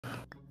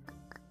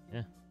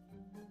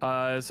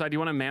Yeah. So do you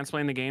want to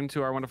mansplain the game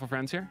to our wonderful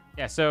friends here?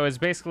 Yeah. So it's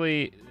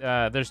basically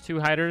there's two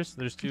hiders.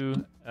 There's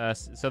two.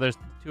 So there's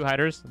two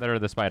hiders that are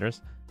the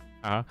spiders.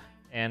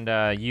 And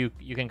you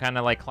can kind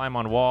of like climb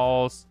on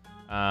walls,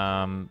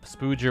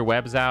 spooge your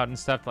webs out and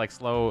stuff to like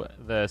slow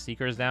the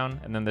seekers down.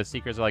 And then the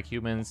seekers are like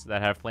humans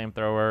that have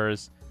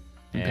flamethrowers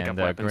and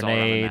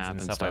grenades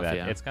and stuff like that.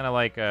 Yeah. It's kind of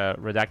like a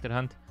redacted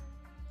hunt.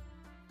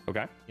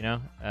 Okay. You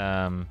know,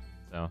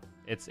 so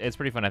it's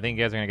pretty fun. I think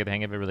you guys are gonna get the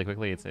hang of it really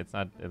quickly. It's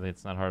not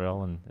hard at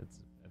all, and I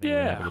think we're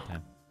gonna have a good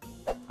time.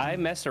 I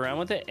messed around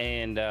with it,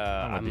 and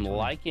I'm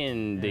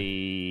liking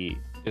the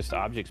just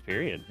objects.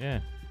 Period.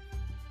 Yeah.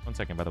 1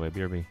 second, by the way,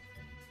 BRB.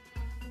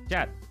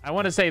 Chat, I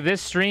want to say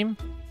this stream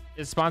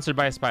is sponsored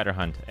by Spider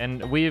Hunt,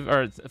 and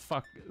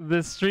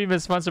this stream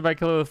is sponsored by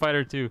Killer the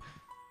Fighter too.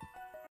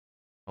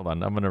 Hold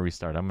on, I'm gonna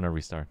restart.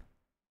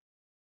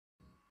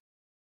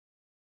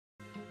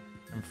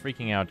 I'm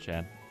freaking out,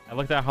 chat. I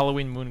looked at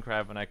Halloween moon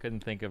crab and I couldn't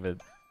think of it.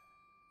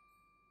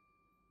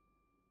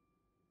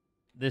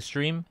 This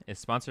stream is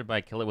sponsored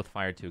by Kill It With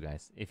Fire 2,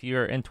 guys. If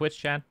you're in Twitch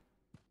chat,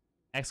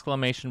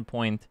 exclamation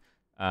point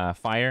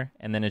fire,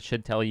 and then it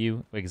should tell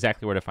you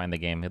exactly where to find the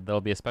game.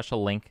 There'll be a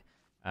special link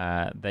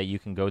that you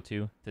can go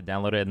to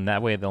download it, and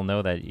that way they'll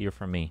know that you're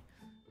from me.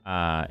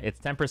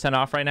 It's 10%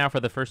 off right now for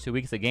the first 2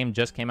 weeks. The game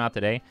just came out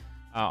today.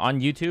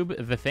 On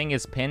YouTube, the thing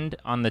is pinned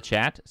on the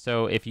chat.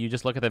 So if you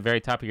just look at the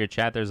very top of your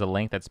chat, there's a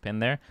link that's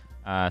pinned there.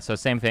 So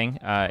same thing.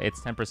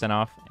 It's 10%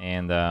 off.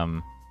 And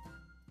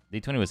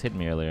D20 was hitting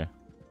me earlier.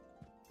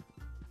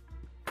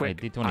 Quick,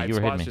 hey, D20, you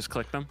were hitting me. Just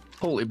click them.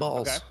 Holy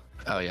balls. Okay.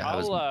 Oh, yeah. I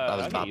was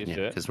bopping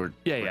you because we're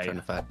trying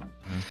to fight.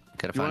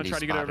 Gotta you want to try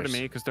to get over to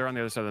me? Because they're on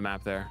the other side of the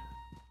map there.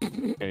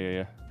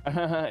 Yeah.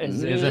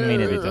 Isn't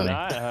mean to be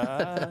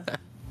D20.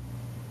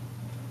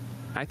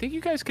 I think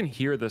you guys can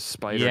hear the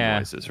spider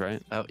noises,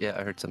 right? Oh, yeah,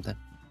 I heard something.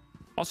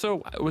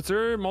 Also, was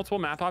there multiple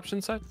map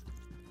options set?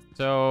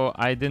 So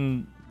I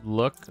didn't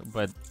look,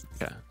 but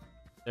yeah,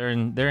 they're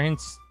in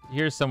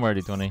here somewhere,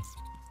 D20.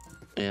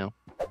 Yeah.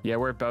 Yeah,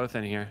 we're both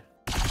in here.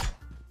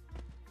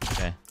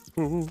 Okay.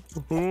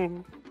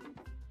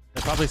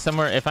 They're probably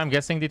somewhere, if I'm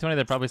guessing, D20,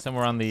 they're probably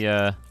somewhere on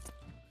the,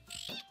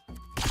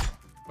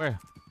 Where?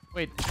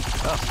 Wait.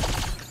 Oh.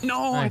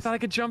 No, nice. I thought I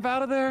could jump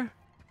out of there.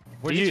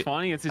 It's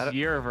funny. It's his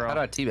year, bro. How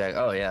do I teabag?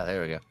 Oh, yeah,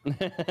 there we go.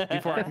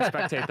 Before I can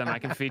spectate them, I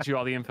can feed you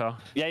all the info.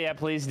 Yeah,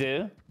 please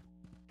do.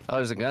 Oh,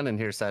 there's a gun in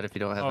here, side, if you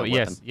don't have a weapon.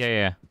 Yes.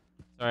 Yeah.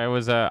 Sorry, I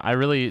was, I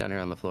really... Down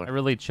here on the floor. I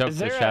really choked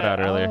the shout out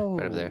earlier.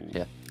 Right over there,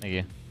 yeah. Thank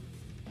you.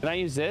 Can I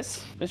use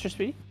this, Mr.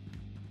 Speedy?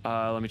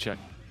 Let me check.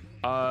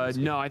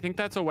 No, I think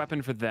that's a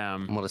weapon for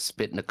them. I'm gonna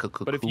spit in a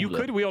cuckoo. But if you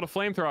could wield a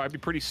flamethrower, I'd be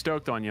pretty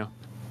stoked on you.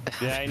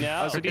 Yeah, I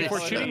know. So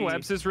D4 shooting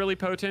webs is really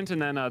potent, and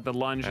then the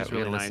lunge is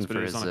really nice, but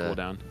it's on a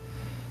cooldown.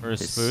 For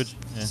his spooge?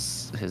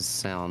 Yeah. His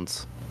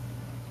sounds.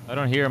 I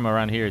don't hear him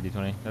around here,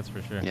 D20. That's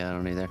for sure. Yeah, I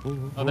don't either.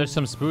 Oh, there's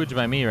some spooge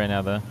by me right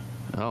now, though.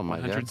 Oh my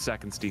 100 god.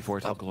 seconds,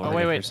 D4 to glory.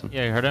 Oh, wait.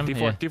 Yeah, you heard him? D4,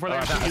 yeah. D4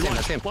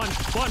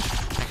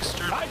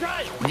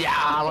 lunge.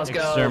 Yeah, let's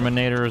go.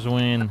 Exterminators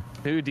win.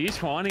 Dude,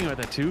 D20 with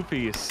a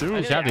two-piece.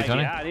 Good job,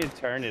 D20. Yeah, I need to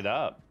turn it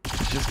up.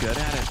 He's just good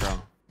at it,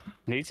 bro.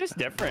 He's just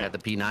different. At the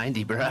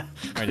P90, bro. All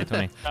right,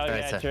 D20. Oh,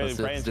 yeah, true.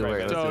 Let's do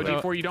it. So,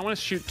 D4, you don't want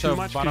to shoot too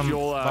much because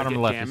you'll get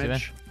left,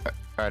 damage.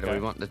 All right, do we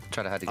want to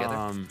try to hide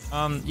together?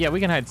 Yeah,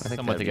 we can hide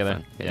somewhat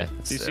together. Yeah.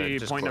 Do you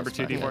see point number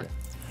 2, D4?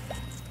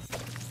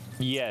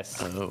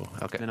 Yes. Oh,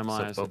 okay.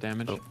 Minimize the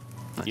damage. Oh,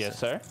 nice. Yes,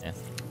 sir. Yeah.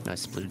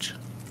 Nice splooge.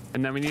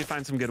 And then we need to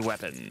find some good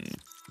weapons.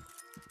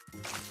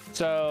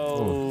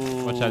 So...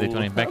 Ooh. Watch out,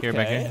 D20. Back here,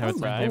 back here.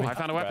 Right. I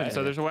found a weapon.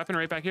 So there's a weapon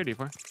right back here,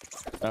 D4.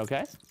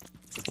 Okay.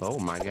 Oh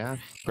my god.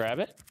 Grab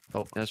it. Oh.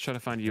 Yeah, let's try to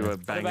find you a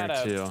banger,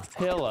 too.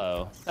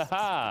 Pillow.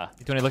 Haha.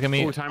 D20, look at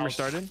me. Ooh, timer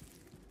started.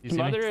 You see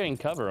Mother me? and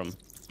cover them.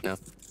 No.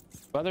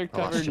 Mother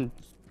covered in...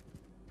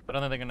 I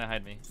don't think they're gonna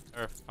hide me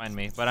or find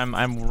me, but I'm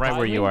right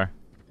where you are.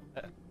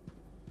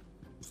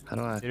 How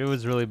do I? Dude, it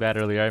was really bad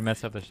earlier. I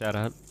messed up the shout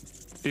out.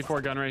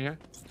 D4 gun right here.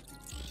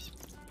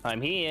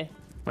 I'm here.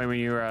 Wait, when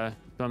you were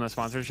doing the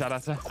sponsor shout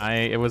outs?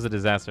 It was a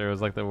disaster. It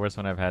was like the worst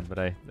one I've had, but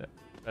I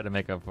tried to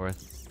make up for it.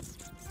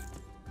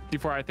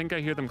 D4, I think I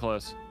hear them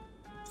close.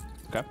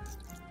 Okay.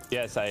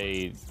 Yes,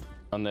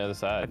 on the other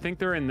side. I think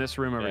they're in this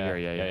room over here.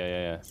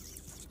 Yeah.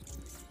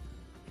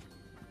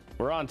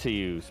 We're on to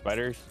you,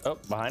 spiders. Oh,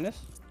 behind us?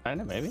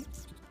 Behind it, maybe?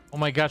 Oh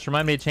my gosh,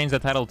 remind me to change the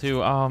title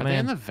too. Oh, Are man. they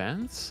in the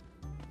vents?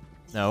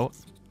 No.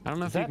 I don't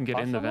know if you can get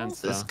in the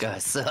vents, though. This guy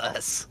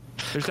sus.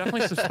 There's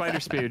definitely some spider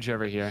spooge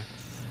over here.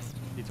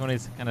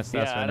 D20's kind of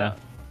sus right now.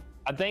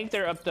 I think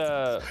they're up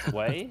the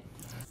way.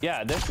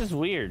 Yeah, this is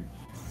weird.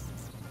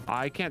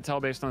 I can't tell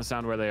based on the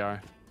sound where they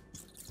are.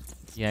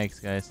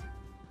 Yikes, guys.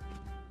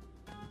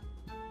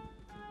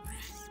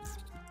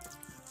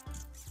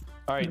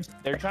 All right,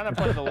 they're trying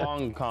to play the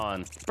long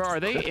con. Bro, are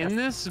they in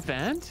this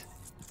vent?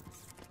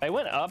 They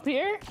went up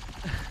here?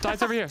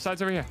 Side's over here.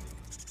 Side's over here.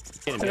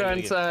 They're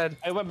inside.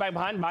 I went back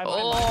behind.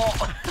 Oh!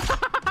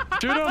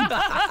 Shoot him!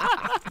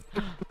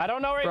 I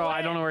don't know where he Bro, went.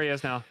 I don't know where he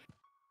is now.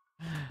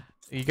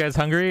 You guys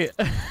hungry?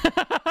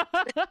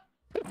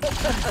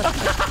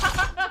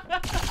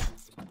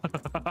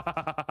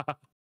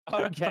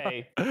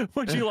 Okay.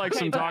 Would you like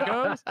some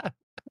tacos?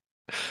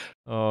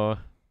 Oh.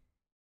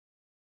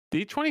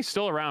 D20's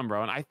still around,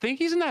 bro, and I think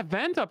he's in that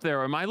vent up there.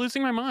 Or am I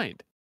losing my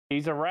mind?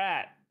 He's a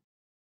rat.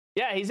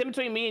 Yeah, he's in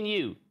between me and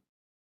you.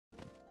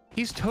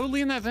 He's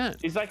totally in that vent.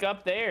 He's like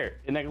up there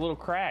in that little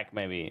crack,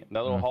 maybe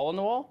that little hole in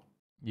the wall.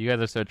 You guys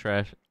are so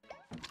trash.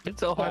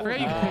 It's a hole. I forgot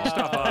you picked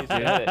stuff up.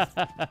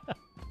 Dude.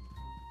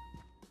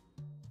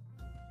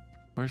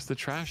 Where's the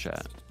trash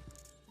at?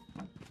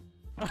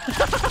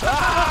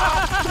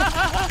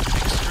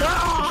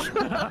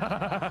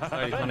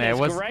 Sorry, Tony, I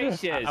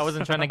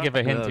wasn't trying to give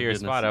a hint to your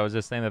spot. I was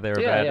just saying that they were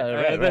bad. Yeah,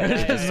 right. We're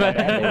just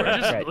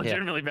Right,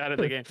 legitimately bad at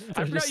the game.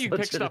 I forgot you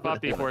picked stuff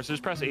up before, so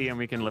just press E and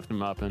we can lift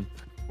them up. And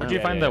where'd you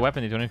find the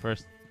weapon, D20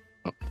 first?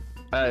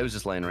 It was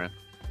just laying around.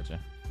 Gotcha.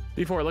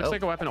 D4, it looks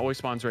like a weapon always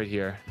spawns right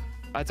here.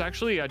 It's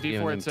actually a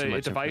D4. It's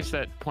a device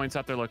that points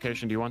out their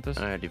location. Do you want this?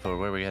 All right, D4,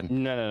 where are we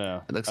heading?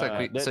 No. It looks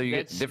like so you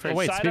get different. Oh,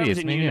 wait, Speedy,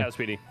 it's me and you. Now,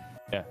 Speedy.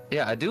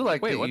 Yeah, I do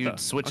like that you the?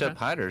 switch up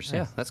hiders.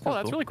 Yeah, that's cool. Oh,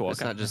 that's really cool. It's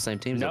not just the same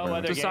teams. No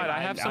other Decide, game. I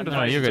have some I'm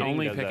device you're that's good.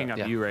 only picking up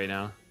you right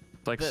now.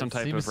 It's like some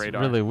type of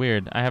radar. Really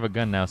weird. I have a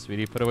gun now,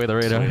 Speedy. Put away the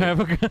radar. I have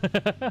a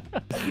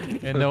gun.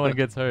 And no one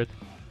gets hurt.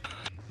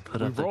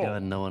 Put up the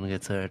gun, no one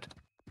gets hurt.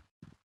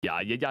 Yeah.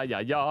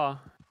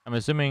 I'm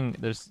assuming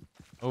there's...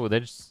 Oh,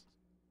 they just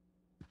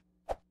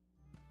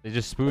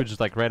spooged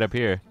like right up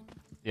here.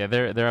 Yeah,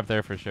 they're up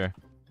there for sure.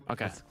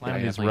 Okay. Let's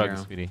climb these rugs,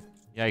 Speedy.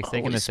 Yeah, he's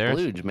taking the stairs.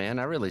 Splooge, man.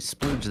 I really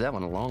splooged that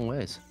one a long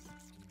ways.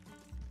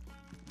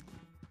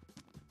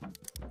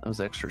 That was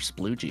extra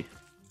sploogey.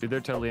 Dude,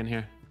 they're totally in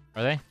here.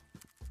 Are they?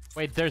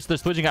 Wait, there's the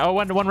splooging guy. Oh,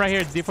 one right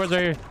here. D4's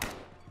right here.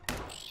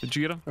 Did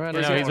you get him? Right,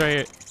 No, he's right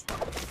here.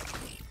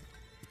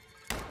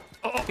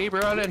 Oh, keep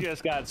running. You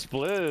just got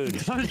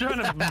splooged. I was trying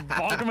to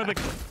bonk him with a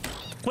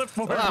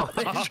clipboard. Oh,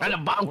 he's trying to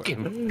bonk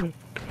him.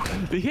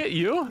 Did he hit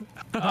you?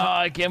 Oh,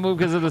 I can't move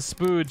because of the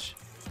spooge.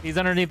 He's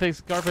underneath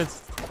these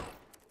carpets.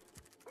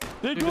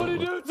 They're going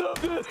to do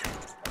something.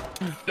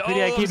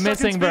 Speedy, I keep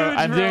missing, bro.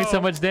 I'm doing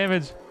so much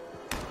damage.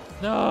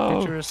 No.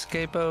 Get your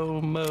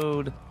escapo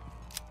mode.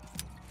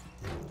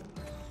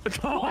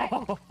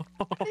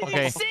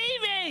 Okay. See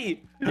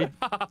me!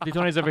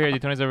 D20's over here.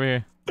 D20's over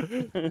here.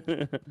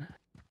 What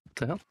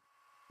the hell?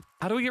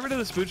 How do we get rid of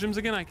the spoogems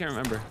again? I can't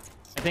remember.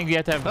 I think you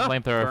have to have a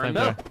flamethrower.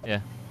 No.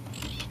 Yeah.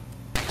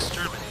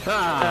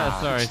 Ah,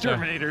 sorry.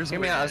 Exterminators. Hear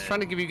me out. I was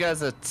trying to give you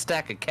guys a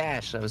stack of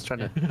cash. I was trying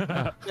to.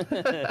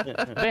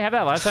 Did they have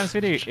that last time,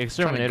 Speedy?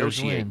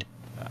 Exterminators win.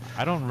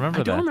 I don't remember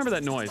that. I don't remember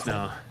that noise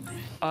now.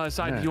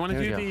 Side, do you want to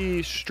do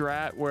the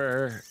strat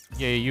where...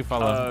 Yeah, you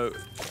follow.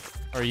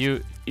 Or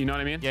you... You know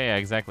what I mean? Yeah,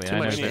 exactly. Too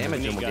much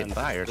damage and we'll get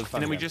fired. And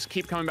then we just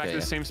keep coming back to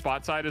the same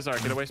spot side as our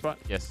getaway spot?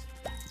 Yes.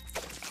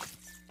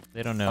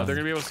 They don't know. Oh, they're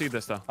going to be able to see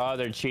this, though. Oh,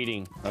 they're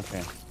cheating.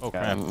 Okay. Oh,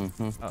 crap.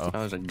 Uh-oh.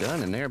 There's a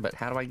gun in there, but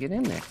how do I get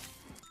in there?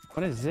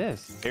 What is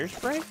this?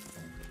 Hairspray?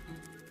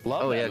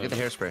 Love Oh, yeah, movie. get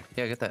the hairspray.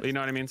 Yeah, get that. You know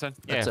what I mean, son?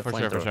 Yeah, for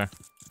sure.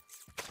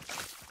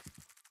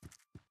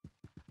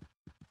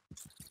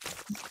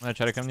 I'm gonna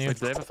try to come to you. Wait,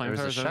 do they have a There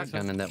was a flamethrower?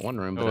 shotgun in that one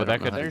room, but Oh, I that don't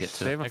know could- how to get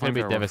to They it. have a That could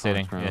be flamethrower.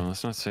 devastating, Bro, yeah.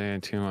 let's not say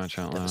too much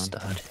out loud.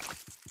 Stud.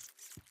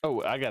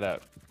 Oh, I got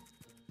out.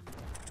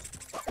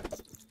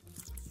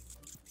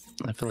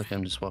 I feel like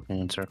I'm just walking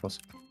in circles.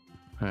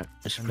 All right,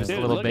 I should Just Dude,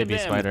 a little look at baby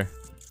them. spider.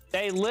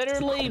 They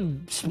literally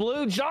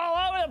splooged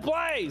all over the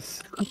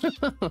place.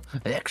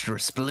 extra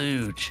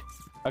splooge.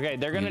 Okay,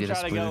 they're gonna You get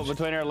a try to go splooge.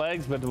 between our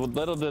legs, but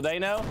little do they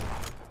know.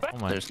 Oh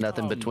my. There's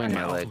nothing between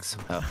my legs.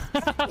 Oh,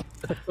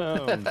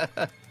 Boom.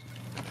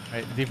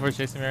 Right, D4's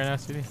chasing me right now,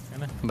 Speedy.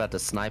 I'm about to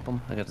snipe him.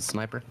 I got a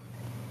sniper.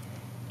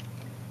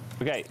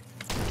 Okay.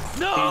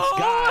 No! He's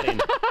got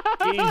him.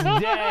 He's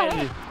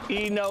dead.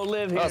 He no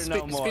live here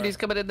no more. Speedy's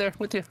coming in there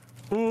with you.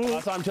 I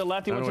saw him to the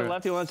lefty, one to the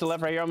lefty, one to the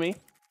left, right here on me.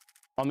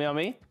 On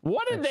me.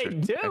 What did they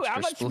do? How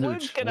much extra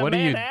splooge splooge. can a What are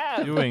man you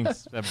have? doing,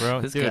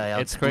 bro? This Dude, guy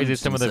it's crazy. out-splooged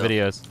Some of the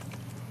videos.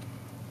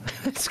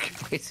 It's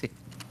crazy.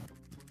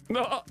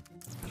 No.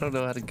 I don't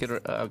know how to get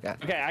her. Oh, God.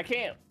 Okay, I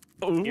can't.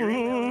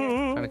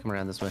 Trying to come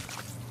around this way.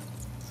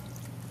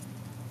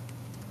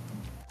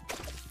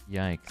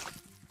 Yikes.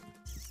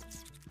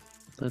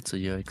 That's a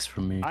yikes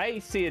for me. I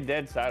see a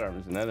dead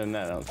sidearms, and other than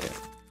that, I don't care.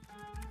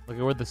 Look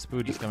at where the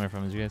spooge is coming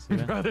from. Did you guys see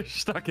that? Bro, they're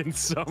stuck in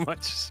so much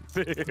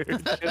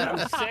spooge. Dude, I'm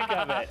sick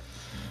of it.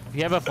 If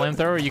you have a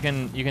flamethrower, you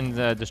can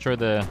destroy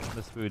the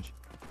spooge.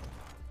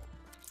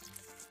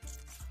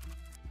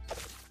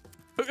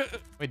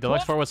 Wait,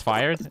 Deluxe 4 was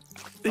fired?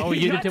 Oh,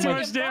 you did too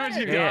much damage.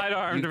 You Yeah. got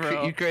armed,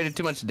 bro. You created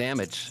too much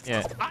damage.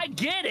 Yeah. I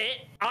get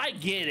it.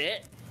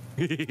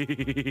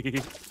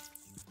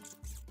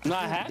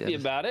 Not happy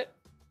about it,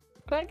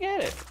 but I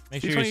get it.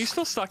 Make Which sure one, you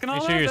still stuck in all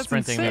make that? sure you're That's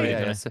sprinting insane. there.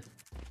 Yeah, Yeah, still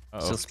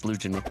Uh-oh.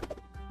 splooging me.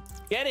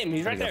 Get him.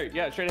 He's right There there.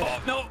 Yeah, straight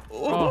ahead. No.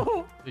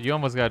 Oh, dude, you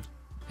almost got.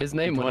 His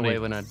name went 20. away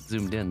when I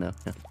zoomed in, though.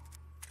 Yeah.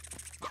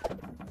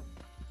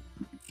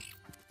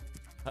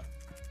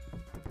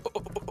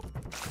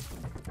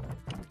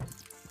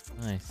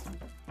 Nice.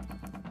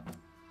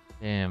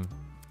 Damn.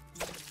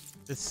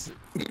 This.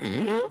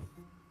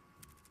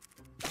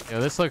 Yeah,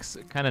 this looks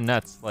kind of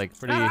nuts. Like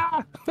pretty.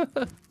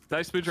 Did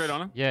I spooge right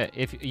on him? Yeah,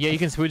 you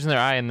can spooge in their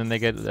eye and then they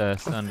get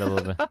stunned a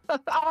little bit.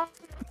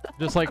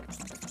 Just like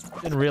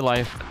in real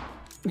life.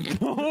 When's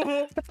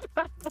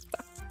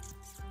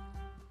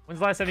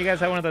the last time you guys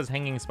had one of those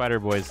hanging spider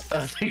boys? I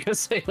was gonna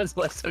say, when's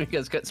the last time you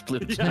guys got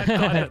splooged? Yeah, I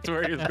thought that's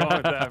where he was going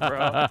with that,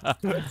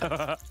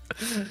 bro.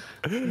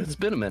 It's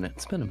been a minute.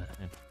 It's been a minute.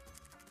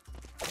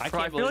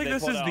 Bro, I feel like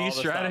this is the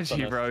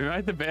strategy, bro. We might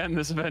have to ban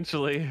this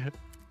eventually.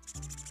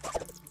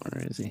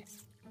 Where is he?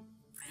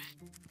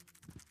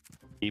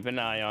 Keep an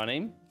eye on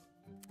him.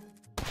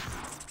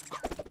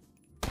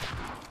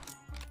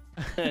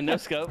 No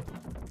scope.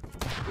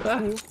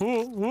 Okay.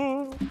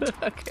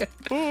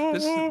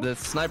 The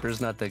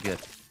sniper's not that good.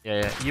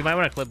 Yeah. You might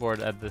want a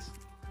clipboard at this.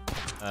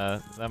 I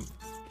think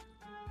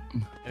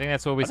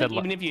that's what we said.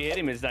 Even if you hit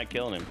him, it's not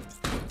killing him.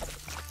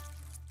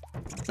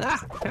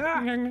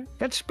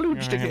 Got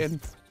splooged again.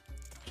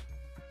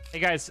 Hey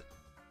guys,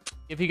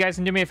 if you guys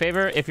can do me a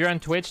favor, if you're on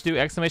Twitch, do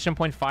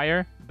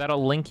 !fire.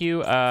 That'll link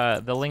you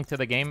the link to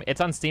the game.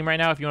 It's on Steam right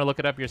now if you want to look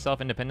it up yourself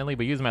independently,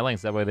 but use my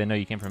links. That way they know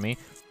you came from me.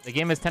 The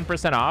game is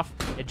 10% off.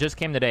 It just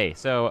came today,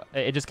 so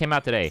it just came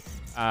out today.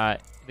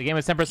 The game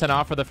is 10%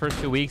 off for the first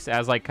 2 weeks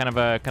as like kind of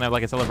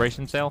like a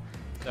celebration sale.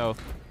 So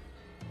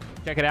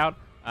check it out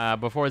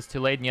before it's too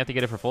late and you have to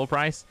get it for full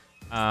price.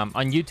 On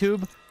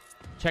YouTube,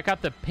 check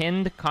out the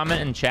pinned comment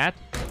and chat.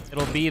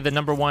 It'll be the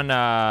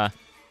 #1.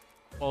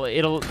 Well,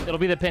 it'll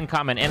be the pinned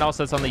comment, and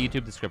also it's on the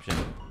YouTube description.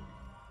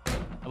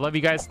 I love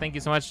you guys. Thank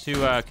you so much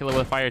to Kill It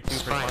With Fire 2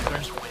 for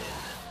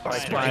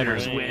sponsoring.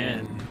 Spiders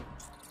win.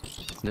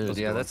 Dude,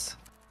 yeah, that's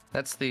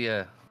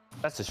the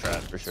That's a strat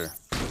for sure.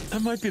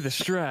 That might be the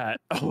strat.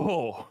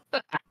 Oh.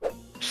 All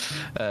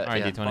right,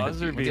 yeah, D20.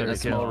 Buzzer get in a beater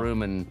small kill.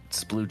 room and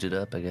splooge it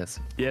up, I guess.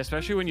 Yeah,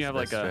 especially when you have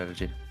like That's a.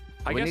 strategy.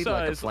 I We guess need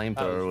like a it's-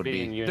 flamethrower would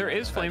being be. you. there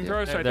is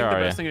flamethrowers, so I think There the are,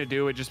 best yeah. thing to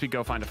do would just be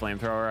go find a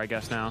flamethrower, I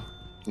guess now,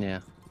 Yeah.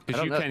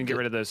 because you can get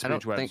rid of those I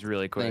don't spooge webs think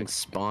really quick. Things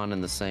spawn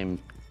in the same.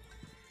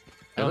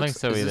 I don't think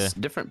so is either. This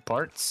different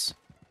parts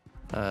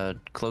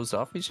closed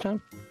off each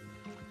time?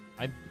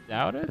 I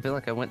doubt I it. feel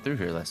like I went through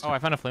here last Oh, time. I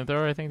found a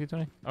flamethrower, I think,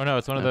 D20. Oh, no,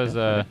 it's one of those,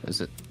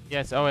 Is it?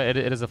 yes, oh, it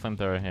is a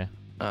flamethrower,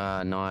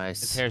 yeah.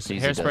 Nice. It's Easy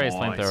hairspray is to-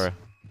 Nice. flamethrower.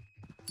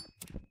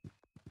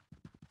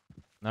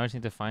 Now I just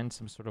need to find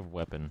some sort of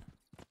weapon.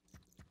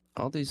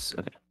 All these.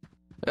 Okay.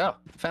 Oh,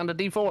 found a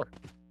D4.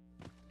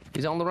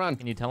 He's on the run.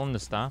 Can you tell him to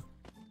stop?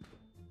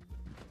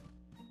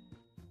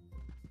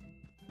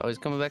 Oh, he's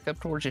coming back up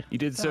towards you. You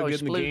did so Oh,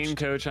 good in the game, splooged.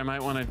 coach. I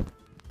might want to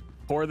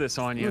pour this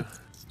on you.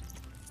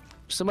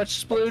 So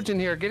much splooge in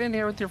here. Get in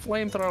here with your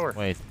flamethrower.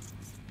 Wait.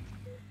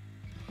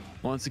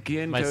 Once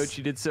again, My coach,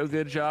 you did so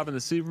good job in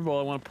the Super Bowl.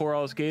 I want to pour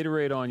all this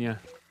Gatorade on you.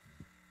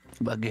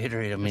 By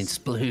Gatorade, I mean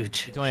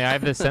splooge. D20, I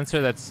have this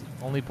sensor that's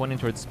only pointing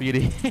towards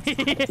Speedy. Wait,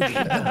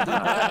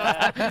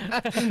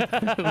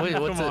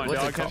 what's Come on,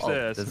 what's dog, it catch called?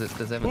 this. Does it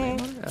have a name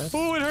on it?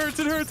 Oh, it hurts!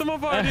 It hurts! I'm on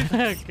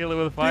fire. Kill it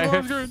with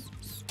Fire. fire.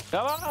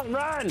 Come on,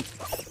 run!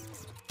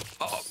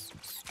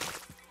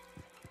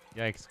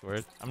 Yikes,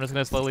 Squirt. I'm just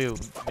gonna slowly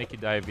make you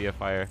die via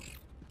fire.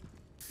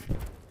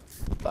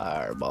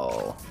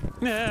 Fireball.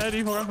 Nah,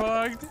 D4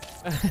 bugged.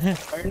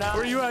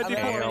 Where you at,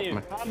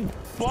 D4? I'm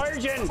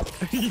splurging!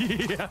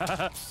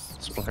 Yeah.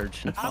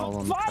 Splurging all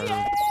on the fire!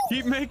 curb.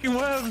 Keep making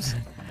webs.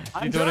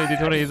 D20,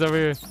 D20, he's over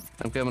here.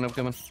 I'm coming.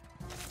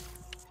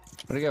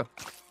 Where'd he go?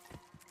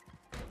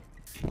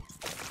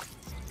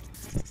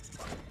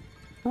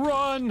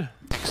 Run.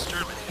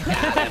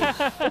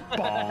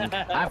 Bong.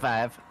 High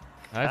five.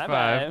 High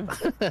five.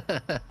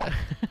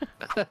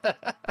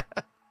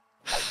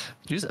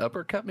 Did you just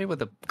uppercut me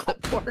with a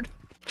clipboard?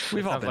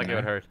 We've all Sounds been like it there.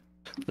 would hurt.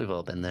 We've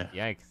all been there.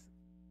 Yikes.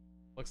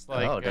 Looks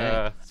like, Oh,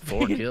 dang.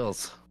 4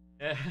 kills.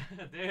 yeah,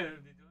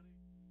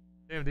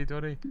 damn,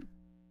 D20.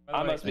 By the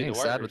I way, must be the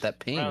Dang, sad with worst. that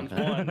ping. Round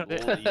one. Holy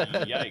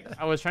yikes.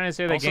 I was trying to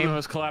say the Also game. the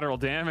most collateral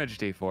damage,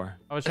 D4.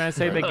 I was trying to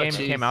say the Oh, game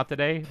jeez. came out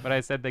today, but I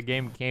said the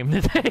game came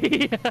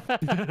today.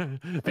 The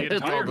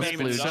entire the game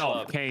splooge.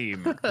 itself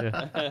came.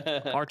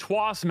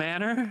 Artois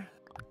Manor.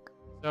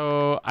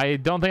 So I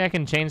don't think I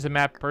can change the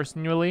map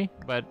personally,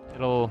 but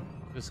it'll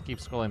just keep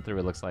scrolling through.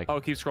 It looks like. Oh,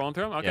 keep scrolling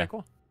through them? Okay, Yeah.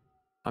 cool.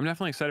 I'm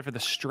definitely excited for the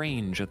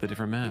strange of the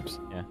different maps.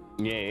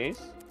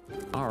 Yes.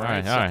 All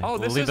right, right. all right. Oh, We'll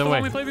this lead is the the way.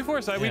 one we played before,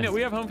 so we Yeah. know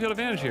we have home field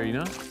advantage here, you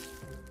know?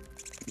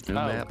 New Oh,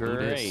 map, who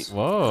dis? great.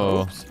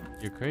 Whoa, Oops.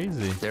 you're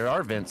crazy. There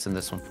are vents in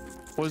this one.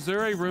 Was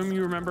there a room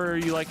you remember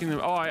you liking?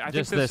 Them? Oh, I think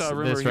Just this, this,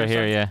 room this over right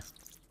here, here.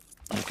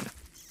 yeah.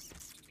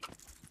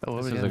 Oh,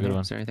 what This we is got a good here?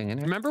 one. Is there anything in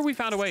here? Remember we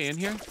found a way in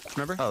here?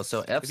 Remember? Oh,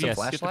 so F's Yes. a Get the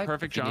flashlight?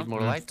 perfect If you jump. need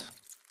more Mhm. light?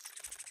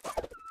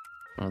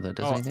 Oh, that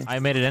does Oh, anything? I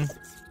made it in.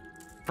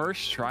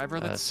 First try, bro.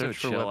 That's so Search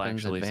for chill,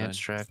 weapons, actually.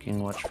 advanced Son. tracking,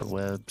 watch for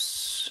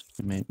webs.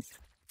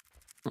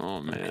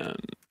 Oh man.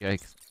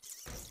 Yikes.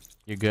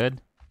 You're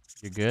good.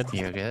 You're good.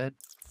 You're good?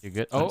 You're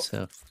good. Oh, Oh,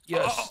 so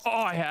Yes. Oh,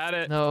 I had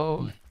it.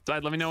 no.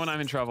 Side, let me know when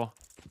I'm in trouble.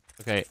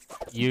 Okay,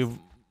 you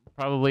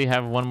probably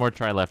have one more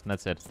try left, and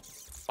that's it.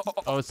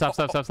 Oh, stop.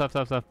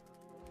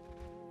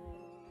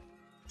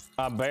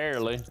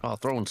 Barely. oh,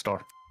 throwing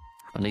star.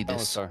 I need Oh,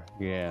 this. sorry.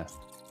 Yeah.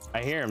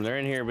 I hear them. They're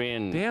in here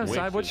being. Damn, witches.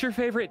 Side, what's your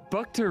favorite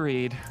book to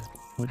read?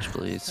 Which,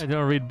 please? I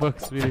don't read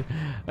books, sweetie.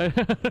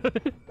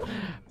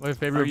 My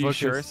favorite Are you book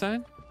sure, is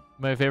Side?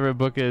 my favorite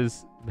book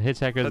is The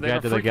Hitchhiker's But they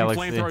have Guide a to the freaking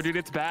Galaxy. flamethrower, dude.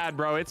 It's bad,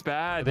 bro. It's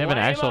bad. They have an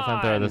actual Flame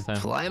flamethrower on! this time.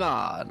 Flame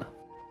on.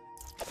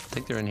 I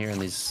think they're in here in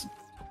these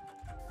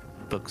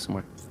books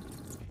somewhere.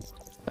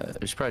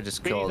 We should probably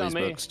just kill all Speed these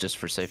on me. books just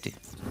for safety.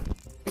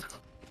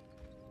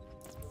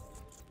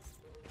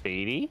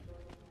 Speedy?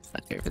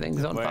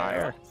 Everything's on Where?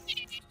 fire.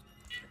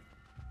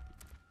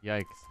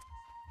 Yikes.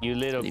 You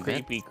little Leave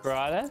it. creepy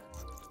crawler.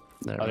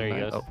 There, Oh, there he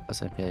goes. Oh, I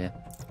see. Yeah.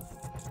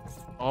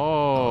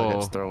 Oh.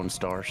 It's throwing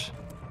stars.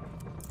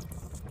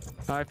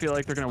 I feel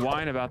like they're gonna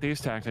whine about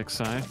these tactics,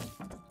 Side.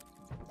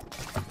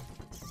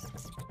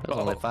 That was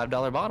only a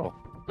 $5 bottle.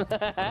 Not a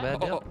bad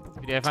deal.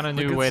 Yeah, I found a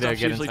The new good way to stuff's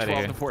get usually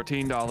inside of $12 here.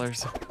 to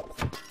 $14.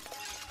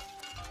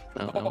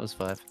 No, that was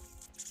 5.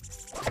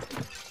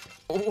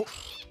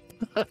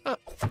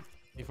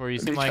 D4, you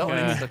seem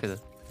like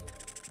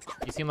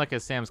you seem like a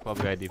Sam's Club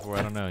guy, D4.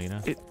 I don't know, you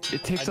know. It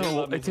takes I do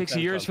love me it takes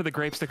some years Sam's for the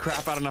grapes to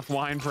crap out enough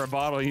wine for a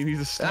bottle. You need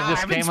to It stop.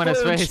 just I've been came on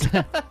his face.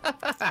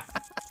 splooged.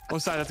 Oh,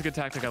 Side, that's a good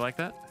tactic. I like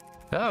that.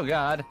 Oh,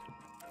 God.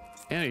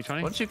 And Why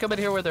E20. don't you come in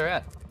here where they're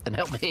at and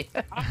help me?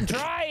 I'm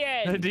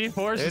trying.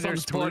 D4 is They're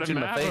just on the splooging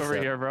my map face over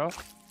up. here, bro.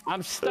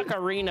 I'm stuck a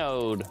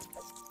Reno'd.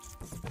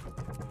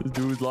 This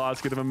dude's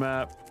lost. Get him a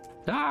map.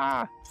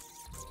 Ah!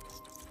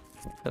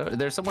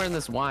 They're somewhere in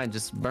this wine.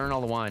 Just burn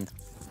all the wine.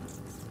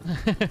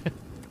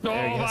 Oh,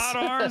 he is. hot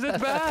arms. It's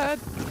bad.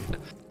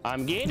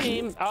 I'm getting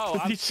him. Oh,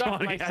 I'm stuck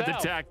E20 had the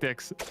myself.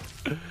 tactics.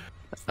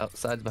 Oh,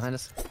 side's behind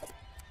us.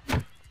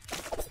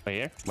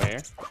 Where? Where?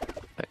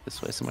 Back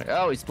this way somewhere.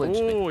 Oh, he split me.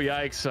 Oh,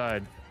 yikes,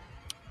 Side.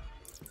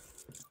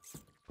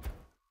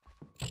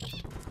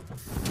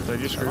 So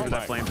you screwed with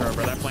that my- flamethrower,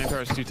 bro. That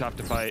flamethrower is too tough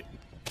to fight.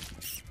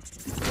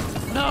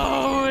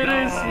 No, it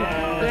is.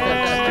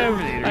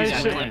 Damn. I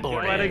He's should.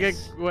 clipboard.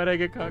 Why'd I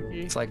get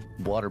cocky? It's like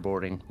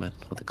waterboarding, but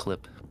with a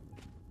clip.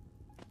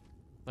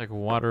 Like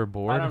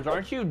waterboard. Adams,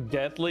 aren't you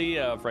deathly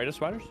afraid of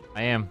spiders?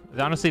 I am.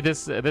 Honestly,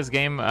 this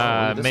game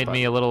this made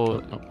me a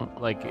little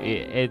spot. like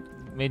it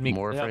made me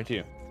More It's up afraid. to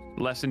you.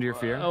 Less into your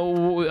fear.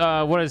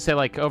 what did it say?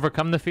 Like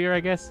overcome the fear, I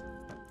guess.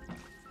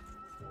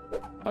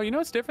 Oh, you know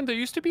what's different? There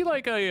used to be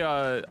like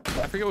a,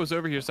 I forget what was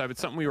over here, Side, but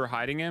something we were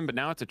hiding in, but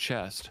now it's a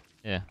chest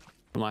Yeah.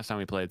 from last time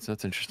we played, so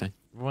that's interesting.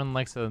 Everyone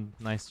likes a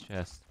nice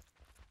chest.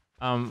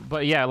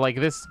 But yeah, like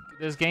this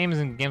games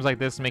and games like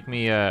this make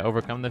me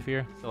overcome the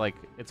fear. So like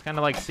it's kind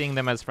of like seeing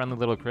them as friendly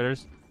little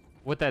critters.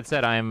 With that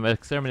said, I'm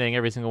exterminating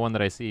every single one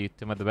that I see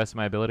to the best of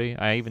my ability.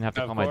 I even have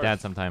to Of call my dad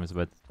course. sometimes,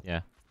 but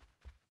yeah.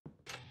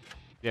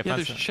 Yeah, found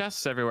there's some-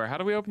 chests everywhere. How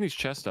do we open these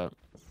chests up?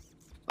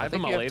 I have a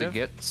think you have to malative.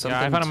 get something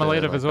I found a to,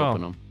 malative as well.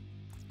 open 'em.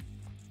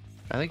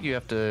 I think you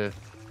have to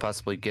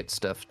possibly get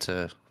stuff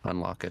to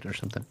unlock it or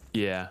something.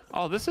 Yeah.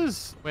 Oh, this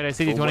is. Wait, I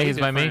see a D20. way He's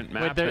by me. different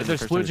map Wait, they're than the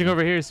first splooging version.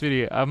 over here,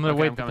 sweetie. I'm gonna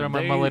Okay, wait I'm to throw coming.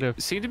 my They malative.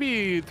 seem to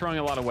be throwing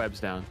a lot of webs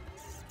down.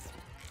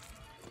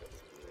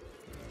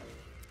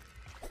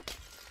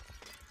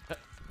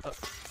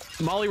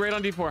 Molly right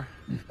on D4.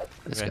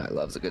 This Okay. guy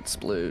loves a good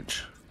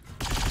splooge.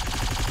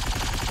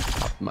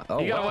 Oh,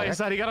 He got wow, away, heck.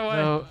 Side. He got away.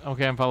 No,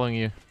 okay, I'm following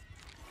you.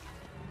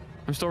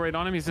 I'm still right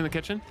on him. He's in the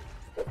kitchen.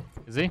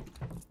 Is he?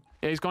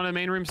 Yeah, he's going to the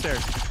main room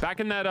stairs.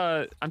 Back in that,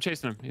 I'm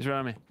chasing him. He's right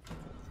on me.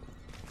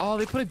 Oh,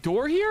 they put a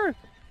door here?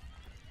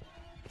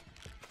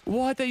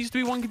 What? That used to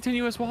be one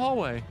continuous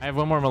hallway. I have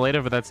one more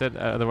malative, but that's it.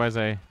 Otherwise,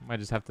 I might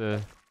just have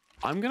to.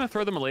 I'm going to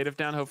throw the malative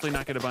down. Hopefully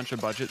not get a bunch of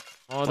budget.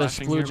 Oh, there's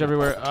flashing here, splooge but-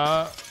 everywhere.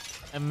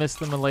 I missed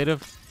the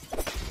malative.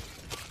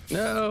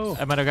 No.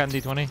 I might have gotten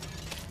D20.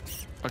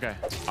 Okay.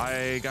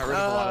 I got rid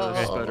of a lot of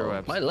those spider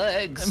webs. My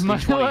legs. My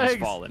 20 has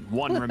legs. fallen.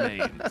 One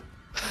remains.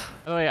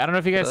 Oh wait, I don't know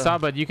if you guys saw,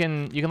 but you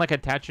can like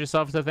attach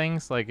yourself to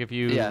things. Like if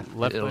you Yeah,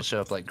 left it'll click. show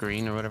up like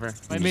green or whatever.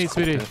 My You mate, just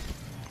sweetie. click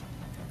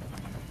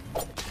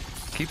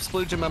it. Keep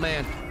splooging, my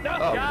man. No,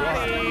 Oh, got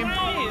God.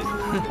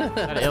 him.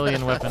 That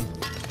alien weapon.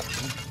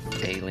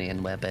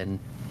 Alien weapon.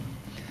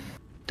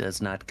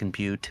 Does not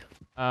compute.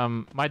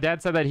 My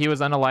dad said that he was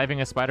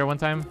unaliving a spider one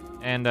time,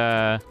 and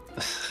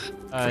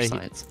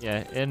science.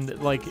 yeah, and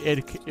like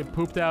it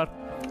pooped out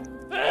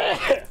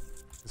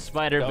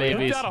spider Oh, yeah?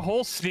 babies. You got a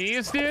whole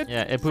sneeze, dude?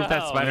 Yeah, it pooped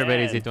out Oh, spider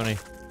man. babies. D20.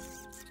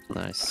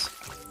 Nice.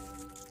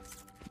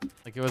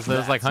 Like there was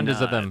like That's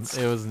hundreds of them. nuts.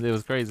 It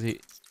was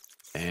crazy.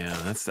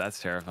 Damn, that's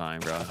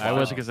terrifying, bro. I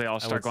would- because they all I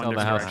start would going sell the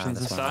different house. directions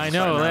and That's stuff. fine. I and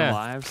know, starting their own yeah.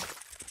 lives.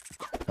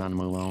 Time to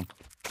move on.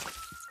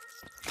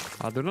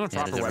 They're doing a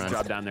proper they're web running.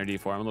 job down there,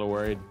 D4. I'm a little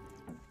worried.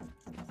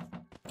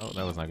 Oh,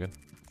 that was not good.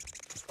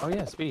 Oh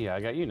yeah, Speedy, I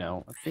got you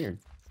now. That's weird.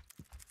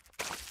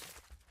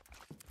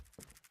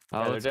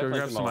 Yeah, Let's they're go definitely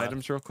grab to some my left.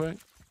 items real quick.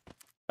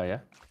 Oh yeah.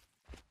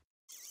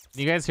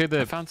 You guys hear I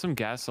the found some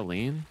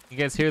gasoline. you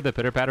guys hear the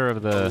pitter patter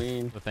of the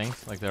Gasoline.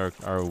 things like there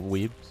are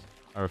weebs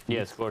or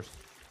Yes, of course.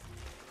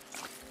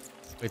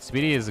 Wait,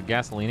 Speedy is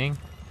gasolining.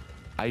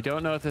 I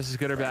don't know if this is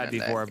good or bad,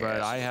 Grab that D4,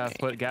 but I have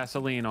gasoline. put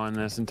gasoline on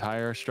this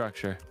entire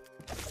structure.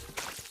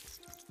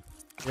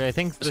 Yeah, I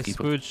think the Just keep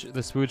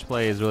spooge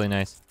play is really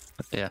nice.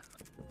 Yeah.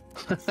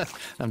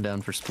 I'm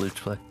down for splooch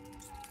play.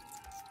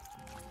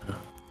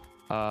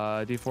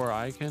 D4,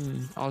 I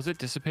can. Oh, is it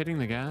dissipating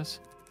the gas?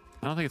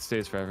 I don't think it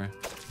stays forever.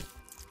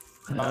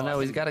 Oh no,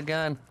 he's got a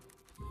gun.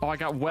 Oh, I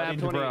got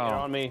webbed, You're bro.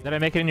 on me. Did I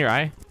make it in your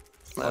eye?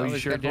 Oh, you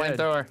he's sure got did.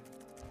 flamethrower.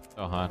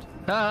 So hot.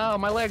 Oh,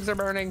 my legs are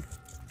burning.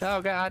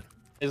 Oh god.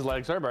 His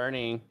legs are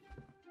burning.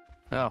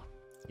 Oh.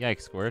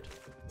 Yikes, Squirt.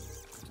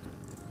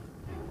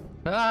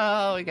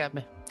 Oh, he got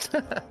me.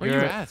 Where you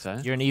at,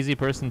 son? You're an easy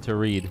person to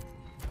read.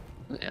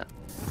 Yeah.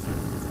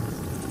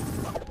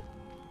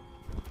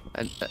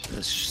 And,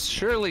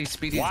 surely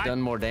Speedy's What?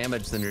 done more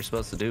damage than you're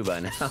supposed to do by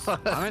now.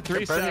 I'm at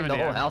You're burning 370. the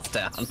whole house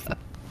down.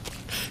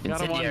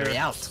 Gotta Incendiary wonder.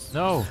 out.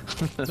 No,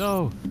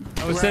 no.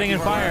 I was sitting in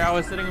fire. I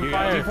was sitting in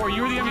fire. D4,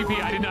 you were the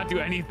MVP. I did not do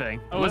anything.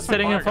 I was Unless my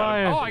sitting in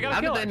fire got him. fire. Oh, I got a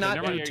How kill. did they not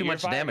Never mind. do too your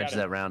much fire damage got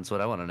that round? Is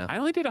what I want to know. I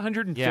only did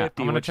 150, Yeah, I'm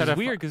gonna which try is to.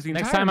 weird because the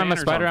Next entire time I'm a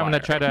manor's spider, on I'm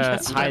gonna fire. try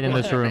to hide in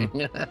this room.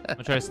 Yeah. I'm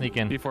gonna try to sneak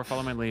in. D4,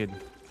 follow my lead.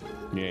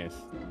 Yes.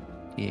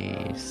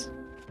 Yes.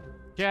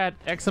 Chat,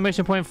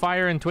 exclamation point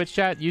fire in Twitch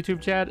chat,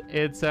 YouTube chat.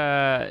 It's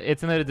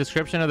in the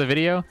description of the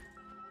video,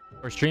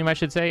 or stream, I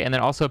should say, and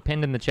then also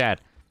pinned in the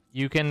chat.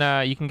 You can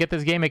get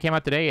this game. It came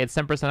out today. It's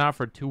 10% off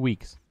for 2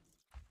 weeks.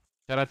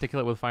 Shout out to Kill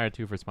It With Fire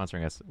 2 for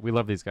sponsoring us. We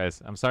love these guys.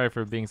 I'm sorry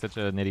for being such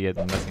an idiot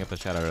and messing up the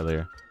shout out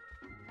earlier,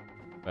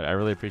 but I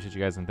really appreciate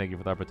you guys and thank you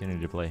for the opportunity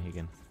to play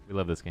again. We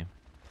love this game.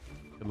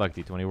 Good luck,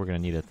 D20. We're gonna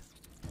need it.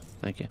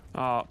 Thank you.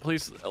 Oh,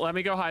 please let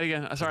me go hide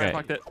again. Sorry, Okay.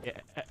 I fucked it.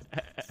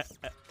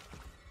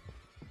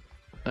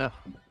 Oh. All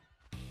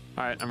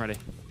right, I'm ready.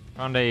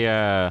 Found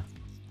a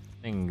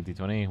thing,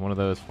 D20. One of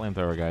those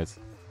flamethrower guys.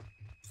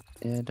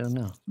 Yeah, I don't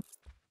know.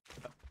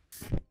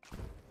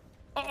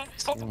 Oh,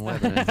 Same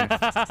weapon in here.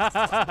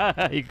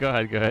 Go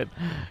ahead, go ahead.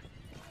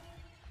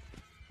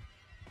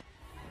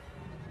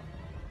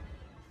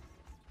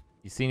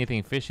 You see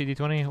anything fishy,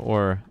 D20?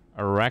 Or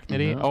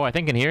arachnidy? No. Oh, I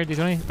think in here,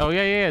 D20? Oh,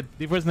 yeah.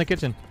 D4's in the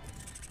kitchen.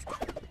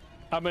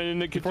 I'm in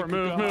the kitchen.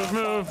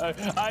 Move.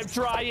 I'm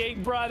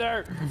trying,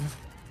 brother.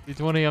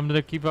 D20, I'm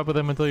gonna keep up with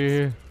him until you're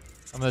here.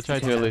 I'm gonna try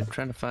to at I'm least.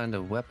 trying to find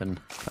a weapon.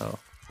 Oh.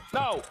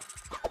 No.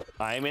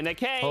 I'm in a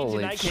cage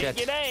Holy and I can't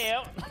shit.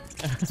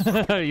 get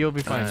out. You'll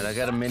be fine. Alright, I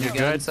got a minigun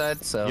good?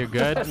 inside, so. You're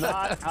good? I'm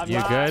not.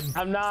 You're good?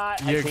 I'm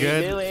not. You're I can't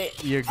good? do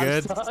it. You're I'm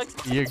good?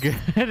 stuck. You're good?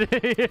 You're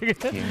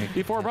good? Here.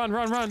 D4, run.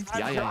 I'm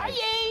Yeah. trying.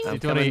 I'm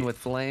D20. coming with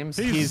flames.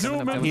 He's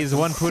zooming. He's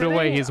 1 foot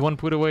away. He's 1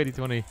 foot away,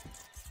 D20.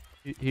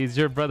 He's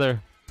your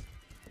brother.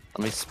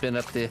 Let me spin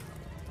up the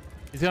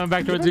He's coming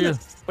back towards you.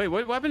 Wait,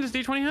 what weapon does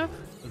D20 have?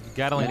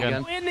 Gatling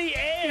gun. Minigun. In the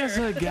air. It's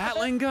a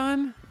Gatling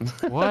gun.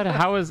 What?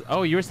 How is...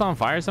 Oh, you were still on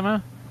fire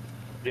somehow?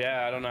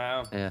 Yeah, I don't know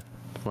how. Yeah,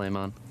 flame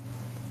on.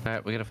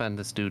 Alright, we gotta find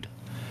this dude.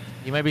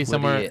 He might be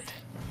somewhere...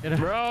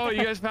 Bro,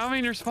 you guys found me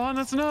in your spawn?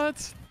 That's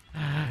nuts.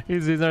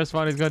 He's our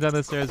spawn. He's going down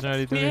the stairs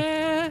already.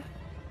 Yeah.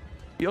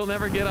 You'll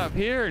never get up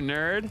here,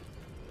 nerd.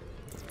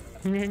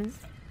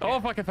 Oh,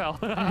 fuck, I fell.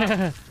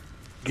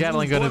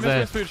 Gatling gun is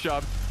that. a... Food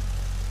shop.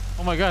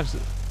 Oh my gosh.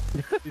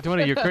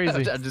 D20, you're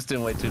crazy. I'm just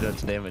doing way too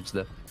much damage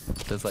though.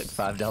 Does like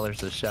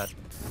 $5 a shot.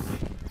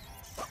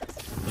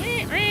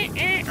 It's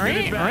bad,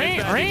 it's bad,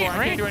 D4.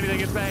 I can't do anything.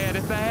 It's bad.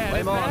 It's bad. Flame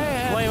It's on.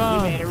 bad. Flame You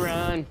on. better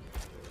run.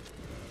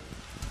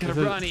 Gotta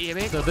run,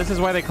 Amy. So this is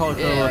why they call it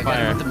Kill Yeah, I With got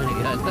Fire. him with the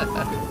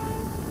minigun.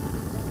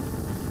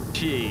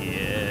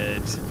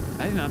 Shit.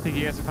 I did not think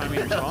you guys would find me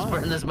in your Let's spawn.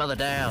 burn this mother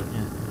down.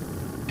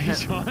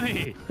 He's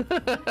funny.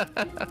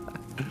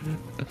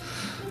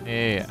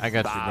 Hey, I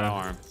got you, bro.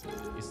 Arm.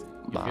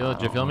 You feel it?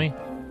 Did you feel me?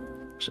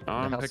 The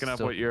I'm house picking is up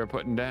still- what you're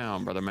putting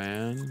down, brother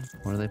man.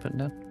 What are they putting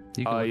down?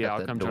 You Oh look yeah, at I'll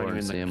that come door join you and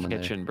in see 'em the when they-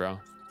 kitchen, bro.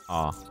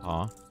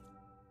 Aw.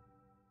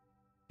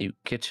 You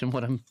kitchen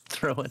what I'm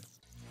throwing?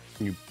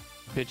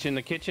 Pitch in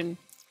the kitchen.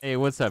 Hey,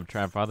 what's up,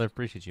 Trap Father?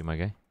 Appreciate you, my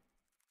guy.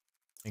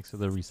 Thanks for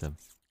the resub.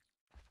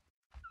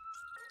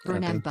 Right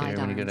Remember there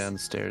when you go dance. down the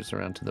stairs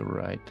around to the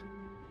right.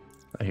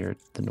 I hear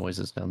the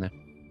noises down there.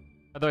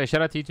 By the way,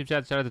 shout out to YouTube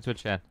chat, shout out to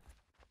Twitch chat.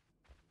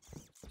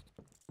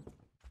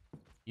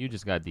 You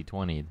just got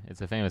D20'd.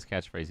 It's a famous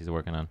catchphrase he's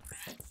working on.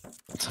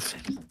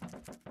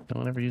 No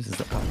one ever uses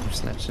the power.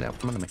 Snatch it out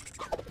from under me.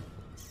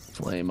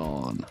 Flame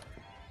on.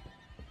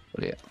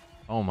 What yeah?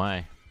 Oh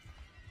my.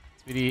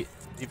 Speedy,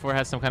 D4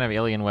 has some kind of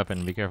alien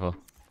weapon. Be careful.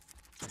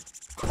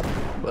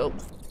 Well,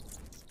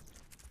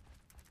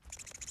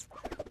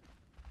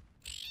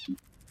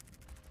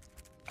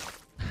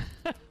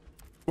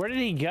 Where did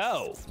he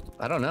go?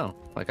 I don't know.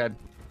 Like I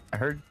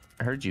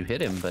heard you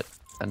hit him, but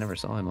I never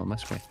saw him on my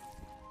screen.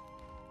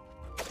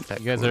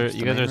 You guys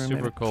are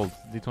super cold.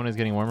 D20 is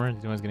getting warmer.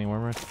 D20 is getting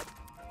warmer.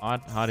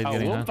 Hot is Oh,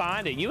 getting we'll hot.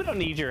 find it. You don't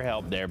need your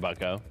help there,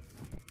 Bucko.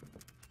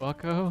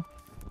 Bucko.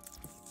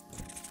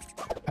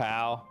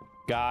 Pal.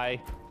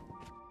 Guy.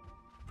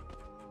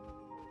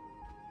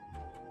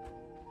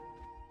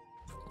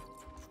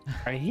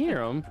 I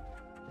hear him.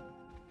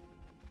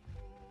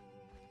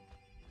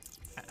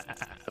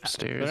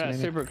 Upstairs, They're not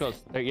maybe? super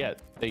close. Yeah.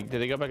 Did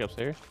they go back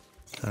upstairs?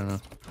 I don't know.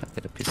 I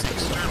hit a piece of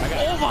this.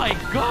 Oh my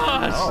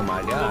gosh! Oh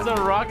my god. There's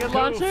a rocket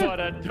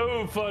launcher?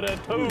 Two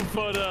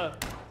footer.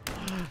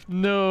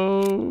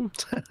 No.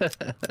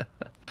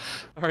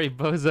 Sorry,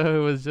 Bozo. It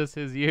was just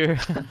his year.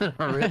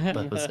 Rip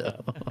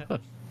Bozo.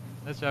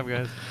 Nice job,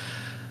 guys.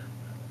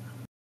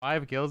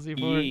 5 kills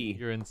before? Yee.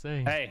 You're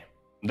insane. Hey,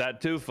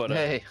 that 2-footer.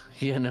 Hey,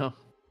 you know.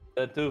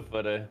 That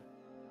 2-footer.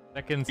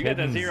 Seconds You got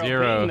the hidden,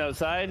 0 ping, no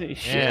side? Yeah,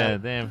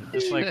 Shit. damn.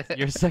 Just like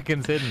your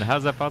seconds hidden.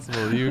 How's that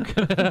possible? You.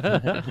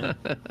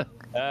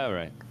 All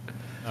right.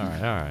 All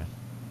right. All right.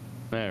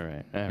 All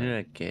right. All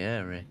right. Okay,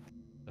 all right.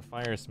 The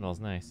fire smells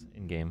nice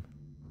in game.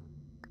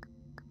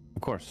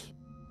 Of course.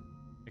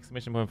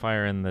 Exclamation point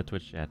fire in the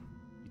Twitch chat.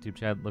 YouTube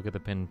chat. Look at the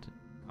pinned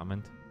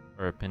comment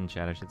or pinned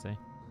chat, I should say.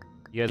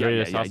 You guys ready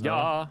to sauce it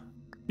up?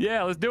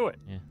 Yeah, let's do it.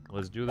 Yeah.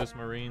 Let's do this,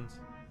 Marines.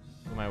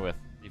 Who am I with?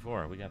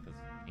 D4. We got this.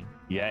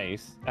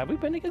 Yes. Have we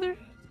been together?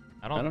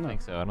 I don't know.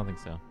 think so. I don't think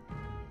so.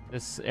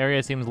 This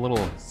area seems a little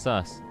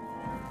sus.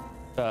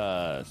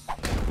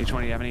 Each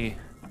one, do you have any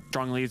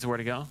strong leads of where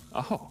to go?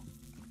 Oh.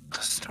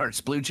 Start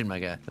splooging, my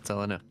guy. That's all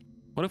I know.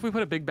 What if we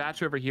put a big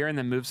batch over here and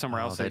then move somewhere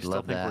else? So they they'd still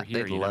love think we're that.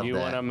 here. They'd You know? love You that.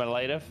 want a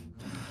Malative?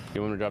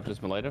 You want to drop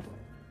this Malative?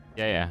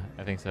 Yeah,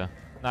 I think so.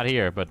 Not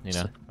here, but you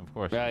know, of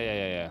course.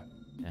 Yeah.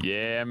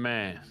 Yeah,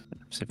 man.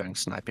 See if I can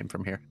snipe him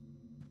from here.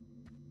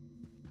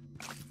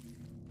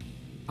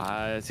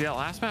 See, that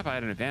last map I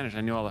had an advantage.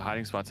 I knew all the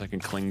hiding spots I can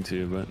cling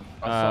to, but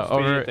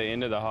Over at the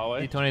end of the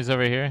hallway. D20's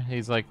over here.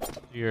 He's like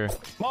here.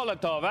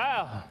 Molotov,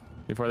 ah!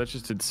 before that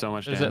just did so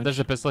much damage. There's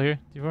a pistol here,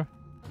 D4.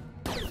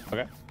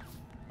 Okay.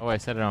 Oh, I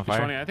set it on fire.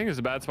 D20, I think it's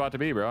a bad spot to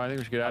be, bro. I think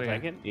we should get out I'll of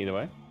take here. it. Either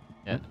way.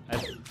 Yeah.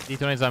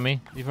 D20's on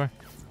me, D4.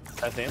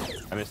 That's him.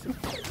 I missed him.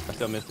 I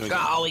still missed him again.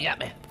 Oh, he got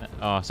me.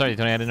 Oh, sorry,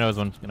 D20. I didn't know I was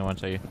gonna one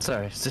shot you.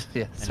 Sorry.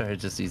 Yeah, sorry.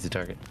 Just easy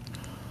target.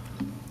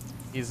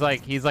 He's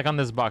like on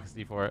this box,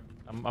 D4.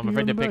 I'm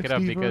afraid to pick it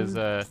up because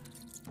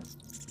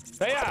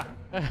Hey,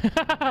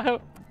 yeah!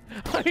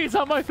 he's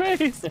on my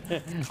face.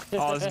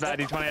 Oh, this is bad,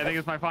 D20. I think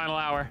it's my final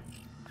hour.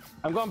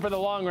 I'm going for the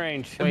long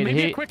range. Wait,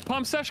 Maybe a quick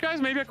pump sesh,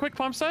 guys? Maybe a quick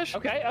pump sesh?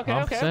 Okay.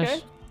 Pump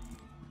sesh?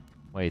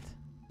 Wait.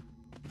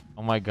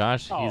 Oh my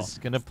gosh, Oh. he's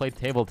gonna play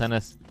table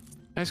tennis.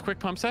 Nice quick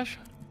pump sesh.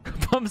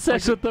 Pump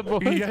sesh with the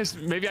boys. You guys,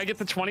 maybe I get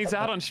the 20s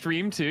out on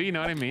stream too, you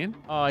know what I mean?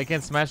 Oh, I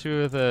can't smash you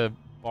with a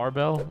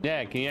barbell?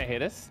 Yeah, can you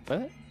hit us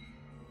with it?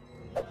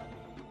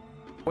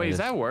 Wait, does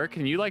that work?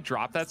 Can you like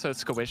drop that so it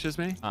squishes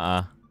me?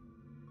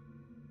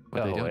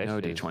 What they don't know,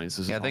 D20s. This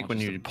is Yeah, I think all when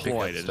just you a pick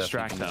ploy up to stuff,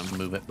 distract you can them. just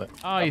move it, but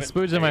Oh, he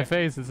spooged in my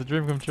face. It's a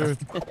dream come true.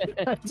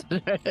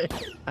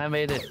 I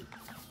made it.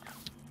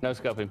 No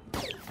scope him.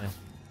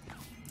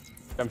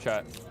 Jump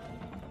shot.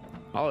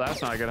 Oh,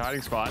 that's not a good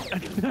hiding spot.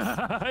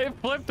 It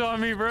flipped on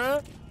me, bro.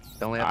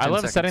 They only have I 10 love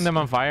seconds. setting them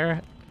on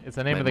fire. It's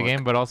the name of the Might game,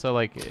 work. but also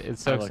like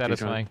it's so I like these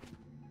satisfying.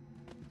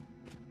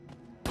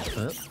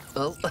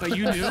 Oh. But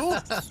you knew?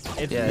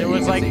 Yeah, there you was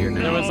can like see your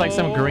name. there was like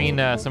some green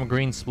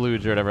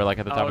splooge or whatever like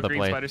at the top of the green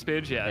plate. spider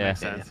spage? Yeah, that Yeah. makes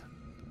sense.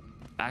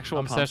 Actual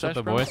Pump pump sesh with sesh,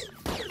 the bro? boys.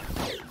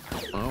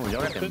 Oh,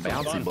 y'all got them This is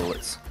bouncy fun.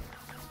 bullets.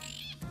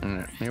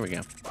 Alright, here we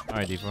go. All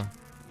right, D4.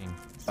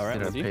 All right,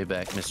 Get our with you.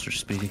 payback, Mr.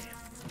 Speedy.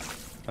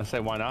 I say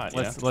why not?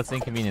 You know? Let's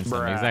inconvenience them.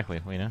 Bruh.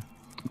 Exactly. You know.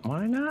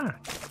 Why not?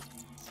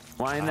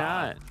 Why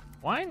not?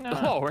 Why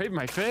not? Oh, right in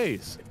my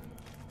face.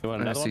 You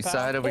want I another see one, pal?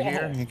 side over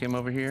here. Oh. He came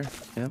over here.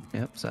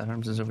 Yep.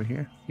 Sidearms is over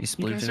here. He's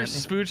You guys splooging are at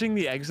me. spooging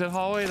the exit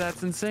hallway?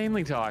 That's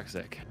insanely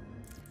toxic.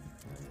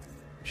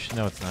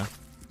 No, it's not.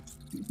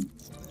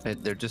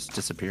 They're just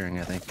disappearing,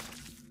 I think.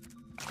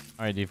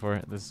 All right,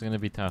 D4. This is gonna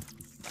be tough.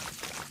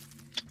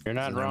 You're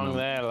not wrong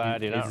there,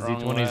 lad. You're not It's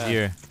wrong D20's there.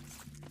 year.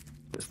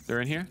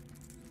 They're in here?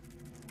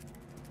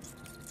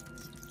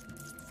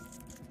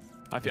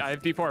 I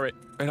have D4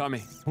 right on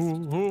me.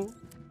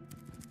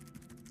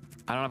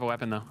 I don't have a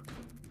weapon though.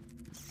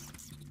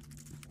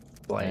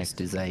 Blast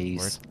his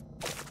eyes.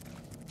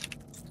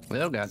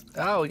 Oh, God.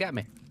 Oh, he got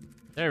me.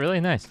 They're really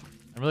nice.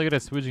 I'm really good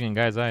at spooging in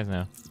guys' eyes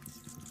now.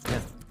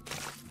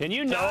 Can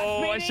you not?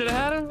 Oh, I should have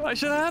had him. I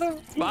should have had him.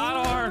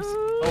 Bottom arms.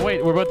 Oh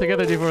wait, we're both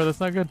together, D4. That's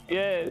not good.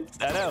 Yeah,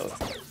 I know.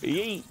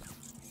 Yeet.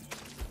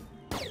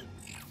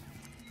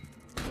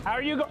 How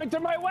are you going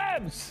through my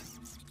webs?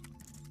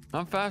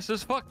 I'm fast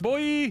as fuck,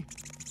 boy.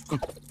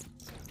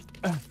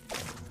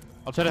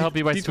 I'll try to help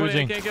you by D20, I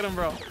spooging. can't get him,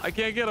 bro. I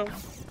can't get him.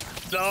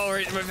 No,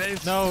 right in my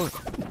face. No,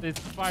 it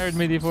fired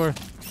me,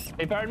 D4.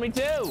 They fired me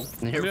too.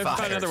 I'm You're gonna find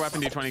fired. another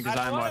weapon, D20, because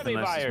I I'm don't wanna be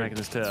weaponless. Just fired. making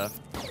this tough.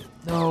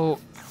 No.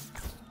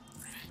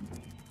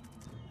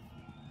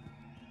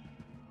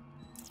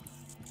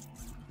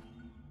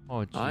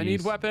 Oh, jeez. I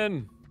need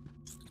weapon.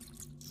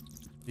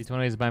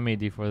 D20 is by me,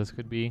 D4. This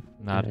could be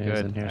not Yeah, he's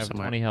in good. here I have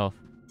somewhere. 20 health.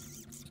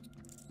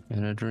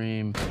 In a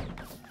dream.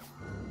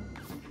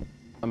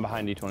 I'm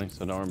behind D20,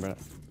 so don't worry about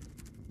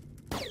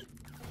it.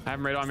 I have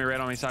him right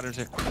on me, Saturn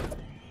too.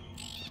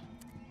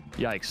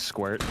 Yikes,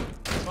 squirt.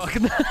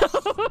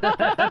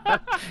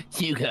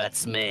 You got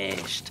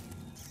smashed.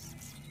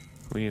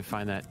 We need to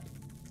find that.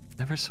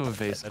 Never so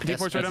evasive.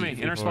 That's D4's right on me.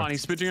 easy, In our D4. spawn.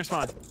 He's spooging our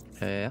spawn.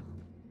 Yeah.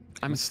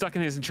 I'm stuck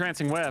in his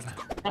entrancing web.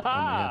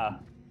 Ah,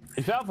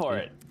 he fell for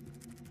it.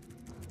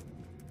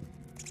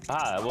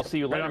 Ah, we'll see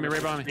you Right later. on me,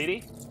 right Mr. on me.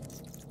 Speedy.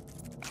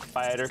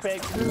 Spider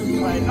pig.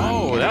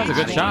 Oh, that was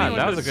a good shot.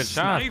 That was a good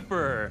shot.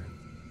 Sniper.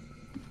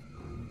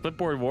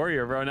 Clipboard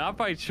warrior, bro. Not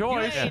by You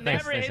choice. ain't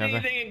thanks, never hit Hunter.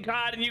 anything in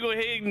COD and you go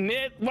hit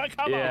knit. What?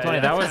 Come on. Tony,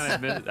 that was-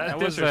 that's that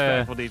was,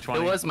 disrespectful, D20.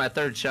 It was my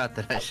third shot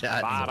that I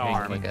shot. Bot I think,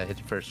 arm. like I hit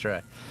you first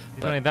try.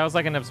 Tony, that was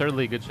like an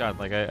absurdly good shot.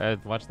 Like I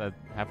watched that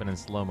happen in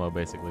slow-mo,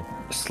 basically.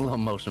 Slow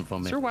motion for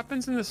Is me. there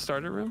weapons in the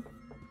starter room?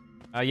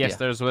 Yes, Yeah.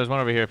 there's one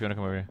over here if you want to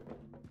come over here.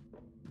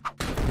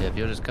 Yeah, if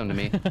you'll just come to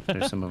me,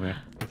 there's some over here.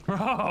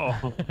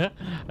 Bro,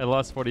 I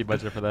lost 40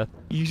 budget for that.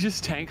 you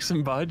just tanked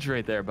some budge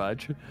right there,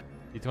 budge.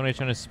 D20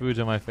 trying to spooge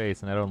on my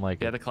face, and I don't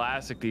like Yeah, it. the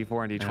classic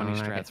D4 and D20 I don't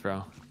like strats,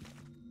 bro.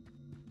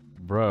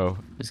 Bro.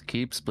 Just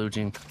keep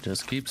splooging.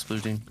 Just keep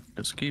splooging.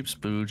 Just keep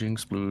splooging, I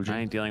splooging.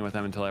 ain't dealing with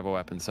them until I have a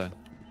weapon set.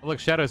 Oh, look,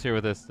 Shadow's here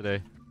with us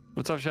today.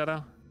 What's up,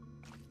 Shadow?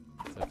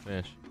 It's a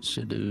fish.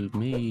 Should do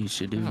me,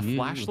 should do You have a you.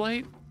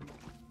 flashlight?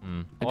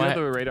 Hmm. I All do I, have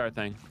the radar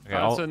thing. Okay,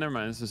 Oh, all- so never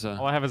mind. This is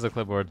all I have is a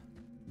clipboard.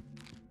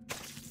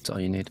 That's all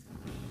you need.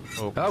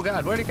 Oh, Oh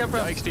God, where'd he come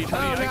from? Yikes, D20,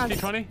 Oh,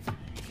 yikes, God. D20.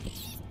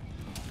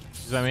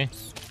 is that me?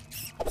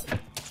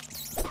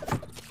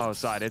 Oh,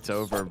 side, it's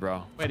over,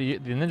 bro.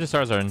 Wait, the ninja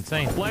stars are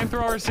insane.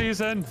 Flamethrower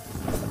season.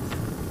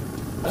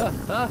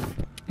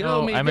 Kill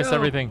No, me, I missed go.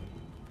 everything.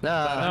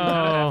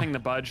 I No. think the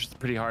budge is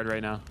pretty hard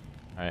right now.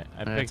 All right, I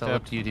Alright, picked it's all up.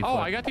 up to you, D4. Oh,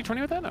 I got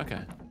D20 with that? Okay.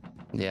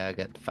 Yeah, I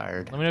got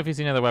fired. Let me know if you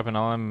see another weapon.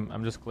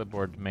 I'm just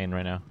clipboard main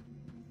right now.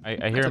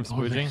 I hear him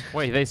Clipboard spooging. main.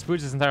 Wait, they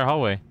spooged this entire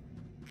hallway.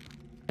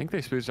 I think they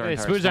spooged our They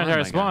entire spooged our entire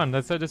my guy. spawn.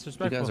 That's so You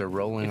disrespectful. guys are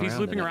rolling If he's around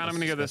looping in it. around, I'm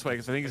gonna go this way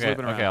because I think he's Okay,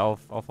 looping okay, around.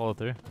 I'll follow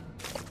through.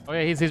 Oh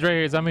yeah, he's right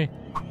here. He's on me.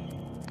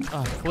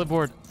 Oh,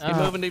 clipboard. Keep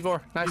moving,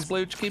 D4. Nice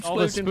splooge. Keep All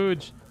the splooging.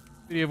 spooge.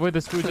 Speedy, avoid the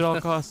spooge at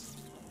all costs.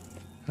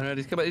 Alright,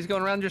 he's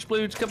going around your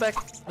splooge. Come back.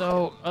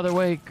 No, other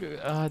way.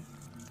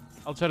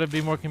 I'll try to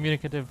be more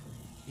communicative.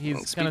 He's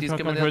kind of Speedy's coming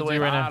coming the other towards you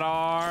way. right Hot now.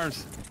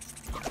 arms.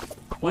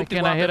 Why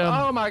can't I hit him?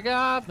 Oh my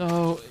God.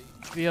 No,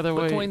 the other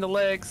way. Between the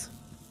legs.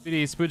 Speedy,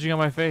 he's spooging on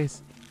my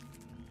face.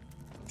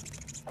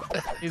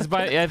 He's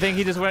by. I think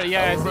he just went.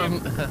 Yeah, I see him.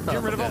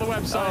 Get rid of all the Oh,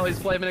 websites. he's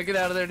flaming it. Get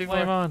out of there, D4.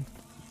 Flame on.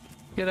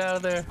 Get out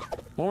of there.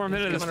 One more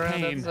minute of He's this coming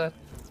around pain. outside.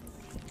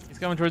 He's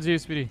coming towards you,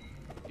 Speedy.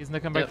 He's gonna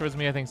come back Yep. towards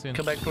me, I think, soon.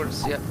 Come back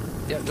towards. Yeah.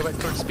 Yeah. Go back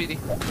towards Speedy.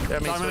 There,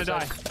 I'm gonna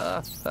die.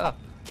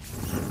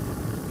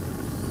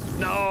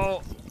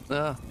 No.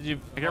 Did you?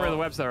 I got rid of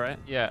the website, right?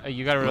 Yeah,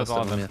 you got rid of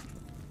all of them. I'm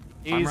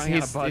He's running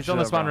out of budget, he's on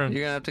the though, spawn bro. room.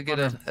 You're gonna have to get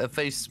a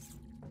face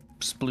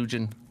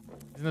splooging.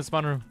 He's in the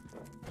spawn room.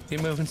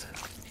 Keep moving.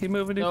 Keep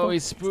moving. No, D4.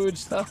 he's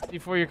spooged. Oh.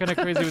 D4, you're kind of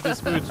crazy with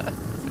this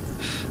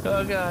spooge.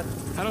 Oh God.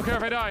 I don't care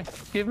if I die.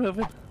 Keep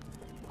moving.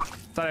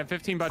 Thought I have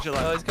 15 budget Oh,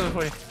 left. he's coming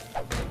for you.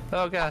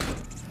 Oh God.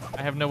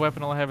 I have no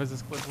weapon. All I have is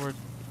this clipboard.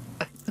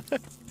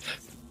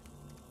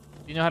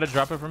 You know how to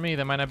drop it for me?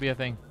 That might not be a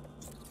thing.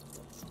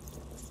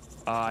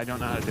 I don't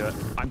know how to do it.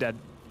 I'm dead.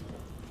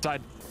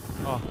 Side.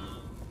 Oh.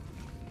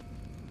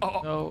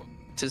 Oh. No.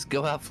 Just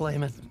go out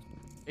flaming.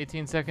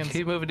 18 seconds.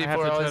 Keep moving, I have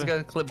D4. to Always try got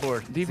a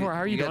clipboard. D4, how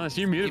are you doing this?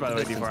 You're muted, by the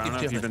way, D4. I don't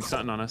know if you've been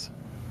stunting on us.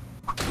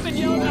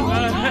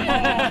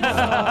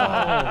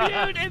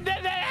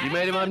 You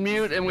made him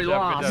unmute and we Good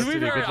job, lost. good To be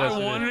Speedy, fair, good job, I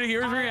Speedy. wanted to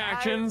hear his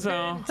reaction,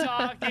 so.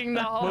 Talking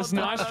the whole Was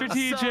not time.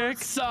 strategic. I'm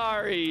so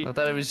sorry. I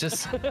thought it was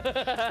just,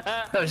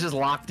 I was just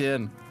locked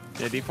in.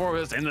 Yeah, D4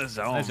 was in the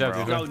zone, Nice job,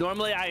 bro. D4. No,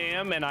 normally I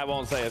am, and I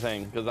won't say a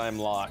thing because I'm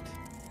locked.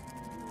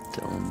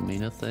 Don't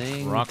mean a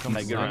thing. Rock 'em,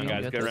 Hey, good round,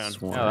 son. guys. Good round.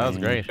 Yeah, that was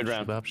great. Good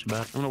round. Shabab,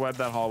 shabab. I'm gonna web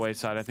that hallway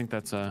side. I think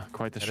that's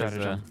quite the That is,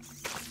 stratagem.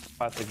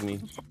 Classic me.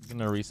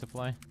 Gonna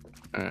resupply.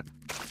 Alright.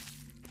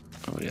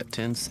 Oh, we got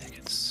 10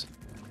 seconds.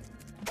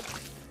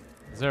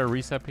 Is there a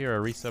resup here? A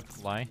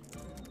resupply?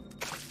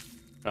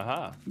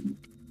 Aha.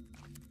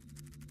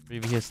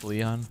 Previous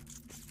Leon.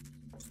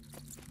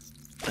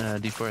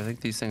 D4, I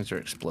think these things are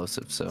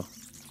explosive, so.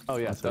 Oh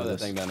yeah, throw that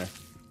this. thing down there.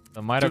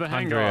 The the mitochondria.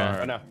 hangar.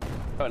 Oh no.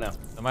 Oh no.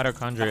 The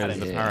mitochondria is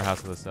the Yeah.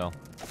 powerhouse of the cell.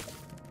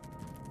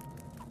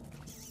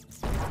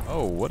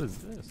 Oh, what is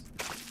this?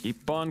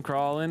 Keep on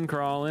crawling,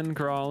 crawling,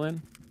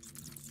 crawling.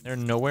 They're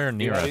nowhere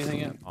near have us. anything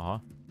yet? Uh-huh.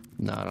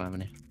 No, I don't have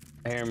any.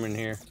 Hammer in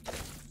here.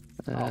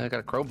 I got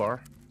a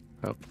crowbar.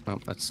 Oh, no,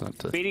 that's not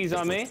the. Speedy's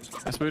on me.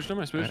 I spooched him,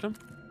 I spooched him.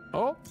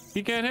 Oh,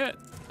 he can't hit.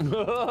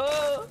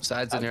 Oh,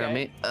 Sides in here on Okay.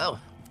 me. Oh.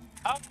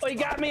 he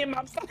got me in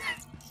my.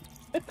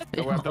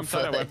 I webbed him,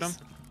 side, I webbed him.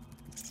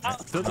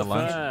 To the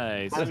lunch.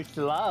 face. I'm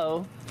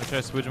slow. I'll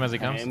try to spooge him as he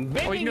comes. I'm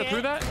Oh, you can go bending through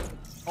it. that?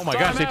 Oh my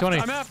Sorry, gosh, I'm F, Tony.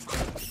 I'm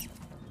F.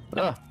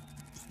 Oh.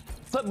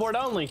 Clipboard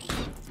only.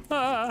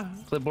 Ah,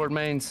 Clipboard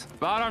mains.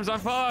 bottoms, I'm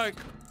fucked.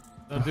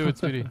 Don't do it,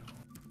 sweetie.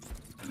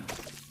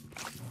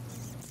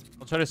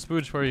 I'll try to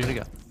spooge for you. There you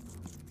go.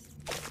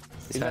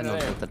 He's Side under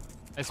knows there. nothing.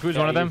 I spooged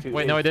one of them.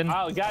 Wait, no, I didn't.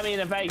 Oh, got me in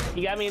the face.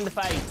 He got me in the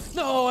face.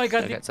 No, I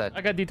got I got side.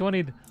 I got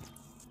D20'd.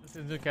 This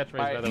is a catchphrase, by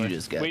Alright, the You way.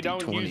 just got We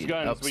don't D20. use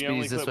guns, Oh, we Speedy's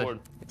only this way. clipboard.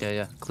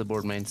 Yeah,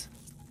 clipboard mains.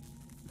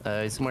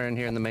 He's somewhere in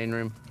here in the main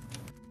room.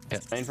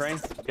 Mainframe?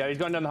 Yeah, he's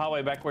going down the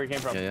hallway back where he came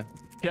from. Yeah.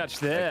 Catch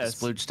this.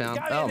 Splooge down.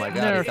 Got it Oh my now.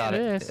 god, he Nerf got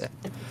it. this.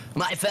 Yeah.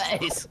 My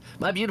face!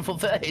 My beautiful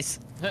face!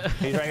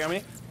 He's right here on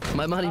me.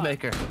 My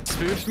moneymaker.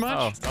 Spooched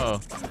much?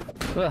 Oh,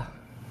 Ugh,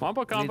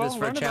 Wompo I combo. need this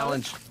for a learn about it.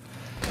 challenge.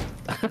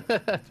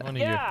 20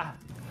 Yeah.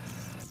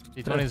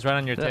 D20's right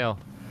on your tail.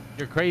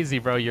 You're crazy,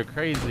 bro. You're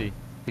crazy.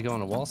 You go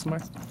on a wall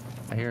somewhere?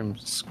 I hear him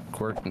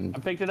squirting. I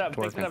picked it up.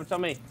 Picked it twerking. up. It's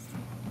on me.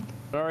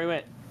 Where he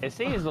went? It's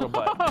seeing his little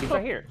butt. He's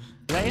right here.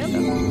 Is that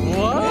him?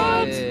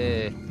 What?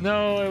 Hey.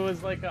 No, it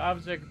was like an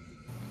object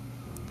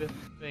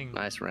thing.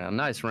 Nice round.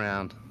 Nice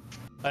round.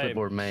 Hey,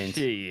 Clipboard mains.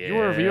 You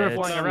were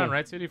flying around,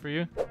 right, Sudi, for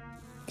you?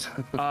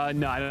 No,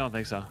 I don't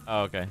think so.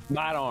 Oh, okay.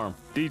 Bite arm.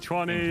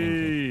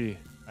 D20.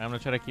 I'm gonna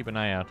try to keep an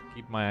eye out.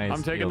 Keep my eyes.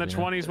 I'm taking the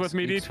peeled, 20s with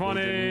me.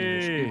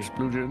 D20.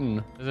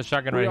 Explosion. There's a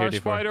shotgun We right here, are D4.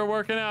 spider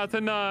working out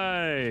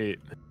tonight.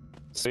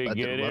 We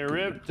getting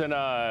ripped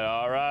tonight.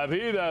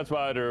 R.I.P. that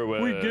spider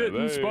web. We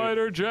getting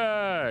spider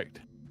jacked.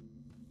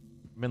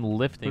 I've been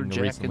lifting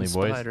We're recently,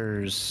 jacking boys.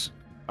 spiders.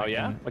 Oh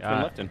yeah? What you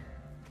been lifting?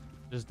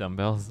 Just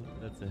dumbbells.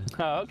 That's it.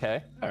 Oh,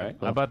 okay. All right.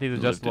 How about these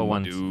adjustable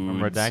ones from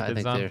dudes.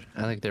 Redacted Zone?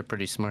 I think they're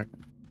pretty smart.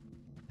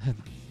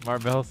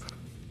 Smart bells.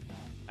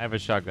 I have a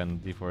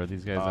shotgun, D4.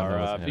 These guys don't know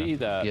what's R.I.P.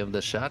 that. Give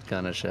the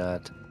shotgun a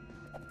shot.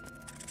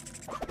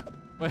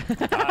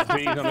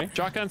 R.I.P. on me.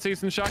 Shotgun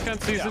season, shotgun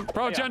season.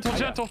 Bro, yeah, gentle, I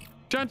got- gentle,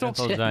 gentle.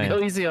 Gentle Go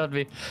giant. easy on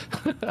me.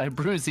 I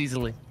bruise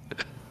easily.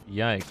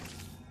 Yikes.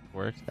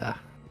 Worked. Ah.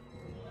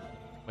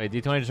 Wait,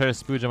 D20 just tried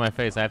to spooge on my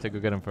face. I have to go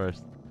get him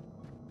first.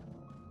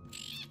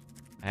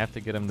 I have to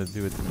get him to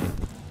do it to me.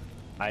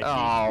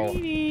 I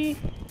see.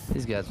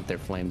 These guys with their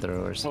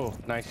flamethrowers. Oh,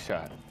 nice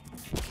shot.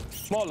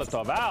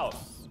 Molotov out.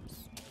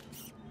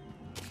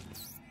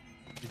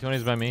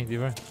 D20's by me,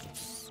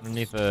 D4.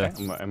 Underneath the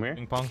Okay, I'm here.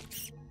 ping pong.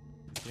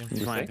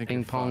 You Fine, I see? think Ping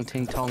you're pong, fucked.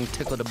 ting tong,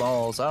 tickle the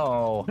balls.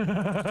 Oh.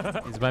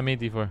 He's by me,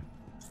 D4.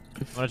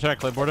 Wanna try to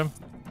clipboard him?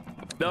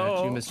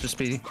 Got you, No. Mr.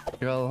 Speedy.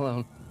 You're all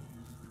alone.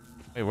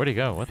 Wait, where'd he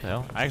go? What the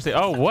hell?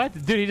 Oh, what?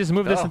 Dude, he just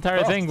moved this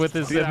entire thing with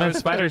his See, I immense was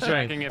spider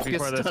tracking strength. it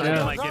before this. Get I didn't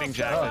stuck. like getting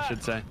jacked, I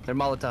should say. They're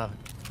Molotov.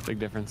 Big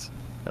difference.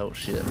 Oh,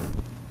 shit.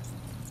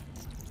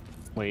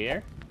 Wait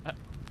here.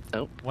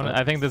 Oh.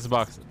 I think this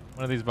box.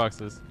 One of these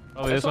boxes.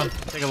 Oh, this one.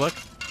 Take a look.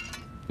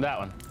 That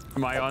one.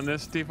 Am I on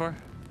this, D4?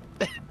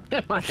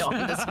 Am I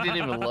on this? He didn't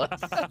even look.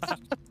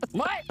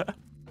 What?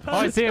 Oh,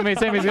 I see him. He's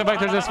going back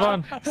towards this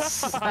spawn.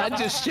 I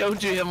just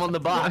showed you him on the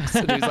box.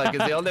 And he's like,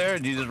 is he on there?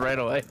 And you just ran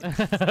away.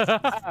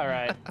 All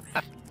right.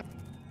 I'm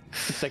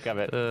sick of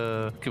it.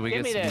 Can we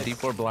Give get me some this.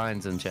 D4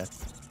 blinds in chat?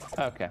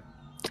 Okay.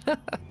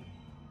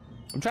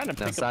 I'm trying to Now,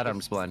 pick up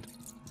sidearms blind.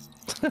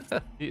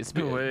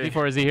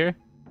 D4, is he here?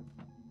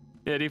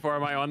 Yeah, D4,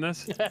 am I on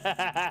this?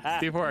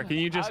 D4, can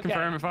you just Okay.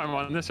 confirm if I'm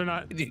on this or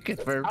not? You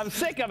confirm? I'm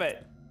sick of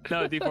it.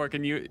 No, D4,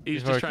 can you?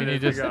 He's D4, just trying can to you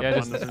just, figure out yeah, if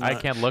I'm just, on this or I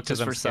not. can't look because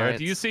Just I'm for scared. science.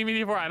 Do you see me,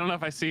 D4? I don't know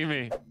if I see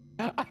me.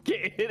 I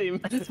can't hit him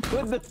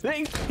with the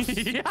thing.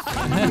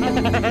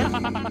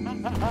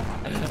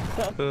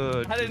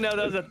 I didn't know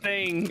that was a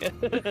thing.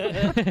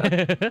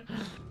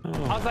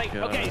 I was like,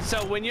 okay,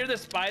 so when you're the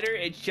spider,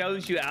 it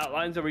shows you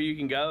outlines of where you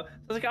can go. So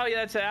I was like, oh yeah,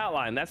 that's an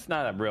outline. That's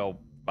not a real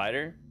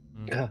spider.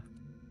 Yeah.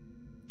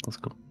 That's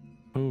cool.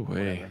 Oh,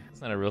 wait.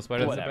 It's not a real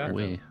spider. Whatever.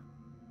 We.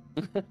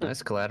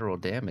 Nice collateral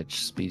damage,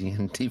 Speedy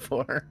and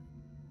T4.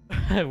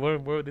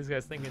 what were these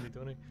guys thinking,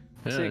 D20?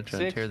 Yeah, trying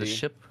to tear the 660.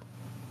 ship.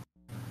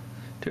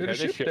 Tear Tear the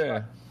the ship ship there.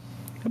 up.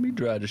 Let me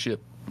dry the ship.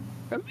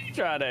 Let me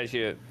try that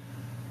shit.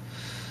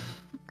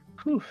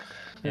 Whew.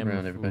 Hey, M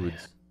around everybody.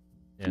 Foods.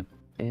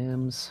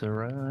 Yeah.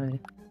 Sarai.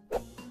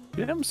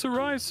 Yam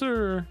Sarai,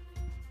 sir.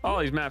 All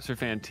these maps are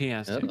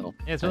fantastic. Uh-oh.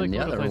 Yeah, it's really cool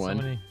to Another play so one.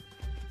 many.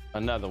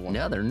 Another one.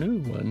 Another new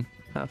one.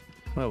 Huh.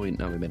 Well, we've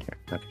been here.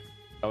 Okay.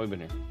 Oh, we've been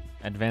here.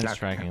 Advanced Okay,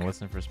 tracking. okay.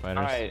 Listen for spiders.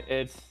 All right,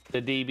 it's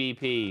the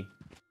DBP.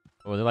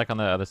 Oh, they're like on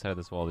the other side of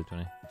this wall,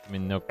 D20. I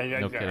mean, no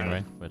kidding,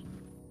 right? But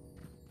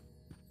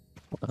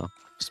Well,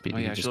 Speedy Oh,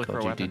 yeah, I just should look for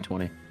called a you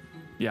weapon. D20.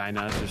 Yeah, I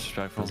know. That's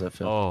disrespectful. How's that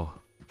feel?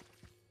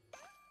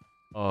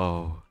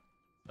 oh.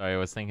 Sorry, I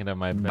was thinking of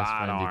my best Bad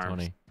friend,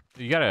 arms. D20.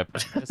 You got a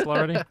pistol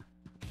already?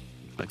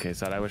 Okay,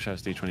 so I wish I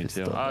was D22.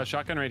 Pistol.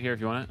 Shotgun right here if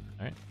you want it.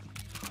 All right.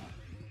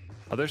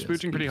 Oh, they're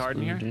spooching pretty hard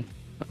in here. Spooching.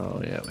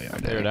 Oh, yeah, we are.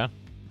 Clear it down.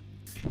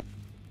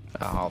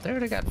 Oh, there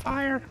they got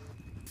fire.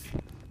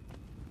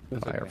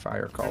 It's Fire, okay.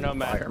 fire, call no the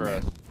match for fireman.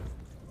 us.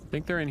 I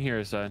think they're in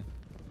here, son.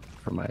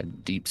 For my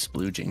deep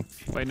splooging.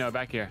 Wait, no,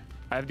 back here.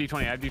 I have D20.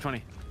 I have D20.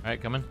 All right,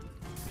 coming.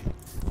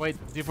 Wait,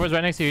 D4's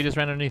right next to you. You just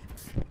ran underneath.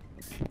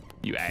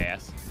 You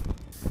ass.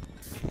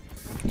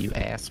 You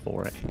asked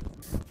for it.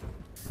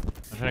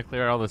 I'm trying to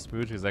clear all the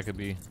spooge because that could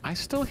be. I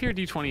still hear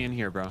D20 in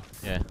here, bro.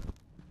 Yeah.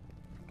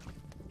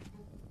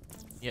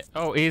 Yeah.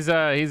 Oh, he's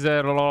by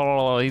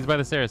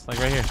the stairs, like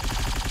right here.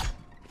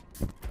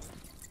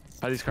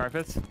 Are these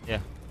carpets? Yeah.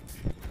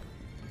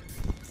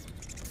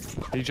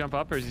 Did he jump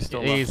up or is he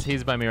still low?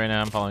 He's by me right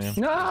now. I'm following him.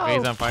 No! Okay,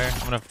 he's on fire. I'm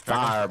gonna track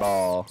him.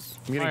 Fireball.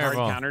 I'm getting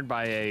Fireball. hard countered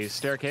by a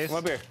staircase. Come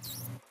up here.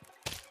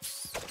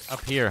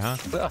 Up here, huh?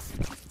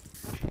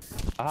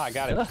 Aha, I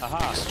got it.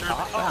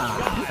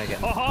 Aha. I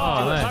get Oh,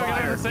 nice.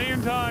 target at the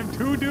same time.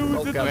 Two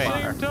dudes at the Okay.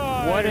 same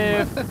time. What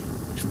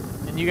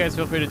if? And you guys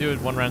feel free to do it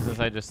one round since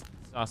I just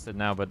sauced it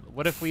now. But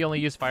what if we only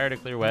use fire to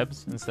clear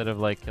webs instead of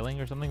like killing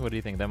or something? What do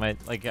you think? That might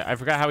like I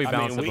forgot how we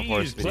balanced it we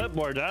before. use Speedy.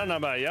 clipboards. I don't know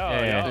about y'all.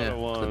 Yeah, Y'all yeah. are the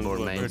ones Clipboard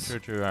with- mains.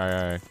 True. All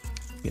right.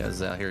 You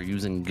guys out here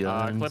using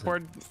guns.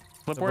 Clipboard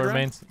Clipboard run?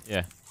 mains.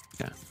 Yeah.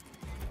 Yeah.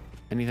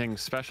 Anything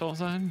special,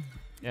 son?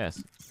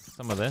 Yes.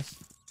 Some of this.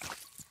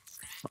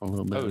 A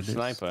little bit Oh, of this.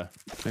 sniper.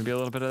 Maybe a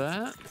little bit of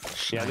that?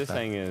 Yeah, this Sniper.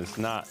 thing is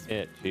not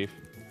it, Chief.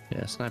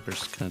 Yeah,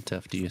 sniper's kind of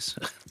tough to use.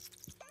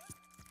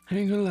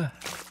 Ain't gonna lie.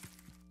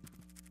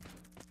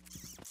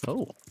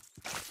 Oh.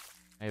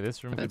 Hey,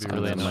 this room could That's be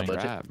kinda really my annoying.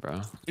 budget. Crap,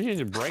 bro. You need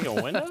to break a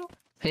window?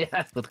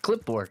 Yeah, with a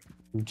clipboard.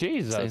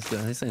 Jesus.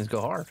 These things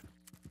go hard.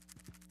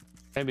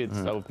 Maybe it's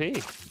OP.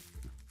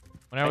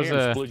 When I I was hear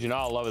them splooging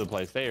all over the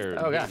place. They are.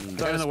 Oh god, getting-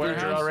 They're in the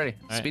warehouse? already.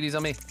 Right. Speedy's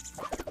on me.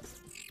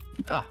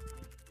 Ah,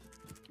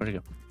 where'd he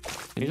go?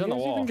 Can He's you on the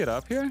guys wall. even get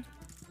up here?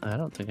 I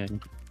don't think I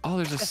can. Oh,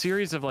 there's a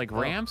series of like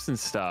ramps and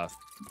stuff.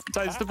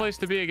 So it's the place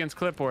to be against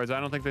clipboards. I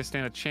don't think they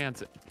stand a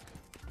chance.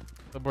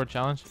 Clipboard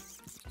challenge.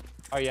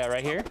 Oh yeah,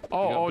 right here.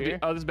 Oh, here.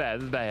 this is bad.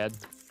 This is bad.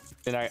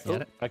 And I,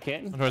 Got it. I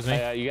can't. Come towards me.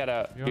 You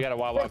gotta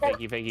wild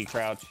fakey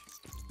crouch.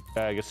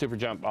 Get super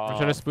jump. I'm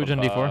trying to spooge on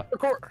D4.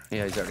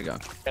 Yeah, he's already gone.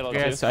 Hello,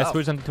 Okay, I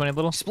spooged on D20 a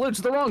little.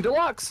 Splooged the wrong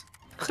deluxe.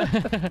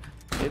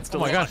 It's Oh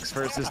my God. deluxe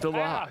versus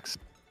deluxe.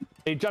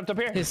 He jumped up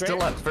here. It's straight.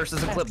 deluxe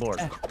versus a clipboard.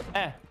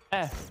 How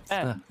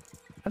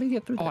do you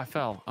get through Oh, I that?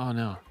 fell. Oh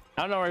no.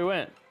 I don't know where he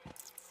went.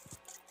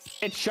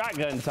 It's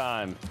shotgun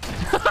time.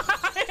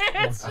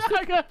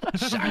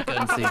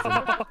 Shotgun season.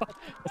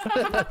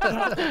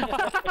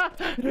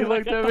 He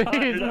looked at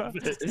me.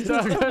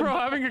 Bro,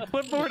 having a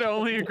clipboard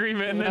only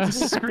agreement and then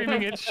just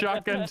screaming it's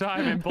shotgun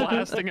time and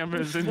blasting him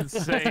is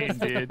insane,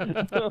 dude.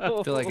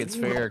 I feel like it's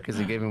fair because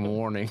he gave him a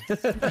warning. He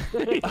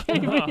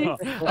gave me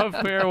a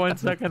fair 1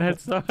 second head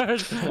start. Bro,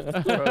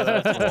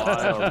 that's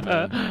wild,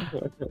 man.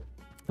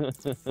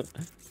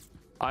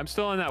 I'm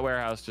still in that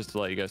warehouse, just to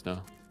let you guys know.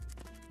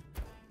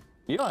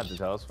 You don't have to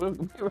tell us.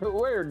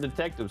 We're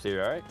detectives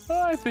here, all right?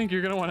 I think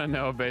you're gonna want to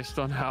know based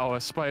on how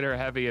a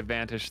spider-heavy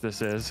advantage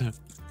this is. You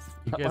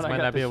guys When I might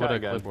got not be the able to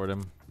shotgun. clipboard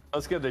him.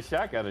 Let's give the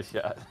shotgun a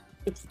shot.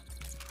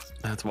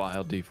 That's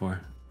wild, D4.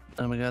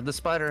 Oh my god, the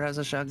spider has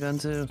a shotgun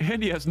too.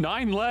 And he has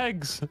 9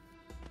 legs.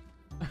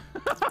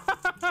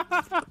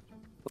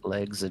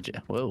 Legs of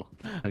whoa.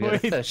 I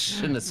Wait,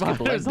 shouldn't have skipped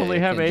a leg spiders day. only I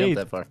have can't 8. jump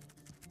that far.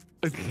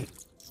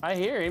 I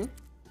hear him.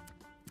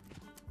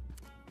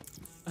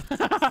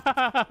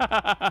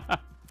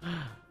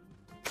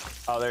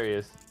 Oh, there he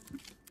is.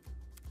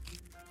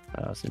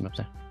 Oh, I see him up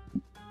there.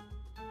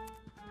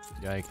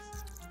 Yikes.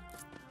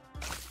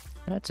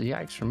 That's a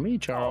yikes from me,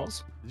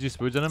 Charles. Did you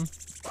spooge on him?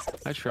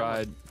 I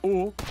tried.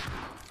 Ooh.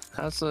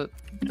 How's the?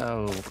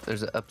 Oh,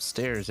 there's an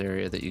upstairs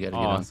area that you gotta get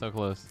Oh, on. so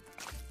close.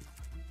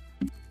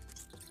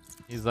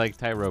 He's like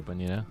tight roping,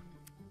 you know?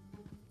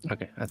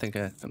 Okay, I think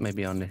I may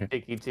be on here.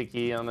 Ticky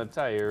ticky on the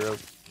tire rope.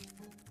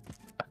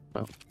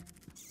 Well,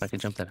 if I can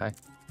jump that high.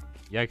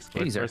 Yikes,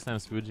 Cliff. Geezer. First time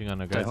spooging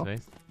on a guy's hell?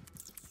 face.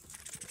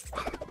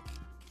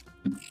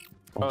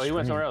 Oh, he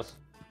went somewhere else.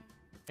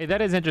 Hey,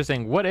 that is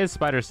interesting. What is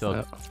spider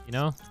silk? Oh. You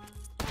know?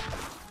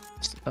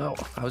 Oh,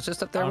 I was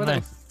just up there Oh, with him.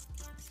 nice.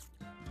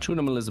 Chewing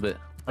him, Elizabeth.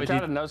 I'm Wait, trying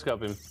do to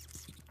no-scope him.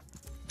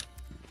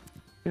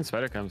 And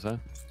spider comes, huh?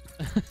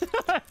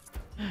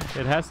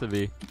 It has to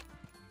be.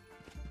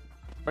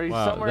 Or he's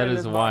Wow, somewhere that in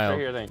is this box wild. right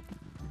here,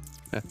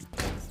 I think.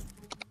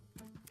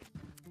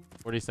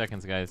 40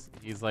 seconds, guys.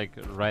 He's like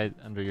right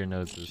under your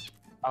noses.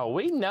 Oh,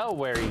 we know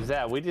where he's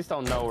at. We just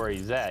don't know where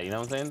he's at. You know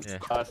what I'm saying?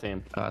 Yeah. Oh, I see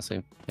him. Oh, I see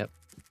him. Yep.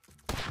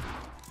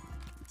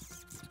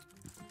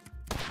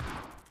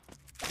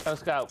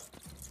 No-scope.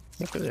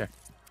 Look over there.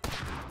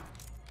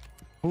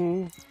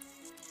 Ooh.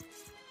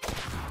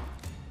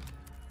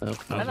 Oh,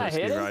 Can I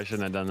hit him? I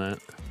shouldn't have done that.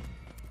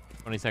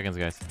 20 seconds,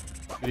 guys.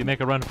 Did he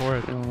make a run for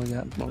it? we only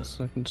got 1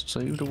 second to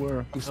save the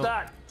world. I'm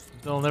stuck.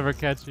 They'll never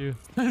catch you.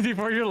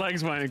 Before your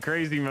legs went in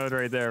crazy mode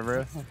right there,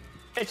 bro.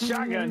 It's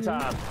shotgun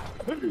time.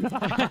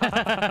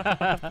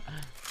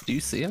 Do you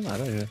see him? I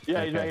don't even.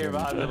 Yeah, he's right here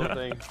behind the little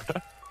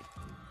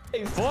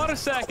thing. 4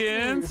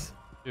 seconds.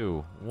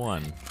 2,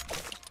 1.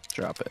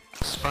 Drop it.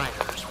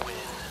 Spiders.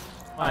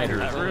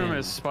 That room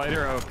is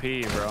spider OP,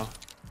 bro.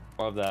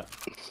 Love that.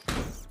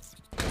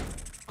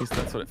 At least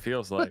that's what it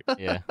feels like.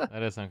 Yeah,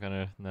 that is some kind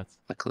of nuts.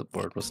 The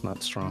clipboard was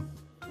not strong.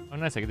 Oh,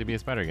 nice. I get to be a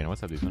spider again.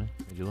 What's up, D20?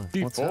 Where'd you live?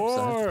 What's up,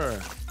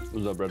 D4.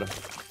 What's up, brother?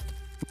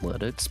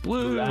 Let it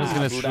splooge. I'm just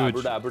gonna Bruda,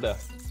 spooge. Bruda.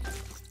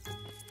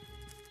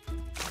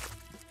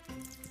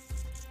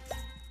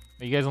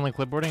 Are you guys only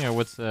clipboarding, or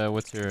what's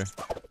your It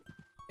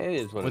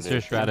is what what's it your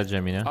is.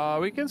 stratagem? You know?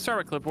 We can start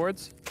with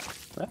clipboards.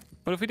 Yeah.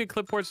 What if we did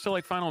clipboards till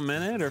like final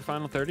minute or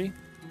final 30?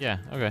 Yeah.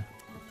 Okay.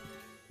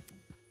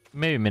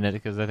 Maybe a minute,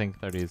 because I think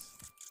 30 is.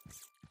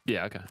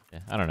 Yeah, okay. Yeah.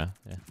 I don't know.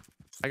 Yeah.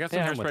 I got some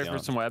Yeah, I'm with hairspray you for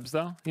on some webs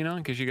though, you know,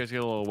 in case you guys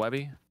get a little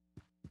webby.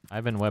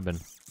 I've been webbing.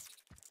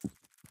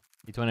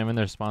 D20, I'm in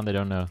their spawn. They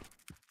don't know.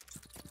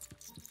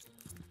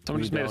 Someone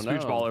We just made a don't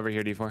spooge know. ball over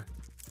here, D4.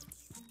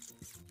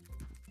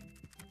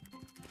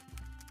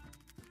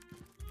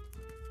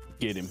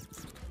 Get him.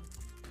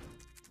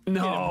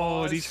 No,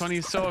 boys. D20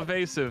 is so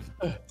evasive.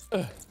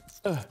 I'm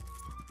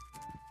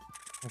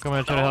coming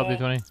to try to help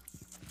D20.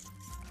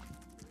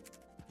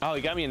 Oh,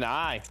 he got me in the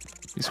eye.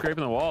 He's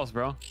scraping the walls,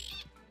 bro.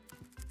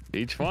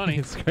 D20.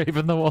 He's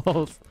scraping the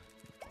walls.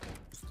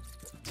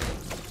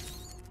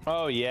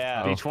 Oh,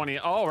 yeah. D20.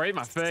 Oh, right in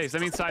my face.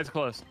 That means side's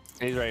close.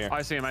 He's right here. Oh,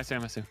 I see him. I see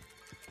him.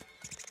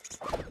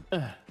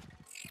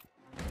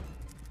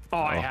 Oh,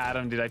 I had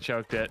him, dude. I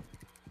choked it.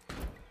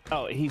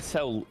 Oh, he's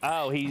so...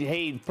 Oh,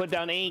 he put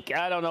down ink.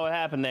 I don't know what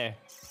happened there.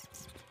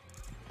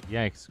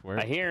 Yikes, Squirt.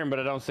 I hear him, but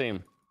I don't see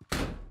him.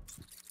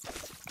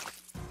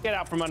 Get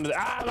out from under the...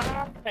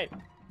 Ah, hey.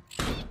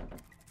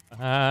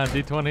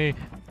 D20.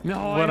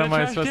 No, What am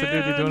I supposed to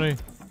do, D20?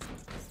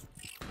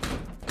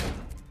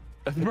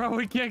 Bro,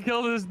 we can't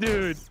kill this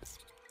dude.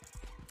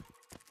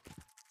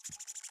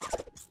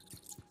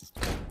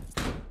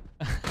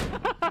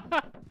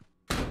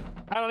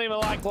 I don't even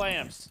like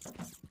lamps.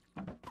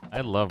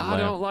 I love lamp. I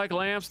don't like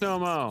lamps no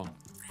more.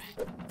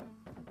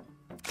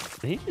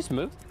 Did he just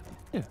move?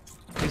 Yeah.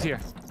 He's here.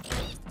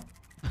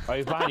 Oh,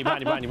 he's behind you,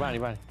 behind you, behind you, behind you,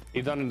 behind you.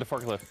 He's under the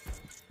forklift.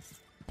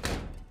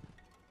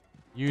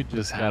 You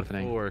just got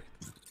happening. forked.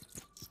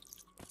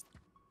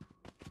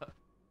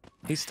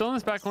 He's still in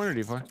this back corner,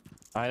 D4.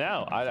 I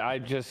know. I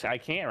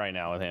can't right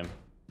now with him.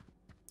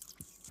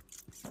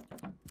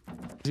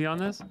 Is he on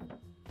this?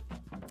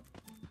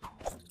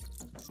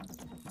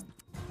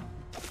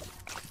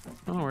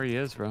 I don't know where he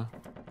is, bro.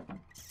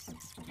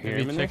 Hear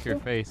him Maybe in check there your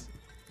still? face.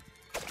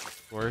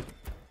 Squirt.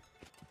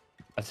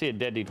 I see a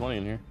dead D20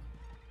 in here.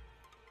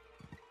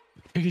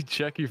 Can you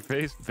check your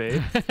face,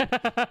 babe?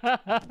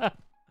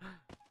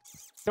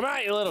 Come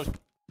on, you little...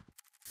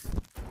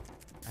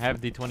 I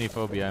have D20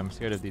 phobia. I'm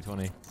scared of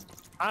D20.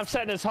 I'm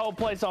setting this whole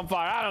place on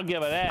fire. I don't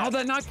give a damn. How'd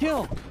that not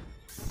kill?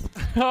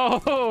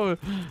 Oh!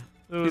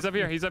 He's up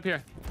here. He's up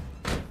here.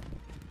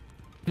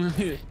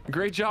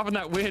 Great job on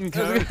that win,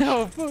 coach.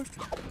 Oh, fuck.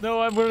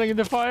 No, I'm running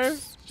into fire.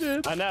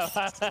 Shit. I know.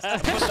 Put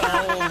the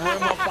whole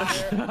room on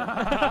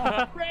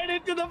fire. Ran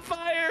into the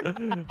fire.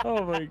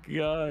 Oh my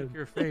god.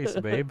 Your face,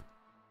 babe.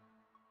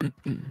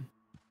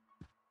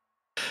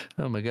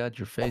 Oh my god,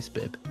 your face,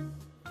 babe.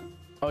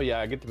 Oh yeah,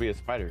 I get to be a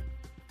spider.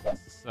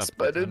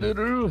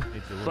 Spider-doo-doo.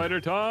 Spider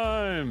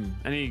time.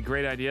 Any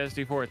great ideas,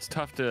 D4? It's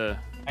tough to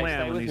Hey, plan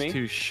stay when with these me.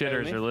 two Stay with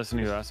shitters me. are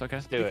listening to us, okay?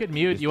 Do You it. could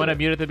mute. Just You do want to it.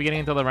 mute at the beginning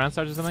until the round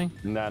starts or something?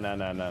 No,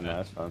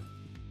 that's fine.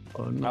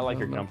 Oh, I no, like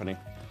your no. company.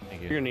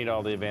 Thank You're gonna need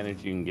all the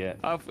advantage you can get.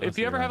 If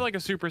you ever have like a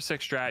super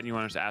sick strat and you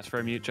want to just ask for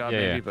a mute job, Yeah,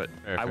 maybe, yeah. but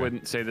Fair, I fair.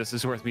 wouldn't say this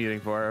is worth muting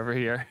for over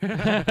here.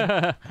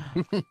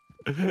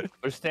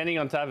 We're standing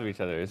on top of each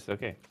other. It's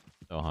okay.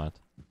 So hot.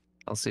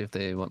 I'll see if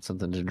they want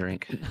something to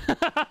drink.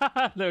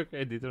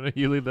 Okay, D20,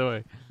 you lead the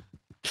way.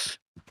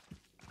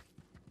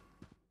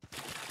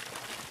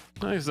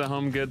 Nice, the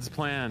home goods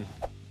plan.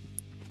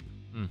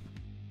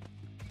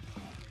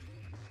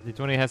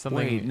 D20 has something.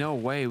 Wait, no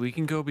way. We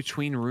can go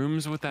between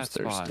rooms with that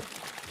I'm spot.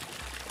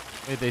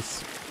 thirsty. Wait,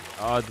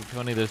 oh,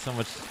 D20, there's so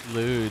much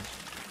splooge.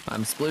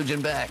 I'm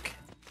splooging back.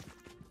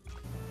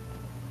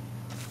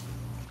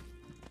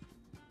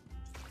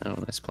 Oh,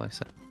 nice place.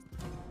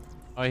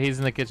 Oh, he's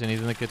in the kitchen. He's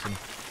in the kitchen.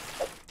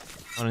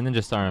 Oh, a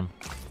ninja star him.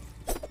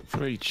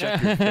 Bro, you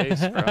check your face,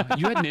 bro.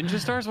 You had ninja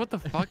stars? What the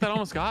fuck? That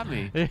almost got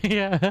me.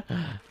 Yeah.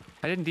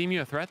 I didn't deem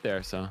you a threat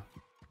there, so.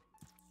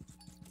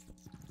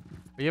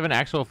 You have an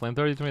actual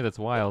flamethrower, D20? That's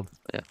wild.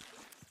 Yeah.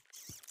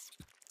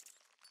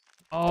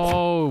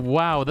 Oh,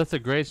 wow. That's a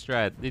great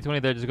strat.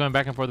 D20, they're just going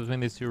back and forth between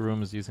these two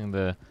rooms using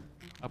the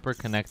upper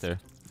connector.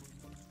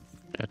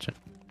 Gotcha.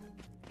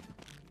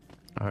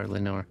 I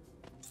hardly know her.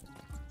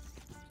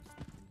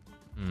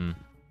 Hmm.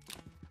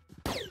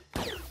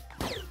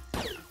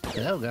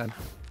 Oh god.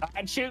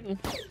 I'm shooting.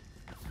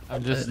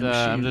 I'm just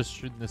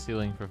shooting the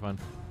ceiling for fun.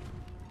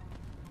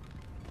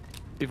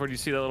 D4, do you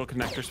see that little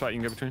connector spot you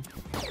can go between?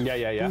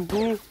 Yeah.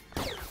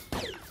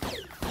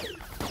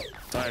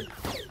 Side.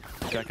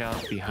 Check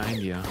out behind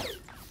you.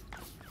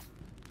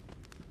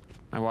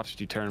 I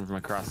watched you turn from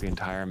across the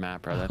entire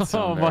map, bro. That's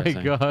so Oh my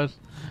embarrassing. gosh.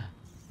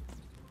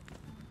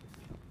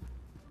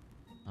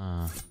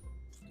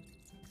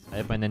 I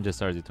hit my ninja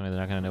stars, D20. They're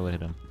not gonna know what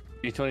hit him.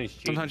 D20's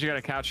cheating. Sometimes you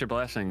gotta couch your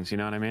blessings, you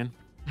know what I mean?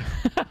 All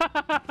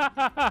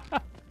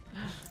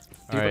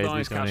People right, don't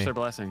always couch D20. their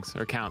blessings.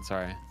 Or count,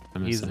 sorry. I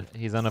missed it.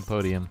 He's on a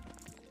podium.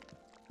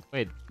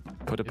 Wait,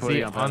 Put a is he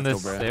podium on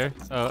this pedestal,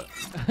 bro.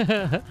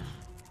 stair? Oh.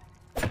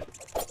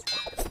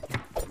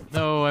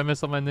 No, I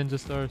missed all my ninja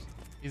stars.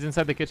 He's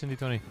inside the kitchen,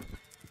 D20.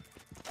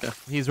 Yeah.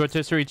 He's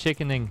rotisserie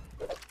chickening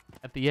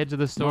at the edge of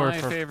the store My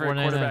for favorite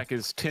 $4.99. quarterback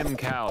is Tim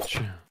Couch.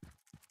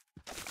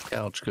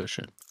 Couch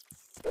cushion.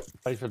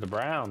 Plays for the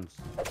Browns.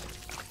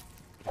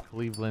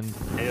 Cleveland.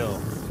 Ew.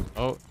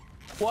 Oh,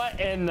 What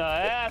in the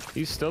F?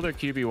 He's still their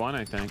QB1,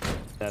 I think.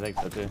 I think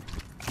so too.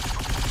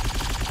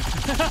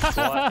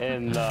 What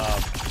in the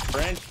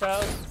French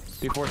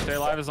toast? D4, stay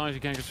alive as long as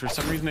you can, because for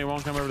some reason they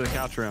won't come over to the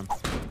couch room.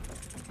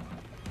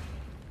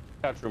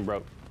 Couch room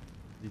broke.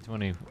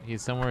 D20.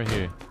 He's somewhere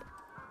here.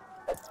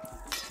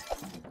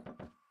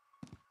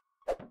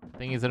 I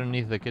think he's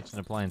underneath the kitchen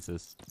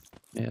appliances.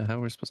 Yeah, how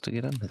are we supposed to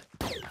get under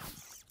there?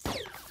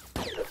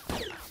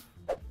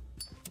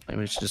 Maybe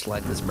we should just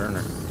light this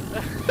burner.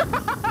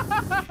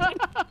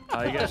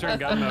 You guys are in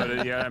gun mode.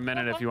 You got a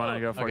minute if you want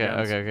to go for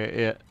guns. Okay,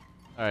 yeah.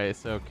 All right,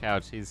 so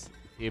couch.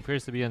 He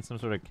appears to be on some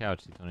sort of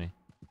couch, D20.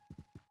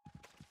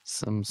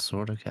 Some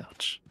sort of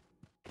couch.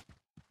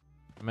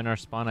 I'm in our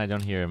spawn. I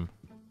don't hear him.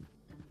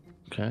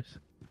 Okay.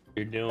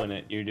 You're doing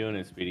it. You're doing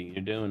it, Speedy.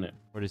 You're doing it.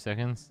 40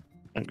 seconds.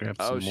 I grab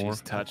Oh, some more.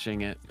 she's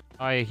touching it.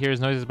 Oh, I hear his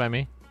noises by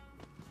me.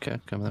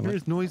 Okay, come that way.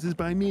 There's noises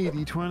by me,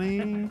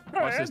 D20.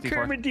 Watch this,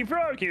 D4. the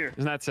Frog here.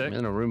 Isn't that sick? I'm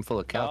in a room full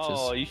of couches.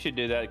 Oh, you should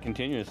do that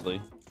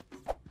continuously.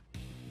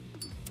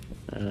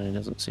 He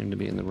doesn't seem to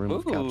be in the room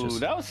of Ooh, couches.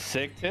 that was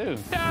sick too.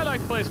 Yeah, I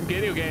like to play some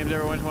video games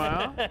every once in a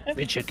while.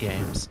 Video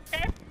games.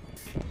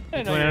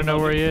 I don't know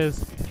where he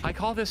is. I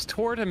call this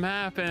tour to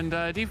map. And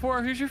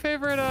D4, who's your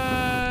favorite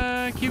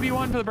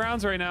QB1 for the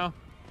Browns right now?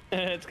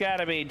 It's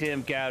gotta be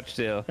Tim Couch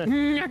still. No,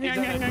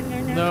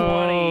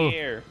 20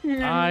 year.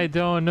 I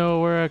don't know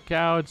where a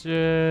couch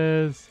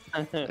is.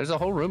 There's a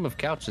whole room of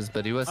couches,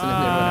 but he wasn't in there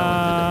when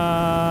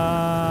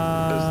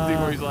I This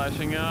D4's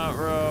lashing out,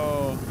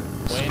 bro.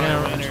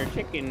 Winner,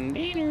 chicken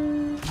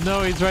dinner.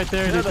 No, he's right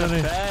there. To the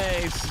Tony.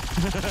 face.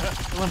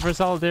 Kill him for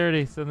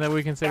solidarity, so that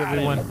we can say that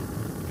we won.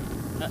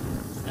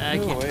 I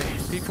No can't. way.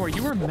 D4,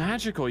 you were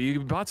magical. You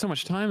bought so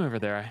much time over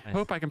there. I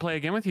hope I can play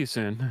again with you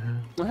soon.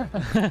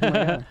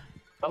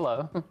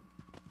 Hello.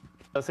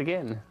 Us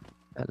again.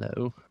 went to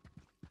Hello.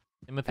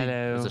 Timothy.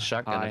 Hello. There's a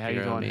shotgun Hi, up how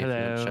here you on doing? me if you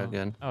want a Hello.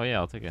 shotgun. Oh yeah,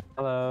 I'll take it.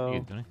 Hello.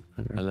 Take it, Tony.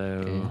 Hello.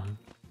 Okay.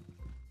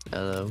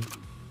 Hello.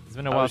 It's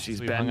been a while she's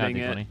since we've hung out,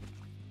 bending it. D20.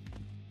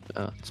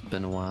 Oh, it's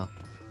been a while.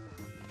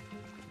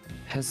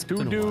 Has Two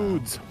been a while.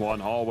 dudes, one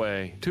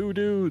hallway. Two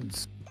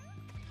dudes.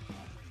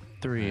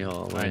 3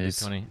 Alright, always.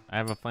 D20. I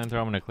have a flamethrower.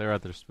 I'm gonna clear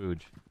out their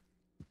spooge.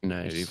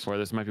 Nice. D4,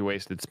 this might be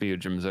wasted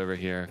spudgems over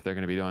here if they're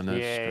gonna be doing those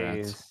strats.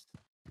 Yes.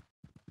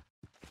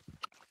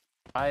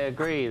 I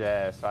agree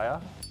there, sire.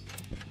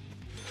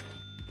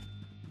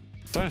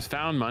 So I just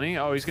found money.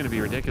 Oh, he's gonna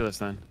be ridiculous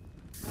then.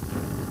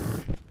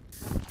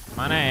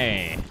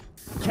 Money.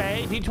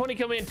 Okay, D20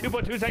 kill me in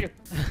 2.2 seconds.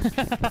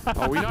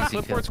 Oh, we knocked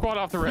Easy Flipboard's kill. squad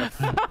off the rip.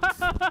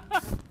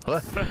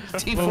 What?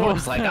 T4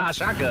 was like,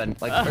 shotgun.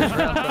 Like, first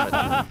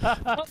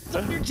round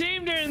from it. Your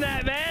team doing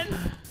that, man.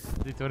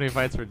 D20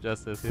 fights for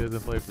justice. He doesn't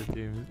play for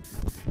teams.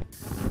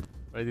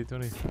 Right,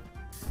 D20?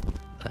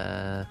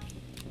 I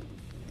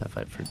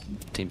fight for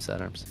Team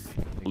Sidearms.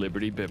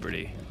 Liberty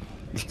Bibberty.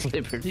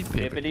 Liberty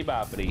Bippity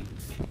boppity.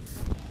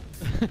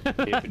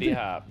 Bippity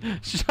hop.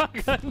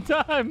 Shotgun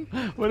time!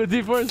 What did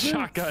D4 say?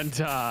 Shotgun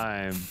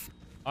time.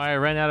 Oh, I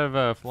ran out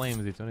of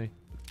flames, D20.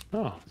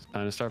 Oh, it's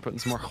time to start putting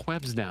some more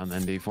webs down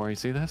then, D4. You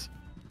see this?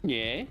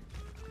 Yeah.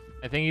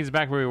 I think he's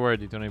back where we were,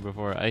 D20,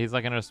 before. He's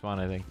like in our spawn,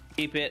 I think.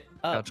 Keep it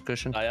up. Couch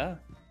cushion. Oh, yeah?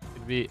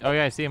 Could be. Oh,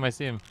 yeah, I see him. I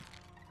see him.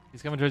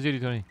 He's coming towards you,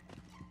 D20.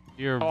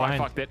 You're Oh, I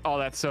behind. fucked it. Oh,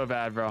 that's so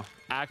bad, bro.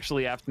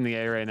 Actually after the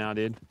A right now,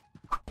 dude.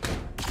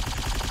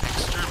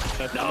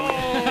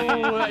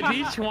 Oh, that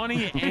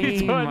D20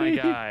 aim, my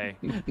guy.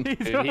 Dude,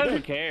 he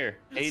don't care.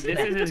 Hey, this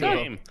is his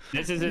game.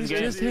 This is his game.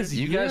 Just his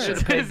You guys should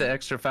have paid the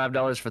extra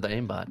 $5 for the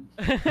aimbot.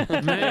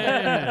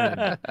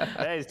 man.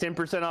 Hey, it's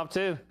 10% off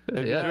too.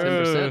 Yeah,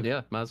 10%.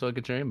 Yeah, might as well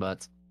get your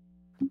aimbots.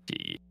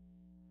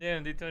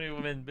 Damn, D20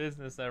 went in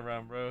business that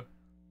round, bro.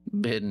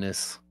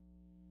 Business.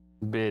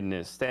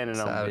 Business. Standing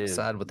on Side, business.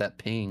 side with that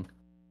ping.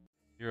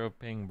 0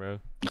 ping, bro.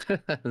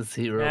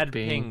 0 Mad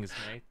ping. pings,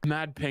 mate.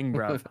 Mad ping,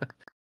 bro.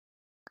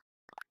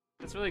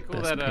 It's really cool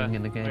Best that. ping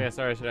in the game. Oh, yeah,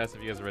 sorry, I should ask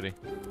if you guys are ready.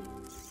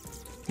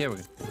 Here we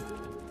go.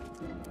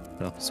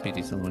 Well,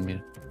 Speedy's the one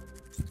muted.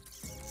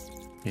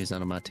 He's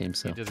not on my team,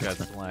 so. He just got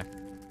slacked.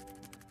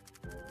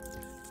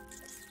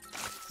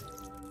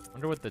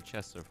 Wonder what the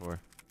chests are for.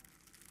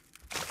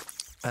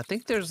 I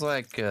think there's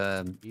like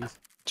These?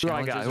 Who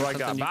I got? challenges Who or I got?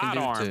 something you Bad can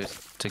do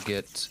arms. to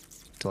get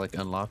to like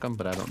unlock them,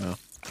 but I don't know.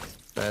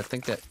 But I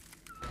think that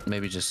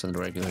maybe just in the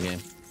regular game.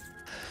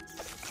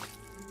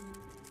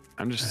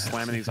 I'm just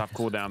slamming these off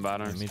cooldown Yeah,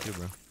 banners. me too,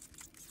 bro.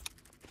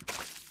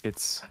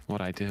 It's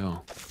what I do.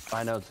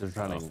 My notes is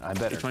running. I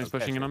better. D20's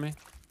pushing in on me.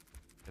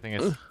 I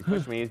think it's.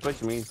 Push me. He's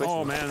pushing me. He's pushing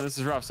Oh me. man, this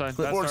is rough side. Flipboard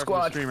That's hard for the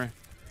squad. streamer.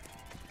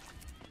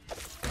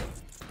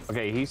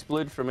 Okay, he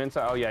split from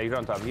inside. Oh yeah, he's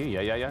on top of you.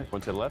 Yeah.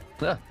 Going to the left.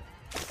 Ah,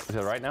 To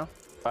the right now.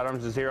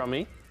 Sidearms is here on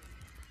me.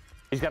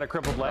 He's got a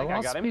crippled leg. I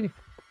lost got him. Speedy.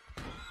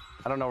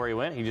 I don't know where he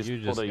went. He just You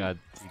pulled just a. got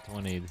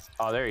D20'd.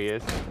 Oh, there he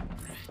is.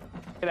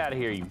 Get out of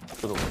here, you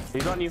little.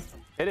 He's on you.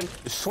 Hit him.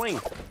 Just swing.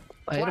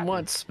 I hit him Whack.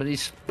 once, but he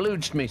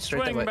splooged me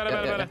straight Swing, away. better,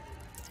 better,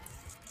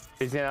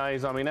 better.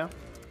 He's on me now.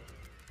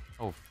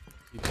 Oh,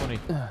 D20.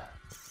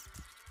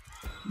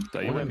 So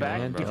He went back.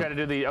 man, He tried to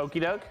do the okey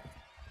doke.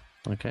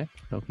 Okay,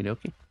 okie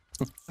dokie.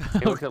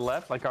 He went to the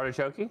left like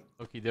artichoke.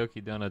 Okie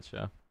dokie donut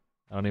show.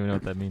 I don't even know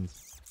what that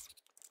means.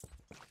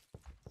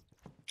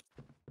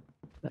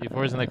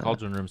 D4 is in the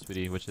cauldron room,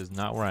 Speedy, which is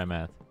not where I'm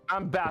at.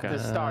 I'm about to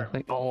Okay. start I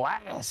think-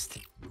 blast.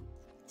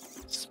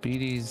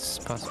 Speedy's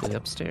possibly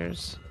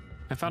upstairs.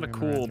 I found a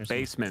Remember cool address.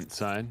 basement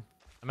side.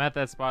 I'm at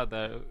that spot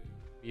that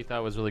you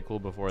thought was really cool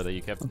before that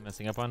you kept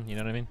messing up on. You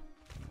know what I mean?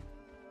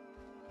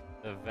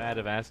 The vat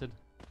of acid.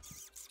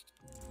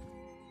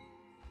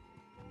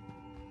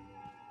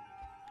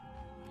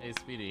 Hey,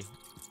 Speedy.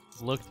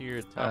 Look to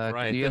your top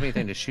right. Do you have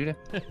anything to shoot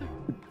at?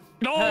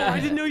 No, I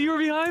didn't know you were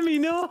behind me.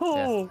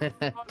 No.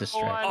 Yeah.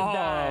 Distract. Oh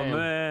Dime.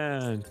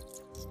 man.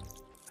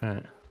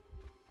 Alright.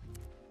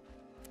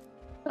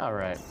 All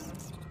right.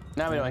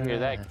 Now we don't hear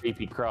that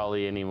creepy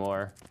crawly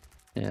anymore.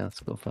 Yeah, let's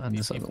go find You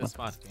this keep other the one.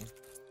 spot, King.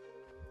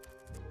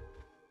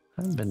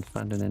 I haven't been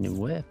finding any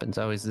weapons.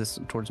 Oh, is this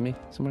towards me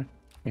somewhere?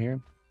 You hear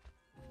him?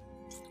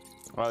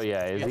 Oh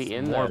yeah, is It's he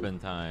in the? Morbin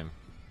time.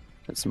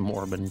 It's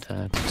Morbin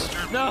time.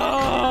 No!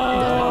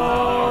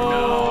 Oh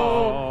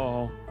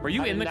no. Were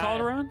you I in the did not-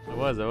 Calderon? I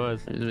was. He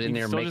was in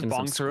there still just making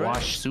some bonged through it?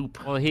 squash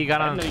soup. Well, he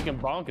got I on. know you can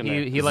bonk in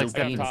there. He like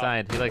stepped Zucchini.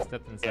 inside. He like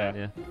stepped inside.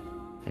 Yeah.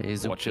 Hey,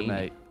 Watch it, zucchini.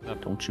 mate.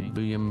 Don't you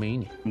be a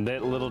meanie.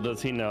 That little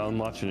does he know I'm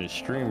watching his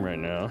stream right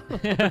now.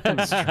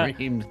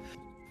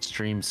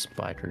 Stream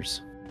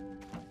spiders.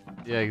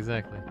 Yeah,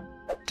 exactly.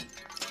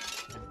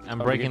 I'm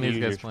Don't breaking forget to these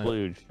use guys' your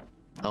plans.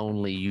 splooge.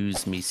 Only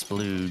use me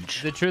splooge.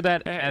 Is it true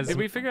that Hey, as did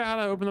we figure out how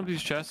to open up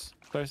these chests,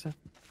 Clarissa?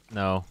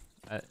 no?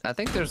 I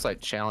think there's like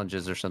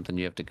challenges or something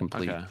you have to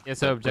complete. Okay. Yeah,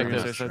 so We're gonna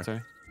objectives. say that,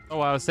 sorry. Oh,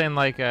 I was saying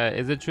like,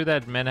 is it true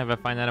that men have a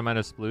finite amount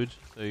of splooge?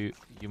 So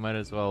you might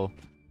as well.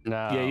 No.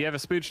 Yeah, you have a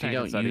spooch If you tank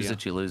don't inside use of you.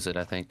 it, you lose it,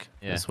 I think.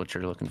 Yeah. That's what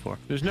you're looking for.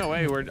 There's no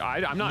way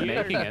I'm not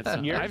Yours- making it.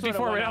 yours I have would've D4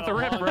 went right out off the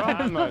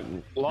a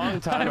rip, long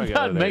time I'm ago.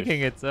 not there's-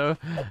 making it, so.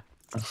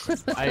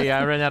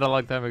 I ran out a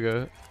long time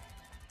ago.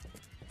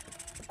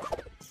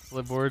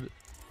 Flipboard.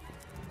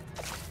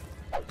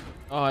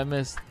 Oh, I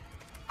missed.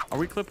 Are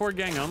we clipboard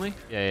gang only?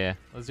 Yeah.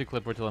 Let's do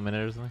clipboard till a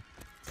minute or something.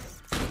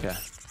 Yeah.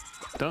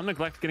 Don't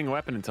neglect getting a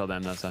weapon until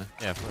then, that's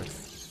Yeah, of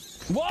course.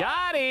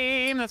 Got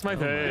him! That's my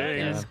thing.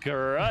 Jesus It's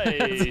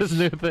Christ. this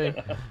new thing.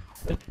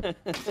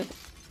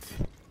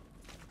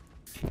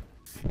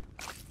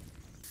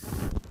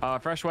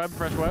 Fresh web.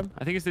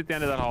 I think it's at the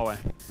end of that hallway.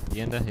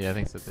 Yenda? Yeah, I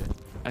think so too.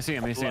 I see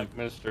him. Look,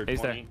 Mr.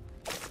 He's there. 20.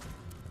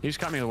 He just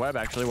caught me with a web,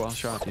 actually. Well,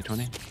 sure, off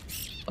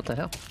D20. What the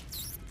hell?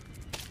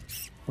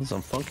 Those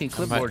some funky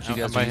I'm by- clipboards you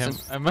guys I'm by are him.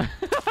 using. I'm by-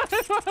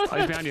 Oh,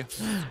 he's behind you.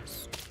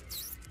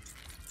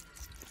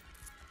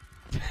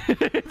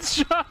 It's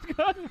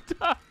shotgun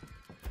time.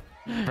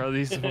 Bro,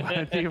 these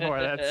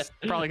D4, that's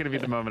probably going to be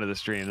the moment of the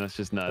stream. That's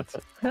just nuts.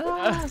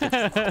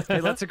 Hey,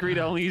 let's agree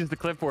to only use the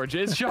clipboard.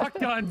 It's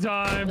shotgun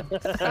time.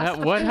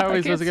 What? How are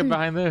we supposed to get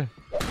behind there?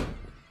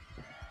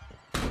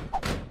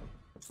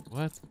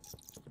 What?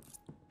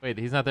 Wait,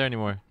 he's not there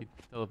anymore. He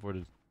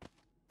teleported.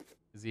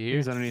 Is he here?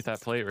 He's underneath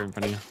that plate right in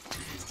front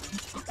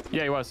of you.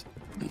 Yeah, he was.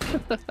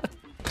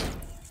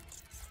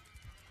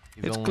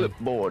 He's It's only-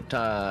 clipboard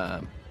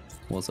time.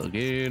 Once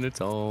again, it's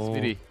on.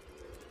 Speedy.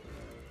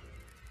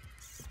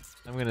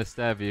 I'm gonna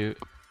stab you.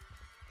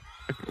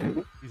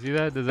 You see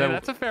that? Does Hey, that?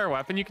 that's a fair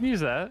weapon. You can use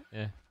that.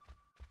 Yeah.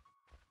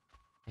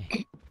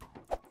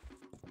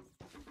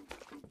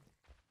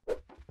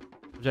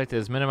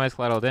 Objectives: minimize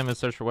collateral damage,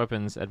 search for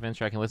weapons, advance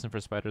tracking, listen for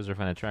spiders, or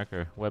find a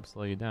tracker. Web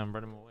slow you down,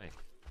 burn them away.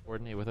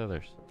 Coordinate with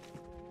others.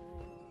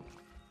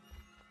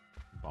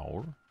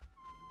 Baur.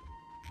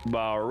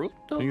 I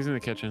think he's in the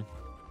kitchen.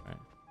 Alright.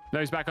 No,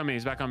 he's back on me.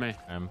 He's back on me.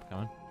 I'm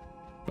coming.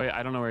 Wait,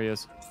 I don't know where he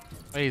is.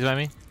 Wait, he's by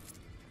me.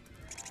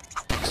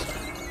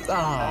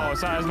 Oh,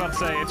 sorry. I was about to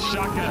say it's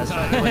shotgun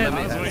time. Wait,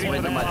 I was I was waiting for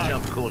waiting the on my clock.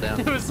 jump cooldown.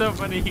 It was so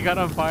funny. He got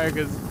on fire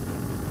because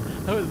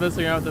I was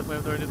messing around with the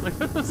flamethrower and it's like,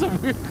 those are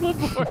some weird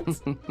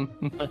clipboards.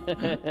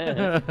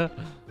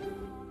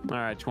 All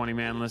right, 20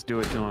 man. Let's do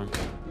it to him.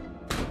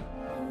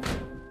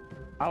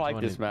 I like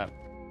this map.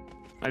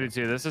 I did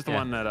too. This is the Yeah.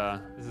 one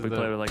that This is we the-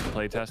 played with like the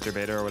play test or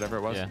beta or whatever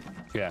it was. Yeah.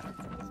 Yeah.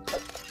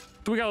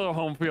 So we got a little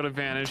home field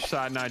advantage,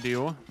 side and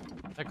ideal.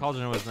 That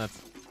cauldron was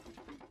nuts.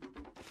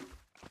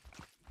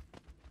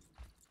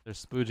 They're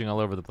spooging all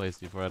over the place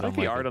before. I I don't like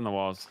the art it. on the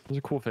walls. Those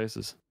are cool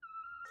faces.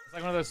 It's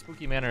like one of those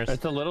spooky manners.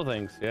 It's the little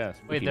things. Yeah. Wait,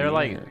 spooky they're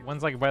manner. like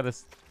one's like by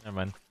this. Never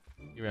mind.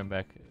 He ran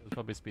back. It was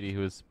probably Speedy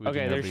who was spooging Okay,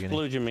 at they're the beginning.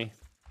 splooging me.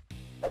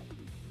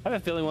 I have a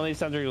feeling one of these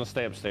times they're gonna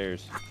stay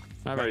upstairs.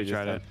 I've already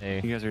tried it. Hey.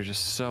 You guys are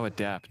just so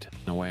adept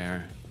and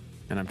aware.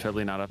 And I'm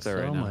totally not up there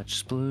So right now.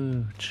 much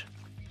splooge.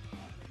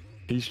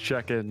 He's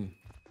checking.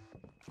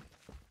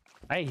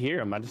 I hear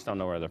them. I just don't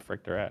know where the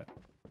frick they're at.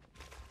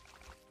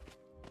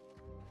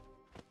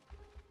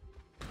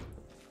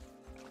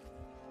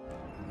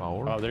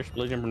 Baur. Oh, they're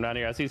splooging from down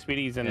here. I see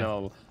Speedy's in Yeah.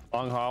 the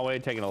long hallway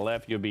taking a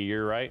left. You'll be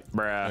your right.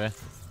 Bruh.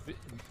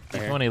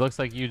 Okay. D20, looks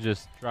like you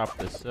just dropped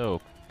the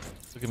soap.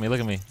 Look at me, look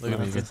at me, look at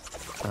me. Dude.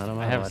 Not on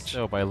my I have watch.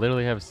 soap. I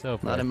literally have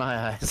soap. Not in my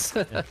eyes.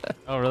 Yeah.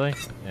 Oh, really?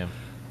 Yeah.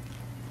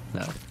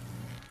 No.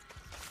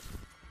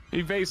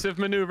 Evasive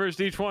maneuvers,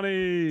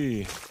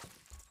 D20.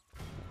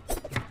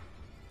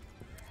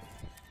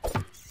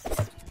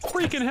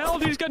 Freaking hell,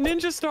 dude, he's got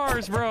ninja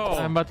stars, bro.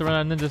 I'm about to run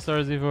out of Ninja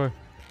Stars Z4.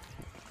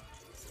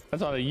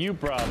 That's not a you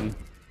problem.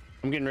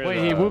 I'm getting rid Wait,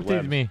 of he the whooped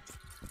web. me.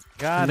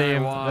 Got No,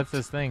 him. whopped. That's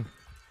his thing.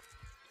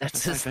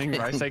 That's I his think,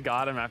 thing. Bryce, I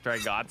got him after I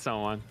got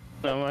someone.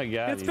 Oh my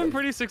god. It's been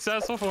pretty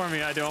successful for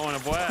me. I don't want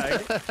to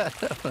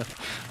brag.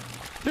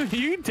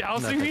 You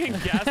dousing me in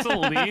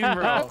gasoline,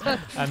 bro.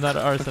 I'm not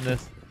an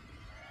arsonist.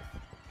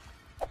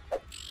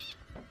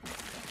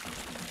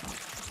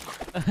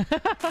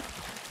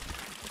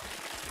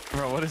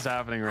 Bro, what is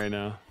happening right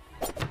now?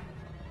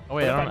 Oh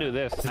wait, What if I I do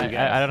this? to you I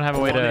guys? don't have a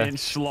way 1 to.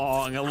 inch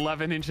long,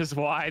 11 inches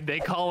wide. They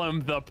call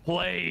him the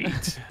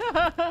plate.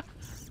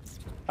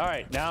 All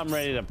right, now I'm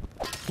ready to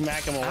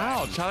smack him away.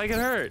 Ouch! How'd I get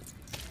hurt?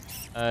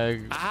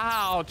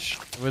 Ouch!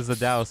 It was the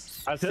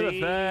douse. I To the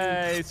see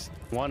face.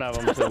 one of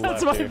them to the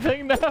That's left my here.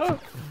 thing now.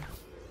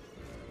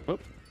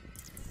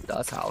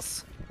 Das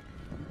house.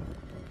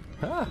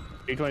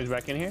 D20's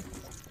back in here.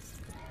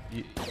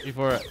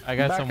 Before I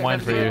got some wine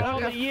for you. All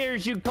the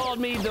years you called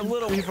me the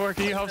little D4,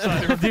 can you help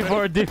Side?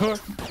 D4, D4.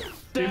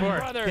 D4.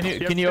 brother.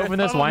 Can you open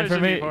this wine for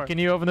me? D4. Can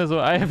you open this wine?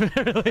 I haven't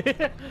really.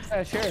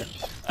 Yeah, sure.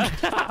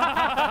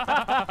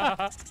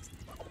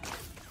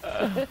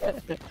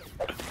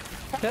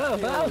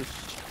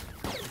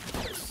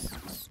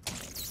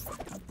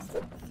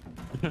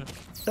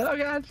 Oh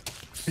god.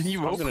 Can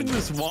you open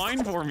this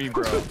wine for me,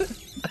 bro?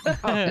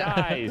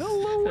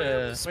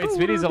 Nice. Wait,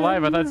 Speedy's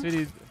alive. I thought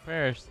Speedy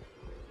perished.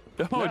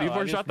 No, I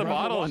D4 just shot the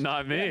brought the bottle wine. and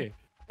not me.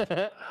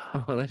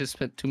 Well, I just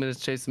spent 2 minutes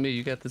chasing me.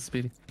 You got this,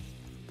 Speedy.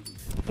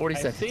 40 I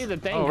seconds. see the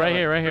thing. Oh, right coming.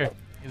 here, right here.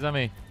 He's on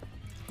me.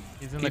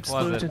 He's in the Keep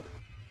closet.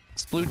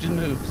 Splooging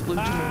move. Splooging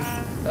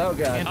move. Oh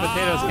god. Canned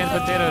potatoes,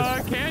 canned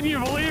potatoes. Can you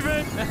believe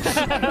it?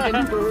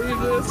 Can you believe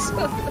this?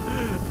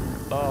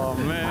 Oh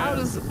man.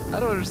 I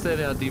don't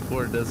understand how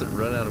D4 doesn't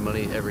run out of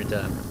money every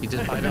time. He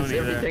just I don't buys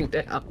either. everything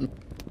down.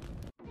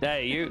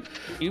 Hey,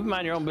 you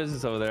mind your own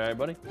business over there, all right,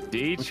 buddy?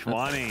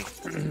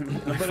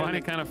 D20. I find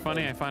it kind of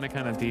funny. I find it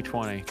kind of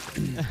D20.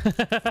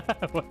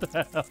 What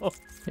the hell?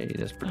 Hey,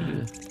 that's pretty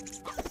good.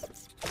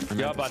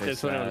 Y'all bought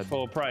this when it was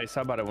full price.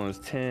 How about it when it was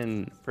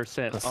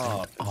 10%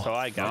 off? So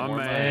I got Oh, more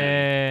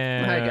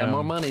man. money. I got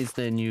more monies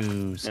than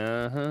yous.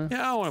 Uh-huh. Yeah,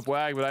 I don't want to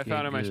brag, but I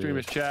found it in my good.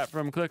 streamer's chat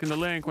from clicking the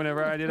link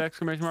whenever I did !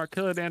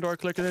 Kill it and or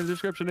clicking in the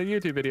description of the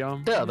YouTube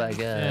video. Oh my god.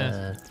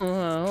 Yeah.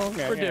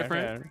 Okay, We're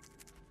different.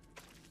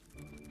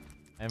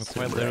 I'm So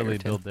quite rare, literally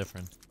Tim. built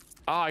different.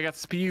 Oh, I got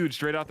spewed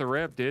straight out the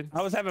rip, dude.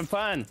 I was having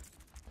fun.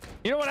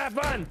 You know what? Have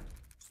fun.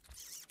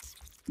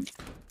 You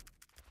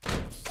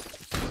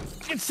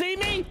can see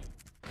me?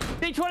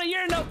 D20,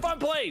 you're in no fun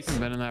place. I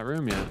haven't been in that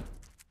room yet.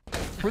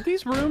 Were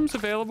these rooms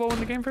available when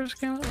the game first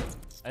came out?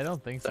 I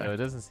don't think so. It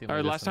doesn't seem Or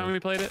like last time we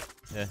played it?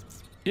 Yeah.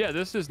 Yeah,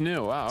 this is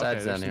new. Wow, okay.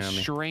 Side's There's down here some on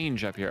me.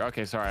 strange up here.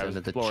 Okay, sorry, I was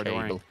Under the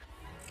exploring. table.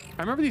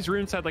 I remember these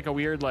rooms had like a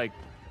weird like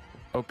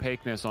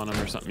opaqueness on them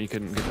or something you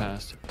couldn't get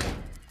past.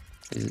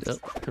 Oh,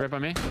 Right by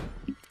me?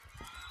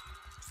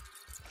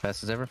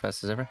 fast as ever,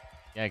 fast as ever.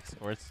 Yikes,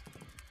 sports.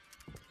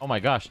 Oh my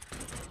gosh.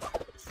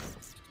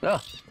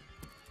 Oh.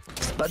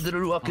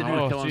 Spider walking.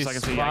 Oh, Oh, kill him geez, so I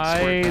can see yikes,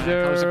 squirt back.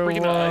 I was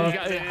freaking spider you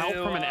got help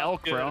from an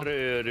elk, bro.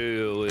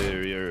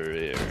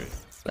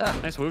 Ah,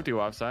 Nice whoop-de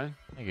wop side.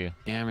 Thank you.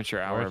 Amateur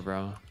hour, Worth.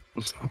 bro.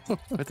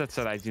 With that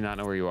said, I do not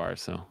know where you are,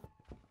 so.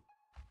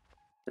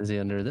 is he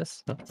under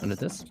this? Oh, under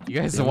this? You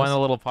guys See won this? a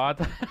little pot?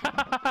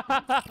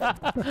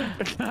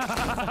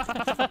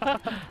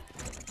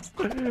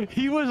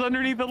 He was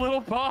underneath the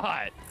little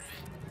pot.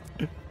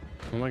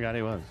 Oh my god,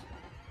 he was.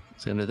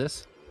 Is he under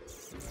this?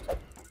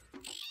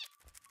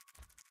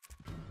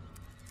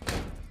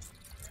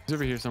 He's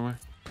over here somewhere.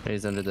 Hey,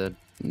 he's under the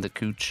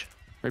cooch.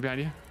 Right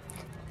behind you.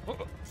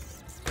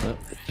 Oh,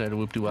 try to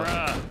whoop you up.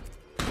 Bruh.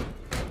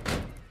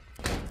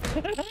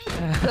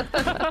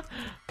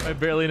 I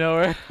barely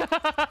know her.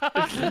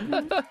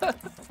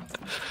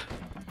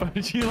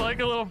 Would you like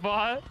a little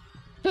pot?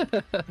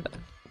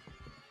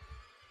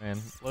 Man,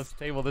 let's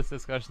table this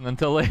discussion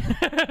until later.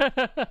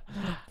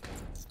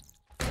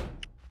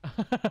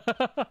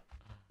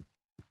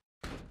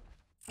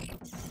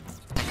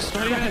 It's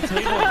not even a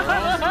table, bro.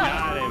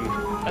 Got him.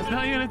 That's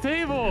not even a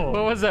table.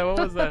 What was that? What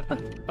was that?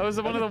 That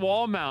was one of the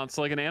wall mounts,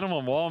 like an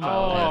animal wall mount.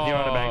 Oh. You're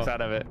on the back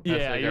side of it. Yeah,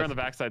 That's you're on the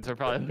backside, so it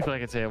probably looked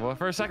like a table.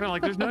 For a second, I'm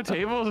like, there's no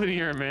tables in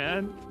here,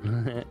 man.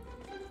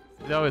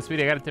 No,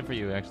 sweetie, I got a tip for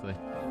you, actually.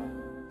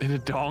 And a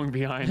dong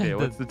behind it.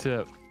 What's the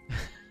tip?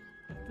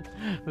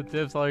 The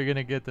tip's all you're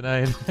gonna get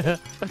tonight.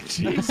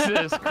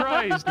 Jesus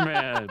Christ,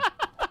 man.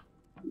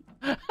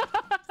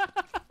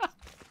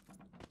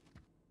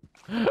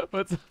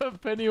 What's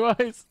up,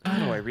 Pennywise?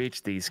 How do I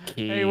reach these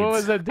keys? Hey, what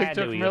was that Had TikTok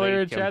to from earlier in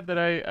erase 'em. chat that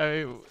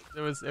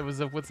it was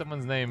what's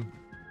someone's name?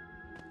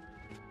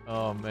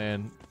 Oh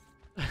man.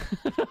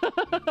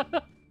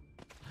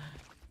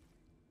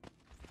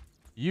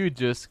 You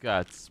just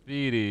got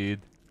speedied.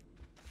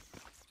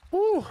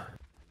 Woo.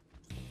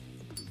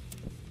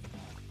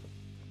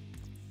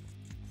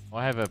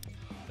 Well, I have a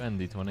gun,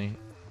 D20.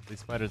 These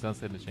spiders don't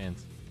stand a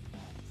chance.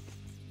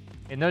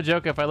 Hey, no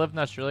joke, if I lived in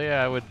Australia,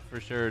 I would for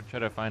sure try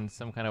to find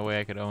some kind of way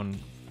I could own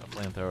a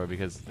flamethrower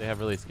because they have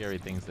really scary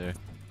things there.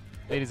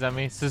 Speedy's on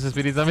me.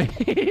 Speedy's on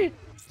me.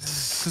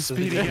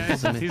 Speedy,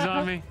 guys. He's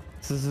on me.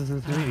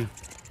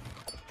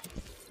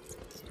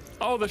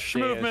 Oh, the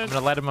I'm movement.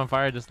 gonna light him on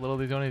fire just a little,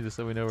 D20, just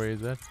so we know where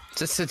he's at.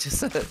 Just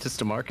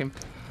to mark him.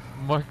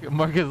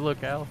 Mark his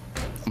locale.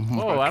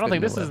 Oh, I don't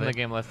think this is in the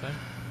game last time.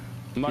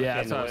 Yeah,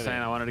 that's what I was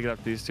saying. I wanted to get up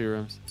to these two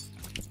rooms.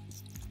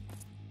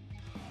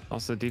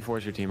 Also,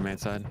 D4's your teammate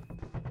side.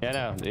 Yeah,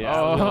 no. Yeah,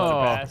 I was going Oh.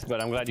 to pass,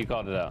 but I'm glad you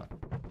called it out.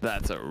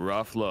 That's a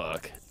rough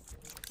look.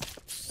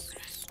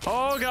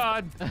 Oh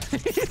God.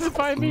 He's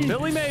by me.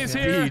 Billy Mays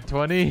here.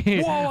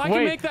 D20. Whoa, I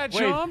can make that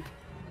jump.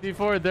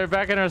 D4, they're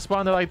back in our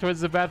spawn. They're like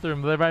towards the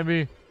bathroom. They're by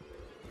me.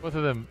 Both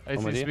of them. I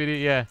see Speedy.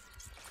 Yeah.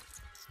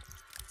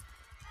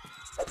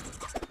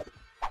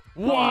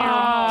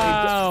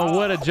 Wow.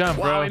 What a jump,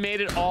 bro. Wow, we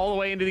made it all the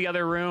way into the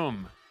other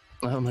room.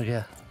 Oh my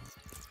god.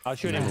 I'll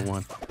shoot him. Number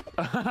one.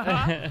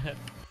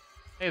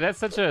 Hey, that's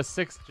such a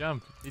 6th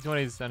jump.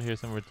 D20's down here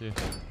somewhere too.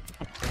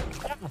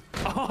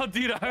 Oh,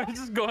 dude, I was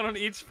just going on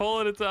each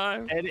pull at a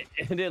time. It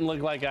didn't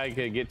look like I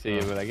could get to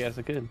you, but I guess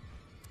I could.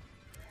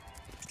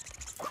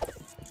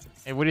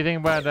 Hey, what do you think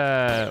about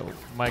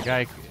my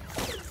guy,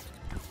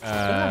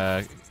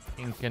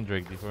 King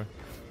Kendrick before?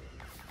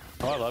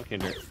 Oh, I love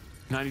Kendrick.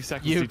 90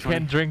 seconds. You D20.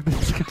 can drink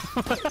this.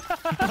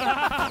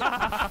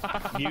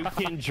 You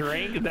can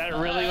drink? Is that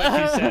really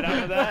what you said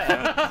out of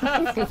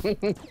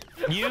that?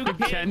 You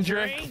can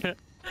drink?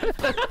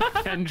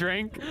 Can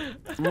drink.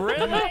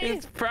 Really?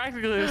 It's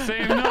practically the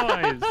same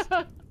noise.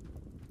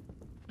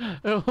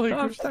 Holy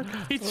I'm crap. stuck.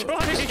 He's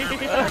trying.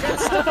 I got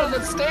stuck on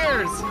the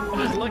stairs.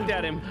 I just looked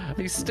at him.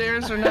 These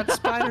stairs are not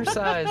spider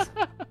size.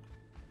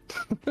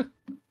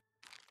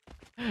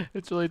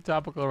 It's really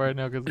topical right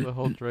now because of the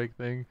whole Drake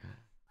thing.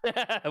 We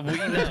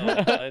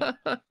know.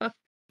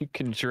 You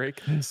can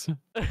drink this.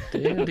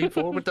 Damn,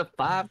 D4 with the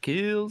 5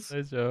 kills.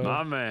 Nice job.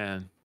 My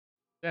man.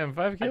 Damn,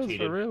 5 kills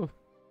cheated. for real.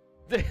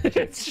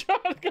 It's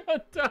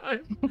shotgun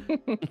time.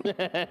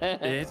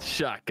 It's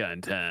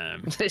shotgun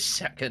time.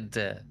 Second.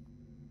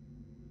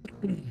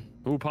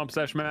 Ooh, pump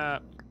sesh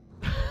map.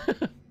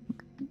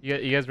 You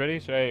guys ready?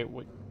 Should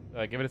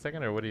I give it a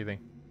second, or what do you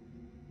think?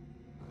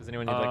 Does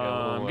anyone need like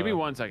a little? Give me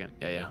 1 second.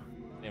 Yeah.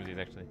 Namesies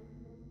actually.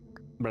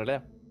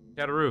 Brother.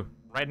 Chatteroo.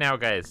 Right now,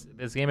 guys,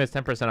 this game is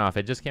 10% off.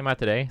 It just came out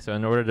today, so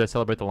in order to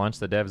celebrate the launch,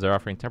 the devs are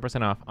offering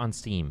 10% off on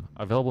Steam.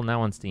 Available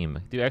now on Steam.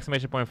 Do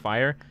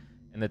 !fire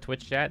in the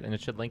Twitch chat, and it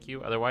should link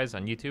you. Otherwise,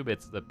 on YouTube,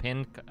 it's the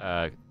pinned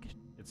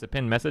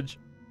message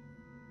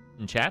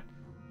in chat.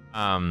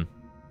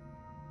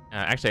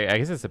 Actually, I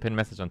guess it's a pinned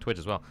message on Twitch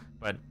as well.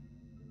 But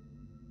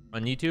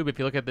on YouTube, if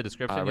you look at the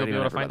description, you'll be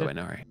able to find it.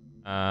 No, right.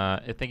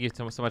 Thank you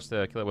so much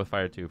to Kill It With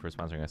Fire 2 for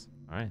sponsoring us.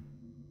 All right.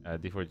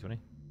 D4020.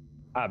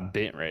 I've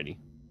been ready.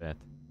 Bet.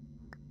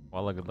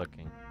 Walla, good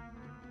looking.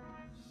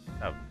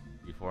 Oh,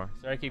 D4.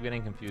 Sorry, I keep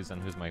getting confused on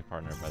who's my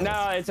partner. By the way.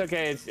 No, it's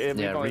okay. We've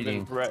only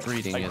been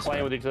reading like is playing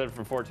fine. with each other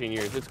for 14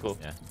 years. It's cool.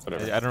 Yeah.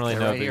 Whatever. I don't really They're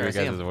know right if here, your I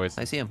see guys' him. voice.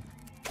 I see him.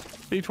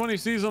 D20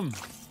 sees him.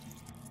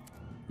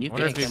 You I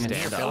wonder can't if come in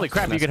here, Holy dog.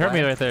 crap, you That's can hurt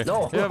me why. right there.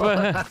 No. Yeah,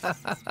 but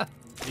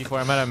D4,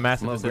 I'm at a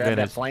massive I'm gonna grab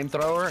that disadvantage.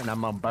 flamethrower and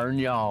I'm gonna burn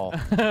y'all.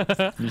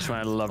 You just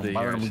want to love the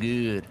Burn them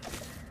good.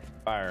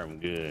 Fire him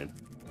good.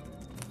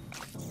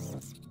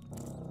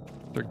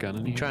 They're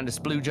gunning You you. trying to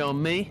splooge on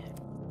me?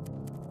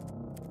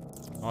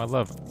 Oh, I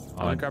love.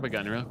 I want to grab a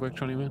gun real quick,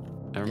 20 man.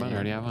 Never mind, I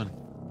already have one.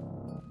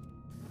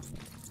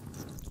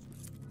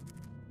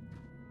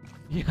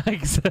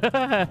 Yikes.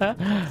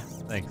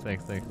 Thanks.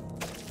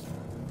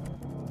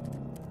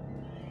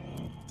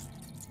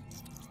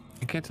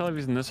 I can't tell if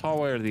he's in this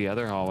hallway or the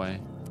other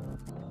hallway.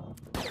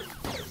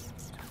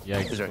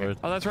 Yikes. He's right here. Lord.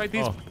 Oh, that's right.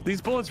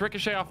 These bullets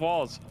ricochet off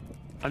walls.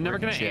 I'm never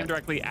gonna Ricochet. aim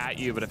directly at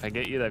you, but if I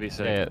get you, that'd be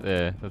sick.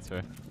 Yeah, that's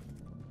fair.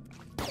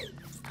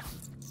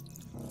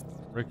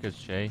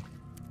 Ricochet.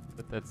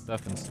 Put that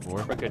stuff in score.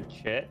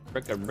 Ricochet.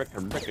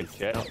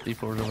 Ricochet. Oh,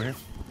 D4's over here.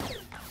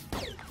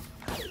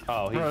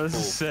 Oh, he's Bro, this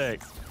cool. is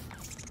sick.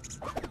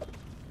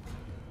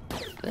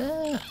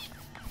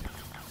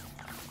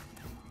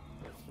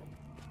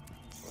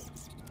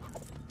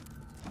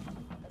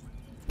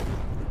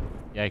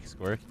 Yikes,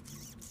 Squirt.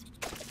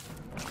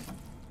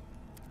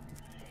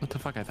 What the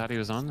fuck? I thought he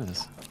was on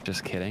this.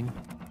 Just kidding.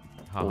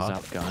 Pulls Haha.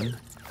 out gun.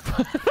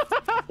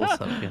 What's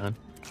up, gun?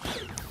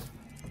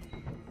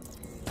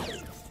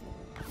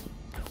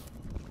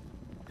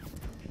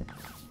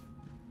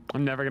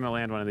 I'm never gonna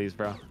land one of these,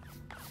 bro.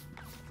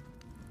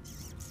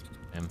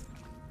 Damn.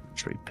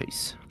 Straight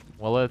piece.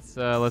 Well, let's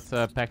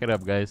pack it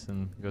up, guys,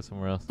 and go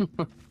somewhere else. You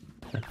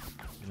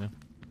know?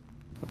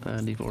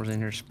 D4's in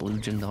here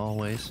splooging the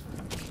hallways.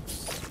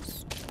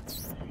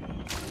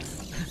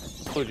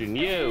 Including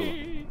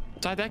you.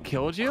 Did that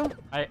killed you?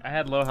 I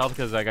had low health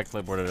because I got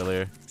clipboarded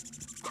earlier.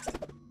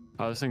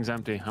 Oh, this thing's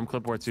empty. I'm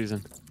clipboard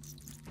season.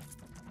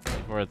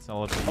 Before it's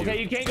all up to you.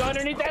 Okay, you can't go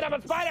underneath that. I'm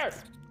a spider.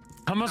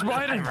 I'm a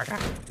spider.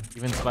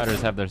 Even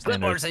spiders have their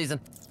Clipboard standards. season.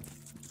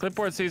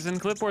 Clipboard season.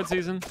 Clipboard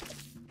season.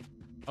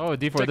 Oh,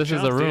 D4, Sick this is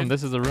jump, the room. dude.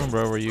 This is the room,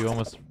 bro, where you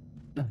almost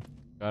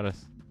got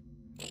us.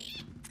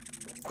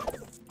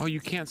 Oh,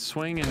 you can't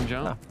swing and Oh,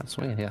 jump. I'm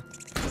swinging, yeah.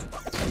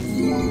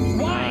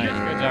 Nice.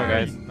 Good job,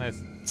 guys.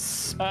 Nice.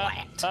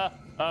 Splat.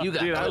 You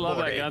got Dude, I love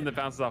that clipboarded. gun that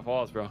bounces off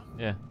walls, bro.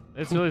 Yeah.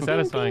 It's really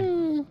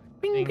satisfying.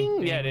 Bing,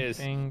 bing. Yeah, it is.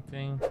 Ding,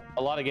 ding.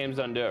 A lot of games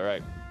don't do it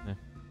right.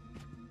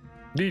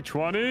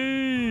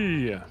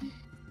 D20.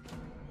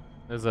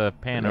 There's a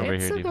pan over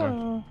here,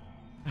 D4.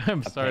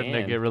 I'm starting to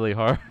pan. get really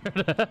hard.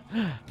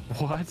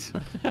 What?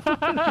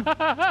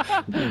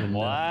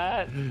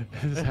 What?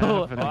 is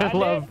happening? I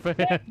love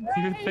fans.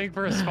 You would think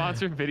for a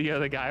sponsored video,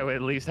 the guy would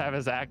at least have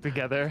his act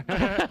together. He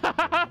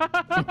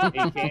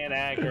can't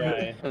act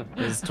right.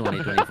 It's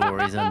 2024.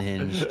 He's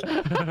unhinged.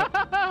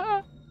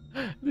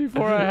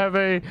 Before I have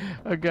a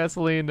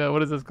gasoline,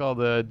 what is this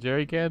called? A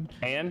jerry can?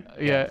 Pan?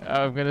 Yeah,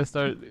 I'm gonna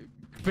start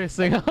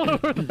pissing all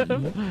over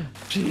them.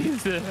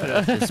 Jesus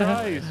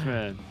Christ,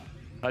 man.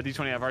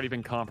 D20, I've already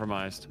been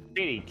compromised.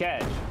 Speedy,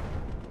 catch.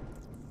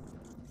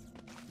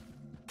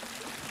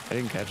 I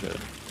didn't catch it.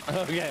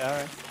 Okay, all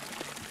right.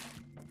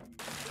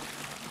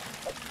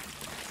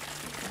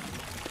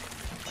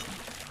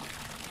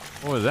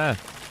 What was that?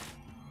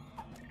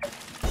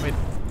 Wait,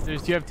 do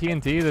you have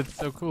TNT? That's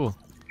so cool.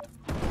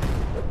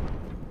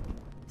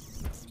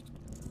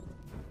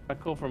 Not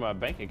cool for my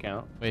bank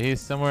account. Wait,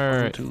 he's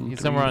somewhere. One, two, He's three,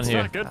 somewhere on It's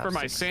here. not good for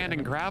my 6, sand and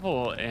 7.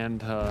 gravel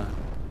and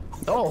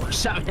Oh,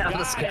 shot me out of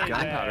the sky.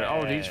 gunpowder.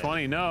 Oh,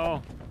 D20,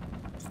 no.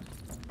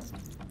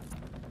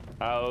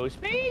 Oh,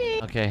 Speedy.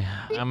 Okay,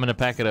 I'm gonna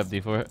pack it up,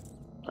 D4.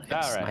 All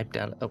right. Sniped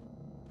out. Oh,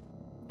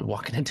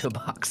 walking into a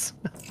box.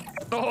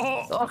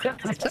 Oh, Oh,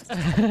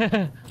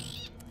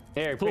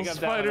 Here, little pick up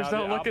that one. spiders I'll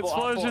don't do- look I'll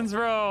pull- explosions,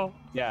 bro.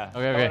 Yeah. Okay,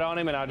 Throw okay. it on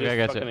him and I'll Okay, just I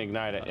gotcha. fucking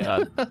ignite it.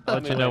 Yeah. I'll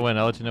let you know when.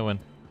 I'll let you know when.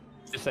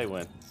 Just say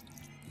when.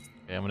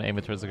 Okay, I'm gonna aim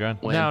it towards the ground.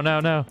 When? No, no,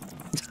 no.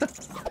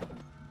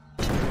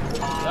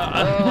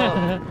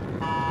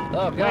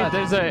 oh Wait, God!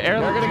 there's an air.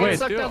 They're gonna get Wait.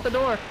 sucked out the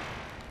door.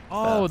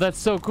 Oh, that's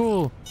so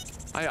cool.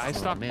 I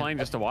stopped man. playing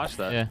just to watch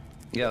that. Yeah.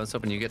 Yeah, I was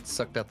hoping you get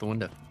sucked out the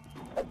window.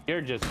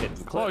 You're just getting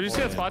Oh, did you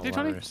see that clipped. spot, D20?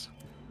 Hilarious.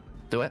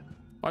 Do it.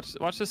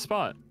 Watch this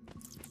spot.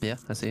 Yeah,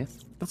 I see it.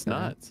 That's Uh-huh.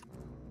 nuts.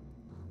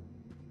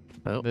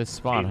 Oh, This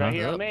spot, He's huh? right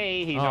here on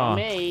me. He's Oh. on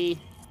me.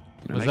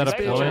 Was that a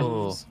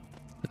Explosions.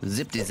 ploy?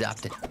 zippity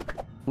zapped.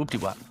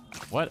 Whoopty wop.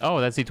 What?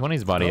 Oh, that's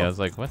D20's body. Oh. I was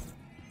like, what?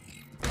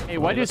 Hey,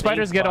 why do that's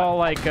spiders the get spot. all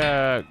like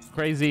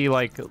crazy?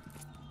 Like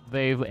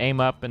they aim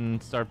up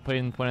and start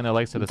pointing their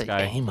legs to the They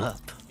sky. aim up.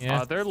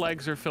 Yeah. Their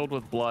legs are filled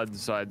with blood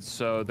inside,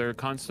 so they're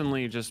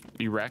constantly just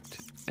erect.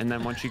 And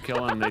then once you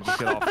kill them, they just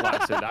get all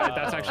flaccid.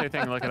 That's actually a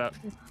thing. Look it up.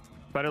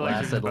 Spider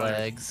legs. are Flaccid better.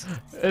 legs.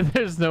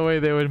 There's no way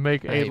they would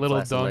make Hey, 8 little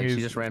flaccid legs. donkeys.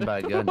 You just ran by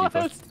a gun. What?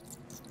 D4.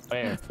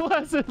 Where?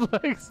 Flaccid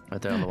legs.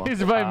 Right there on the wall.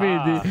 He's by me,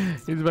 Ah. D.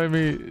 He's by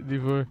me,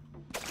 D4.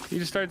 He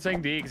just started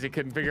saying D because he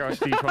couldn't figure out which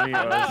D20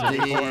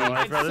 was. D. I'm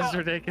like, bro, this is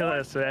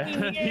ridiculous,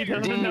 man. He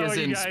doesn't D know is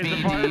you in guys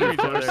speed are part D, of of each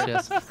course,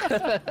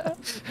 other.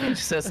 yes. It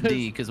says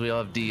D because we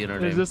all have D in our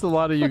There's name. just a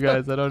lot of you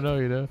guys. I don't know,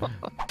 you know.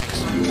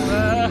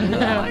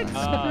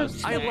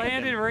 I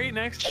landed right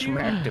next to you.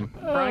 Smacked him.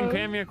 Frying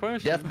pan me a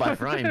question. Death by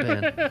frying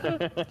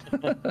pan.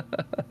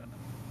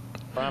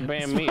 Frying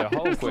pan me a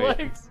whole His quick.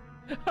 legs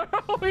are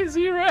always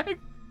erect.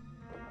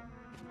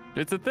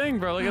 It's a thing,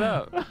 bro. Look it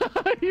up.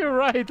 You're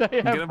right. I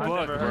Get a have, book,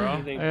 Never heard bro.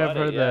 anything I have but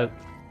heard it, yeah. that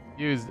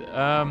used.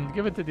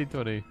 Give it to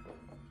D20.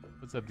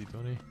 What's up,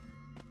 D20?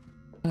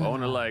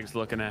 Bone and legs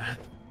looking at.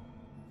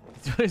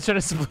 D20's trying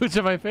to splooge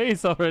on my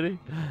face already.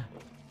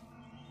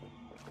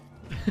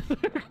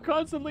 They're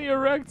constantly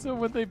erect, so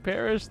when they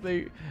perish,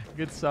 they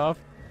get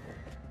soft.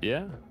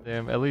 Yeah.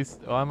 Damn, at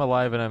least well, I'm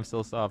alive and I'm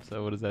still soft,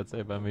 so what does that say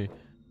about me?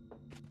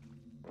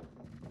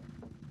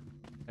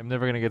 I'm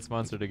never gonna get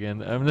sponsored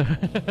again. I'm never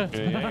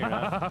Yeah, you're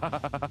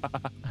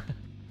not.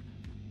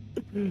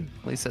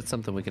 At least that's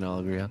something we can all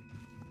agree on.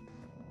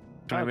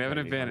 Alright, we have an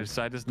advantage.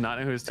 Side does not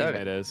know who his Okay.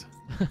 teammate is.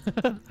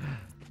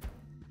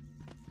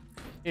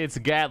 It's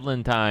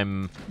Gatlin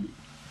time.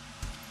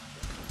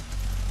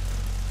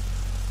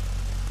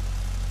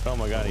 Oh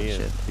my god, he Holy is.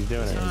 shit. He's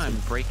doing it. I'm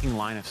breaking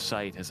line of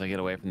sight as I get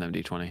away from them,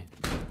 D20.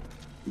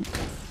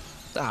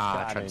 Ah,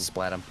 I Got tried him. to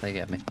splat him. They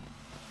got me.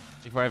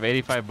 Before I have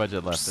 85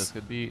 budget left, this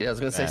could be. Yeah, I was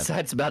gonna say bad.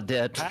 Side's about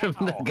dead from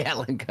the Ow.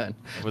 Gatling gun.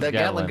 With That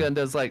Gatling Gatling. gun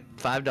does like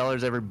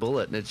 $5 every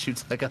bullet, and it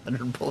shoots like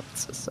 100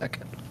 bullets a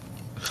second.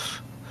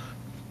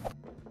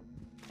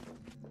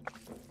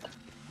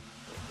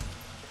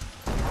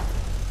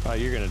 Oh,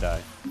 you're gonna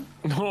die.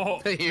 Oh,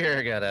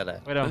 Here, got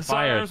it. Wait, I'm the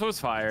fired. silencers was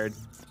fired.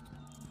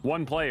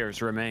 One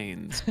player's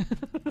remains.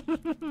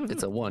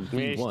 It's a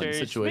 1v1 Mr.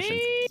 situation.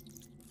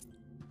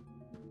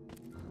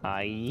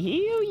 I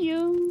hear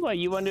you. Are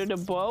you under the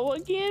bow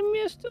again,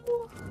 mister?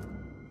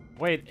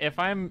 Wait, if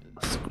I'm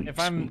Squeak,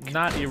 squeak.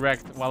 not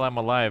erect while I'm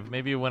alive,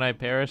 maybe when I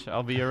perish,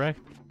 I'll be erect.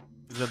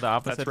 Is it the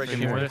opposite? That's Rick for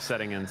and humor? Mortis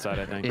setting inside,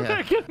 I think. Yeah,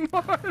 Rick and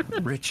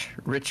Morty.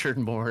 Richard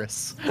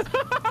Morris.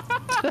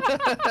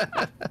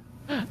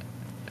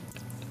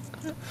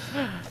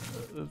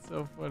 That's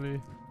so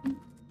funny. I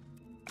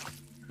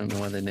don't know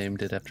why they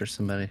named it after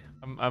somebody.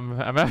 I'm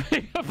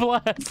having a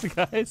blast,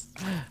 guys.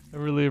 I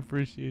really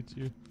appreciate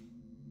you.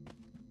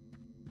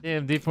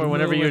 Damn, D4,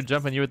 whenever you were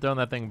jumping, you were throwing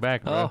that thing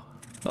back, bro.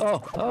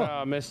 Oh.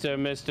 Oh,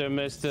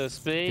 Mr.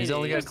 Speed. He's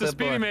only got Mr. Speedy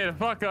clipboard. made a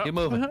fuck up. Keep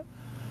moving.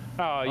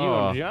 Oh, you Oh.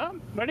 wanna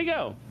jump? Where'd he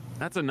go?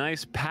 That's a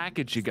nice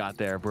package you got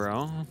there,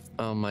 bro.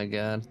 Oh my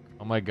god.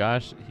 Oh my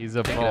gosh, he's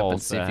a Pick it up ball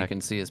and see if you sack.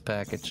 can see his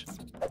package.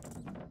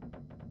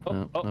 Oh,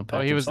 No, oh, no Oh,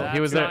 package. he was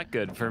That's there. not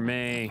good for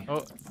me.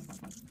 Oh,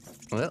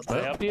 Well, Can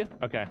I help you?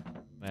 Okay. Can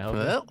I help you?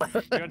 well. You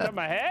want to touch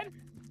my head?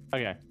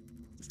 Okay.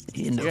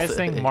 In the You guys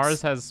think face.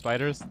 Mars has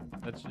spiders?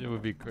 That shit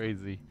would be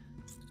crazy.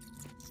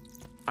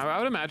 I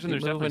would imagine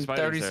Keep there's definitely moving,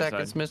 spiders 30 there.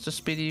 seconds, Mr.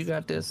 Speedy. You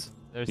got this.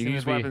 There You seem can to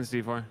use be, weapons,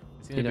 D4.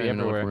 seem You to don't be even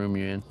know what everywhere. room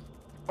you're in.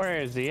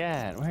 Where is he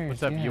at? Where is What's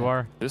he up, at? you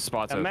are? This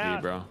spot's I'm OP,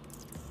 out. bro.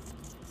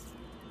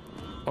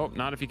 Oh,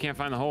 not if you can't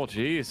find the hole.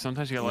 Jeez,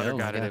 sometimes you gotta let her Oh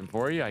my guide it God. in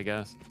for you, I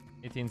guess.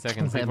 18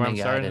 seconds. Let Sigmar, me I'm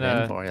guide starting it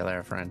in to. for you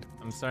there, friend.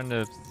 I'm starting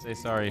to say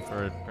sorry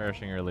for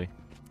perishing early.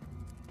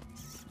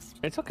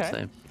 It's okay.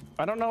 Same.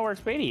 I don't know where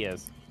Speedy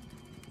is.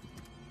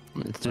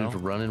 This dude's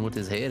running with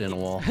his head in a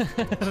wall.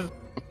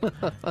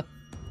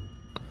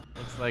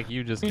 Looks like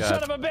you just You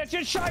got. son of a bitch!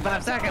 It's shotgun!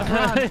 5 seconds,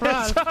 run,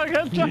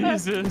 run.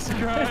 Jesus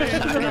Christ.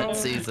 Shotgun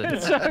season. I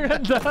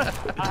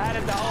had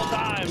it the whole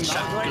time. I was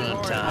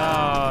waiting Shotgun for it.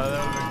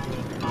 time.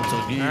 Oh, So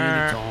give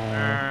it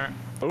on.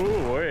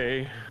 Oh,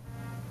 wait.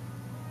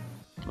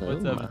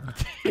 what's Oh, up?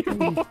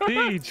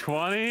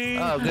 D20.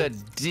 Oh, good.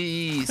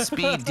 D.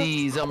 Speed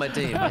D's on my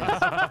team. Yes.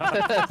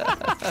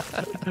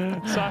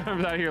 Sorry,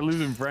 I'm out here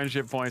losing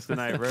friendship points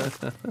tonight, bro.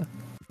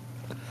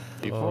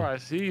 Before I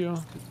see you.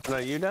 No,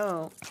 you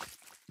don't.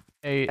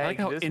 Hey, I like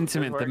how this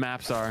intimate the works.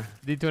 maps are.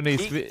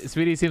 D20,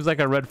 Speedy seems like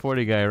a red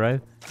 40 guy, right?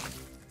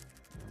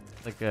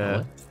 Like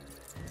a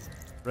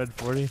red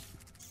 40?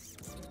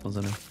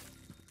 Wasn't it?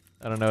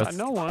 I don't know. It's,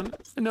 No one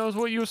knows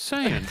what you're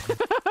saying.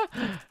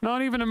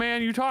 Not even a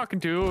man you talking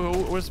to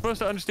who was supposed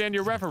to understand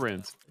your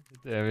reference.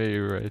 yeah, maybe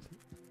you're right.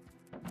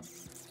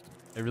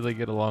 I really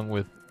get along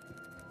with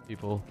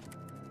people.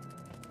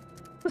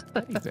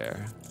 Teddy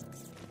bear.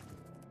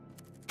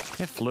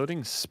 Yeah,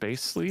 floating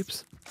space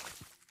sleeps.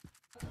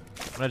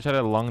 I'm gonna try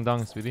to long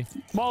dong, Speedy.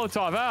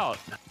 Molotov out.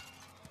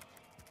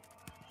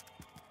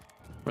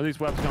 Where are these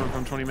webs coming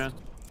from, 20 man?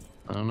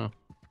 I don't know.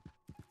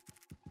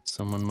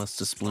 Someone must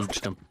have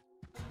splooched him.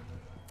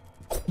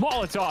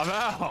 Molotov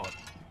out.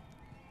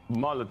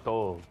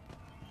 Molotov.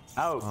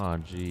 Out. Oh,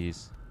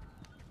 jeez.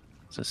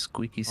 It's a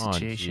squeaky Oh,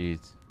 situation.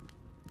 jeez.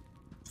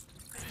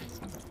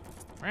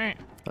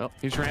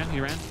 He just ran. He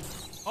ran.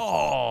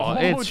 Oh,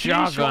 it's geez,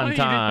 shotgun Shawnee,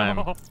 time.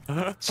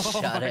 no. Shot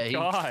Oh my eight.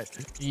 God.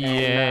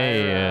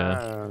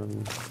 Yeah.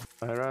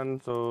 I run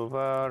so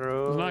far I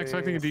was not away.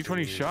 expecting a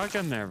D20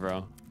 shotgun there,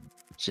 bro.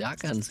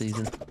 Shotgun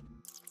season.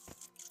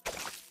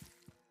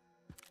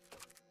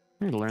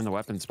 I need to learn the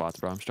weapon spots,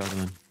 bro. I'm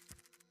struggling.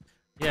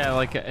 Yeah,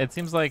 like it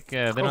seems like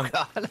they Oh, don't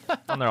God.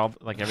 on there all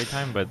like every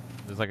time, but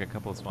there's like a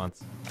couple of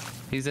spots.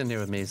 He's in here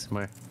with me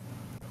somewhere.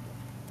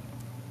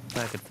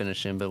 I could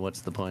finish him, but what's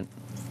the point?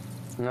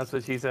 And that's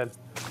what she said.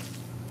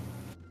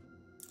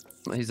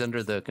 He's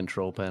under the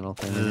control panel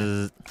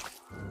thing.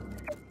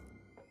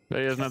 But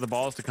he doesn't have the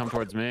balls to come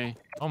towards me.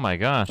 Oh my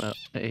gosh. Oh,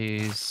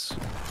 he's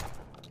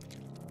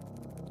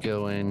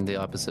going the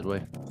opposite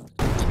way.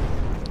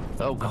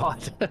 Oh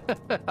God!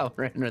 I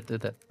ran right through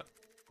that.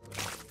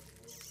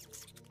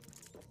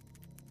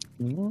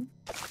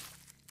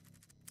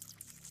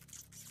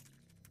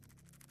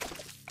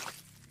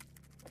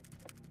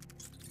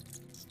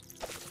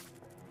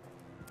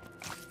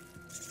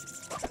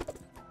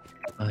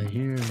 I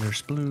hear your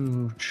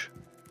splooge.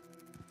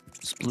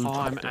 Splooge. Oh,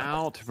 I'm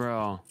out,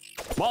 bro.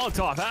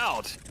 Molotov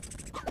out.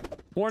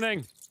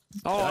 Warning.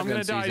 Oh, I'm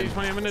gonna die. season.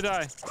 D20, I'm gonna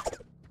die.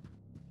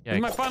 Yeah. This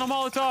is my final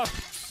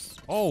Molotov.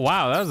 Oh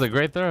wow, that was a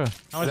great throw.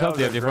 How much health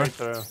do you have,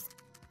 D4?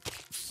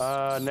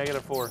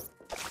 -4.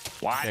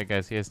 Why? Yeah,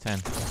 guys, he has 10.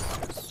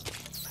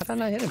 How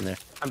did I hit him there?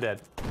 I'm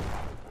dead.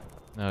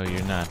 No,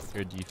 you're not.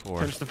 You're D4.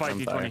 Finish the fight, I'm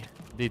D20. fired.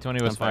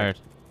 D20 was I'm fired.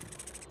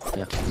 fired.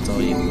 Yeah, that's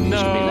all you should be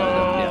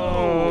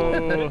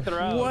loaded up.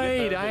 Throw.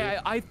 Wait,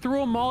 I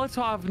threw a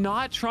Molotov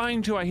not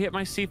trying to. I hit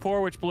my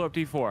C4, which blew up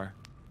D4.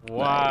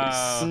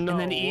 Wow. No and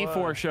then way.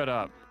 E4 showed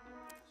up.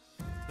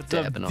 What's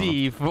up, Dabbing on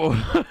D4?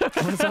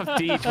 What's up,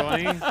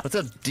 D20? What's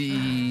up,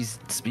 D?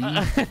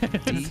 Speed?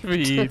 D?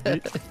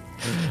 Speed.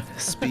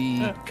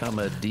 Speed,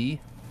 comma, D?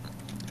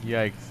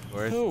 Yikes,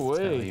 Squirt. No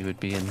That's how you would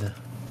be in the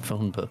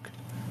phone book.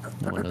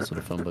 No one knows what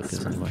a phone book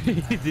is anymore.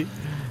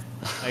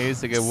 I used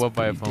to get whooped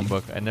by a phone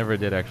book. I never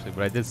did actually,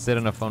 but I did sit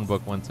in a phone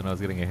book once when I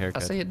was getting a I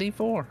haircut. say a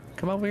D4.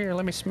 Come over here,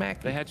 let me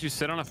smack They you. had you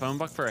sit on a phone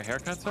book for a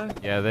haircut, sir?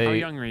 Yeah, How they.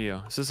 young were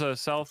you? Is this a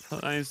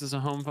is this a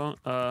home phone?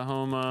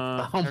 Home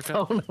Home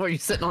haircut? phone? Were you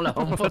sitting on a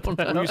home phone?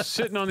 Were you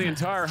sitting on the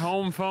entire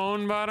home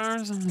phone,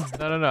 Butters? No.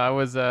 I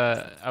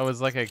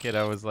was like a kid.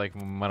 I was like, I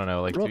don't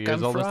know, like 2 Look,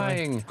 years I'm old or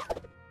something. frying.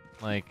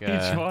 Like,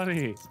 It's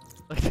funny.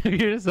 like 2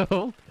 years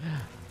old.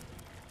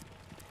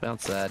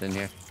 Bounce that in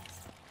here.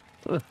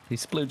 Ugh, he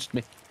splooged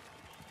me.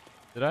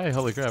 Did I?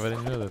 Holy crap! I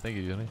didn't know that. Thank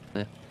you, Johnny.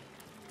 Yeah.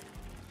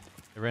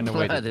 I ran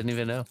away. I didn't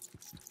even know.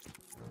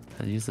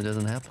 That usually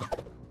doesn't happen.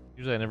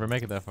 Usually I never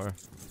make it that far.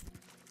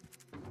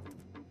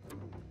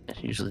 I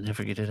usually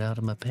never get it out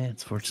of my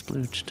pants before it's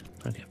splooged.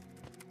 Okay.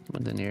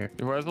 What's in here?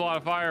 There's a lot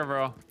of fire,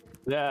 bro.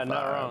 Yeah,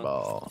 not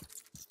wrong.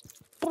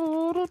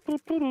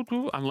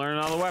 Fireball. I'm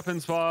learning all the weapon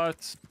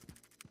spots.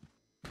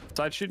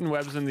 Side shooting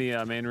webs in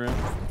the main room.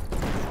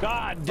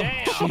 God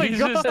damn!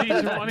 Jesus,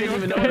 D20, Didn't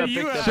even know what I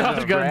you picked up.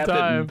 Shotgun Grabbed it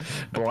time.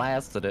 and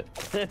blasted it.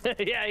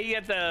 Yeah, he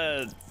got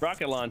the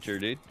rocket launcher,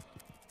 dude.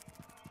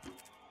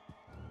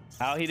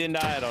 How he didn't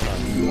die, I don't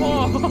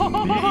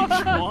know.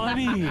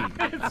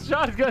 D20. It's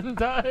shotgun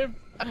time.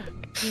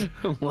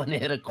 One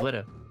hit a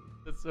quitter.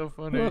 That's so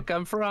funny. Look,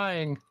 I'm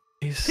frying.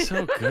 He's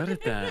so good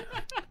at that.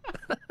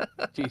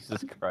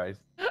 Jesus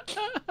Christ.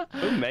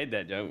 Who made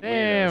that joke?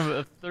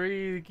 Damn,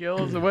 3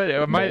 kills. What?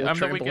 I'm the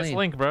weakest Trampoline.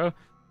 link, bro.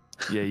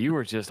 Yeah, you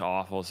were just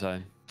awful,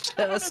 son.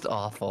 Just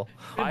awful.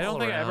 I don't All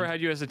think I ever around.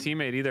 had you as a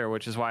teammate either,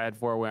 which is why I had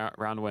 4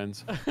 round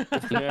wins.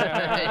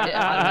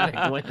 Yeah.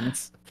 Automatic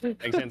wins.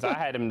 Makes sense. I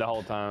had him the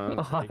whole time.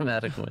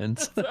 Automatic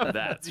wins.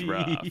 That's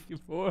rough.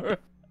 D4.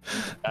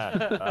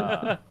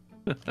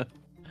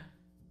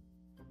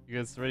 You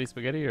guys ready,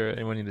 spaghetti, or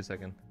anyone need a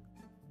second?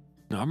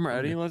 I'm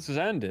ready. Let's just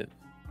end it.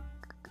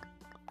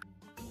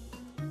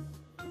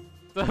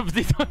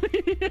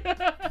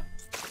 D20.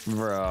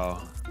 Bro.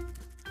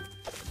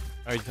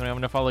 All right, Tony, I'm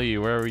gonna follow you.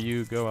 Wherever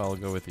you go, I'll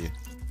go with you.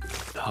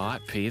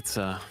 Hot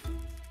pizza.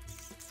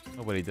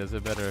 Nobody does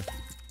it better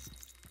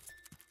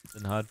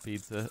than hot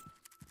pizza.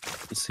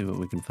 Let's see what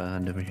we can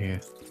find over here.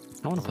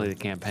 I want to play the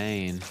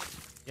campaign.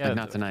 Yeah, Like,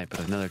 not tonight, but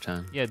another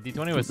time. yeah.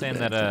 D20 was saying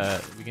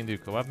that we can do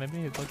co-op. Maybe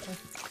it looks like.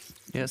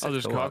 Yes, Oh,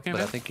 there's co-op but I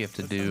campaign? think you have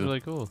to That sounds do.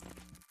 really cool.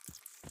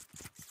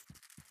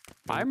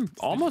 I'm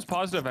almost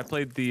positive I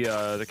played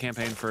the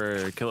campaign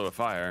for Kill It With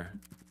Fire.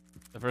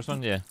 The first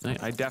one, yeah.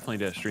 I definitely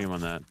did a stream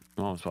on that.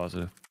 I'm almost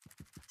positive.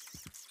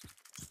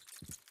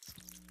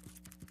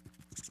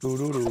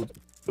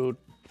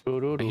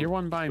 I hear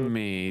one by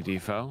me,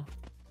 Defo.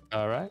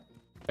 All right.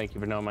 Thank you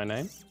for knowing my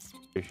name.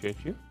 Appreciate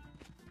you.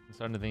 I'm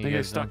starting to I think think you they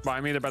guys stuck don't.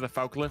 by me. They're by the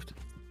Falk lift.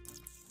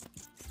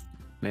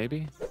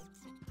 Maybe.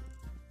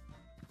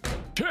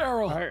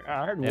 Cheryl.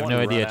 I heard They have one no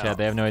run idea, out. Chad.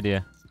 They have no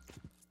idea.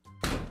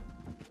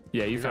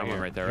 Yeah, you He's found right one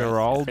here. right there, right?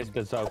 Gerald. It's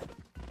good, so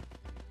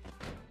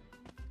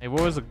Hey,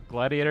 what was the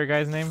gladiator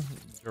guy's name?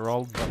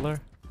 Gerald Butler.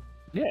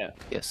 yeah.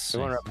 Yes. The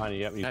one right behind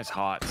you. Yep, That's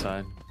hot,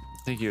 son.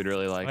 I think you would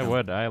really like I him.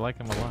 would. I like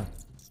him a lot.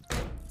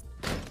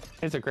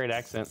 It's a great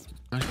accent.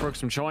 I just broke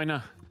some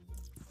China.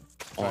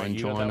 Alright,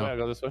 you go that way, I'll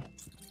go this way.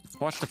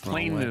 Watched the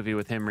plane way. movie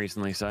with him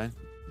recently, son.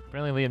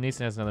 Apparently, Liam Neeson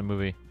has another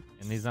movie,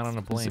 and he's not on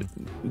a plane.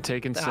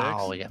 Taken 6.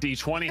 Oh, yeah.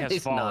 D20 has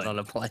He's fallen. not on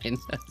a plane.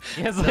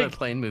 He has Another like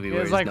plane movie. he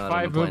where has he's like not on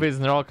a 5 plane. movies,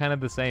 and they're all kind of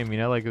the same. You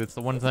know, like it's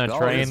the one's on a All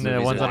train, his and the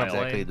movies one's are on a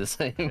exactly plane. the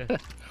same.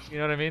 You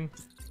know what I mean?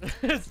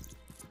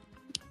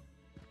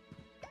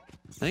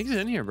 I think he's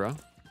in here, bro.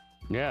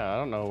 Yeah, I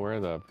don't know where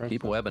the prince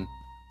Keep webbing.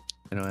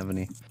 I don't have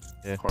any.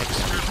 Yeah.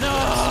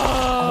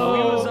 Oh,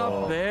 he was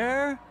Oh. up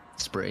there?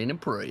 Spraying and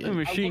I praying.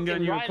 machine gun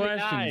looking your right in the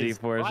question, eyes.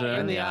 D4, Right sir.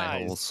 In the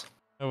eyes. eye holes.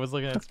 I was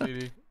looking at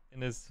Speedy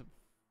in his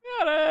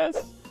ass.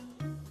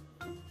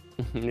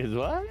 Is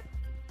what?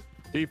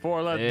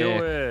 D4, let's Yeah, do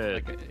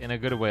it. Like in a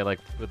good way, like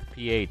with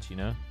pH, you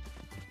know.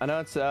 I know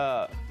it's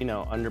you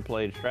know,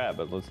 underplayed strat,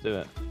 but let's do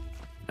it.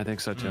 I think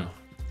so, too.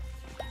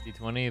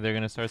 D20, they're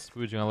gonna start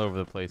spooging all over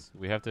the place.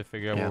 We have to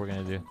figure out Yeah. what we're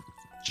gonna do.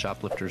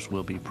 Shoplifters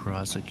will be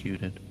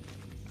prosecuted.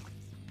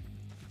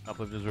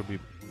 Shoplifters will be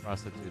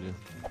prostituted.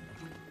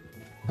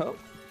 Oh,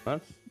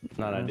 that's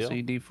not ideal.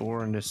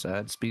 CD4 on this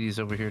side. Speedy's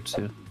over here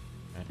too.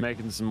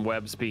 Making some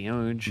web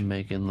spooge.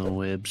 Making the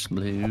web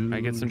splooge.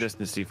 I get some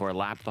distance, D4.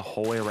 Lap the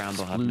whole way around.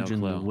 They'll have no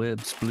Splooging the clue. web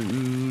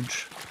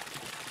splooge.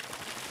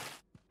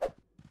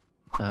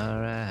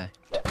 Alright.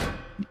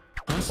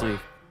 Honestly,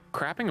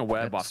 crapping a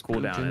web off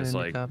cooldown is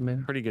like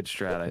man. pretty good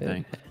strat, I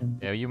think.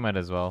 Yeah, you might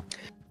as well.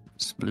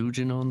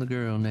 Splooging on the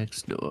girl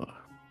next door.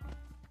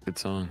 Good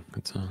song.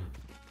 Good song.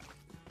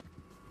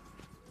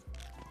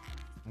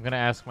 I'm gonna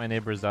ask my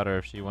neighbor's daughter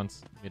if she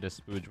wants me to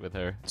spooge with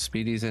her.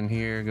 Speedy's in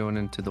here going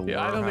into the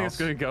Yeah, I don't think it's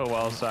warehouse. gonna go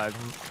well, side.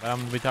 I'm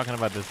gonna be talking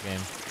about this game.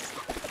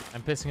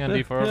 I'm pissing on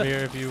D4 over here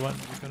if you want,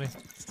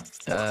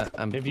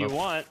 D20. If you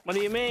want, what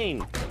do you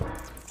mean?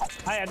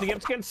 I have to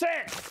give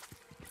consent.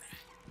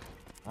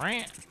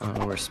 I don't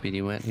know where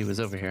Speedy went. He was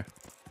over here.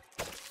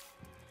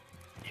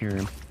 Hear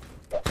him.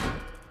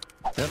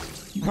 Yep.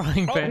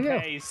 Frying pan.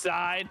 Okay,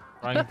 side.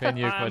 Frying pan,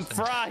 your I'm question.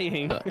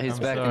 frying. He's I'm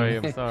back sorry,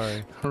 in. I'm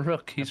sorry.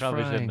 Rook, he's I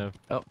probably frying. shouldn't have.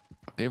 Oh,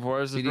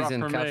 D4 is a Speedy's drop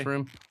in for couch me.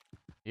 room.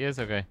 He is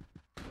okay.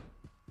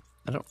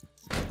 I don't.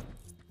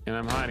 And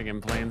I'm hiding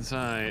in plain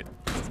sight.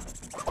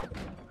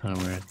 I don't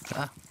know where.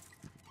 Ah.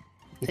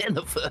 In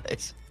the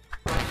face.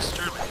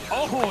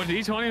 Oh,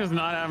 D20 was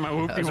not having my I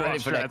was whoopie ready wall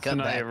for that strats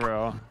tonight, comeback.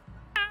 bro.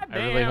 I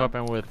really hope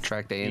I'm with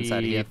Track day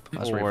inside hip. I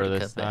was ready for D4 the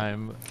this cutback.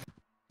 time.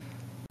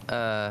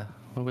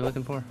 What are we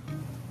looking for?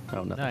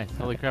 Oh, no. Nice.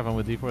 Holy crap, I'm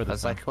with D4 I this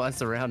was time. like, why's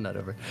the round nut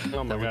over?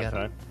 Oh my Then we god, got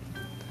side.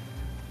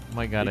 Oh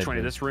my god, I D20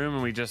 did. this room,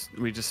 and we just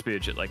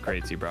spooge it like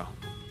crazy, bro.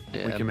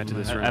 Yeah, We commit to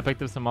this room. I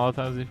picked up some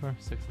Molotovs D4,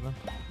 6 of them.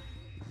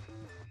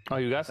 Oh,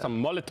 you got some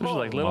mullet. There's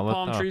like little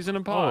palm Molotov. trees in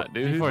a pot, Oh,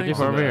 dude. Who D4, thinks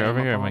D4 of over that? here, over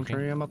here, I'm a Mikey. palm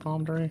tree. I'm a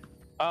palm tree.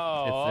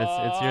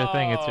 Oh, It's your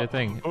thing, it's your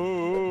thing.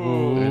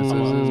 Ooh. This is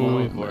I'ma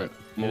wait wait for it.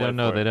 They don't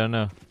know, they don't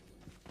know.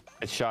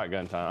 It's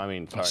shotgun time. I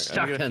mean, sorry. Can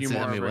I get a few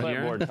Shotgun more Sammy, over what?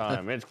 here? Clipboard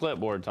time. It's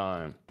clipboard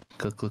time.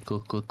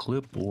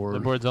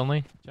 Clipboard. Clipboards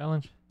only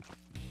challenge?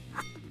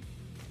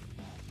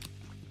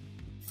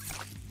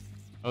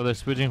 Oh, they're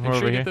swooging from Make sure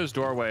over you here. get those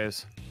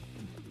doorways.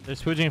 They're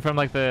swooging from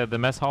like the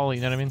mess hall.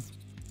 You know what I mean?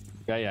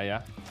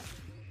 Yeah.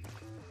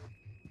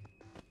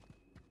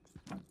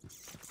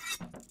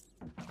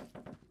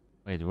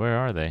 Wait, where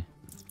are they?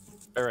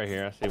 They're right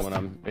here. I see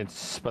one.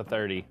 It's a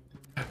 30.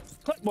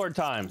 Clipboard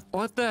time.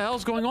 What the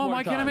hell's going on? More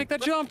Why can't I time. make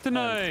that jump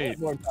tonight?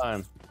 Clipboard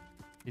time.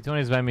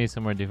 D20's by me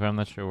somewhere, D4. I'm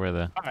not sure where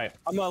the. All right,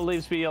 I'm gonna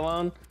leave Speedy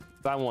alone.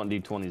 I want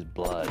D20's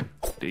blood.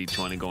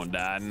 D20 gonna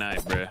die tonight,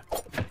 bruh.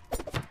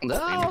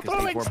 No,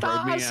 throwing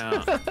stars.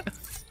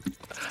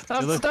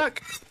 I'm look-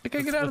 stuck. I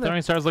can't get out The of there.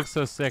 throwing stars look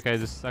so sick. I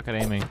just suck at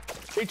aiming.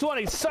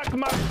 D20, suck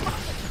my.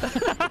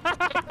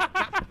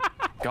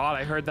 God,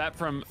 I heard that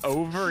from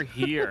over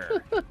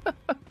here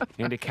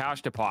in the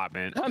couch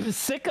department. I'm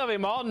sick of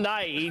him all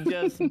night. He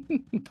just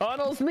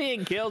tunnels me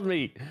and kills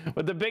me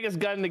with the biggest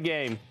gun in the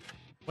game.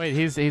 Wait,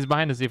 he's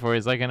behind us, D4.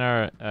 He's like in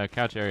our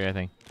couch area, I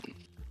think.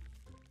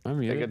 I'm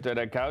Take muted. it to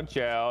the couch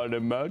out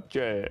and moche.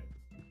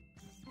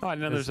 Oh, I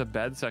know there's a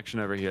bed section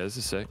over here. This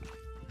is sick.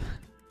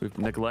 We've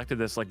neglected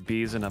this like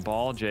bees in a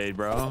ball, Jade,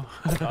 bro.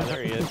 Oh,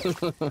 there he is.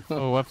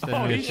 Oh, whoops.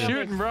 Oh, he's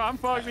shooting, bro. I'm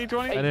fucked, I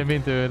D20. didn't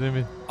mean to. I didn't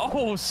mean.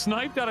 Oh,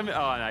 sniped out of me.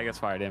 Oh, and I guess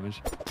fire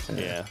damage.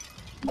 Yeah.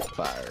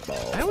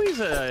 Fireball. I always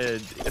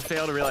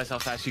fail to realize how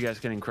fast you guys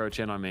can encroach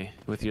in on me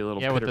with your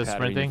little Yeah, with the pitter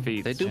patter in your sprinting.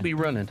 feet. They do be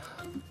running.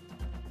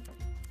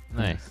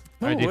 Nice.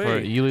 No All right, D4,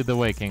 way. you lead the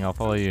way, King. I'll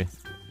follow you.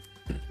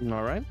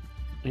 All right.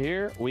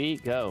 Here we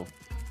go.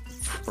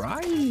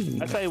 Right.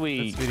 I say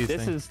we. That's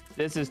Speedy's thing.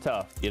 This is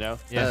tough. You know.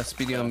 Yeah.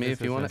 Speedy on me this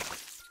if you is want it.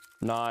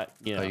 it. Not.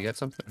 You know. Oh, you got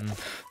something?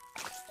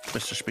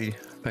 Mr. Speedy,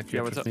 back Yeah,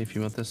 here what's with up? me if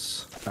you want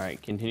this. All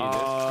right. Continue this.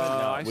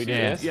 I No, we see do it.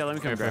 this. Yeah, let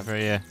me come grab.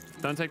 Yeah.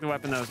 Don't take the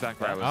weapon that was back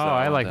where I was. Oh,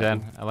 I like that.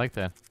 that. I like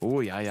that. Oh,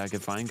 yeah.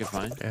 Good find. Good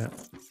find. Yeah.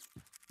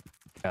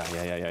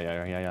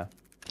 Yeah.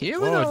 Here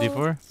we Whoa, go.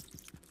 D4.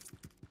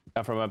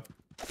 Down from up.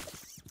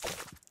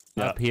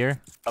 Up here.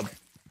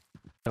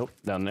 Nope.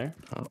 Down there.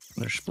 Oh,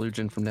 they're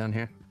splooging from down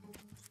here.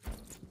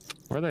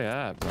 Where are they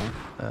at, bro?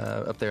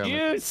 Up there on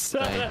You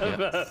son yeah. of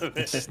a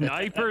bitch.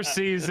 Sniper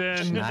season.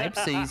 Snipe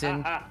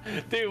season.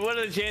 Dude, what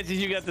are the chances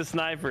you got the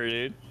sniper,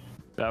 dude?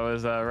 That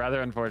was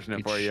rather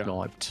unfortunate for you.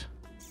 Sniped.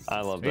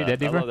 I love Are you that.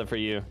 dead, I Deeper? love that for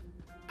you.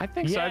 I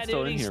think Yeah, Side's still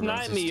dude, in he here, bro.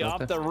 sniped me Still off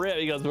there? the rip.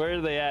 He goes, "Where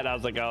are they at?" I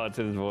was like, "Oh, it's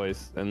his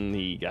voice," and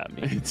he got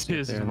me. It's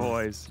his there.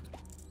 voice.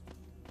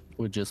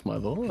 With just my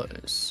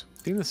voice.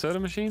 Seen the soda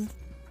machine?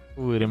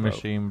 Ooh, the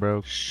machine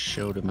broke.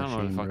 Show the I don't know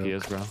machine. what the fuck he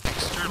is,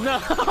 bro. No.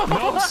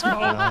 No smoke.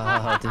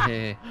 Oh,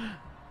 dang.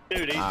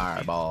 Dude, he's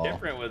Fireball.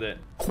 different with it.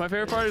 My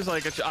favorite part is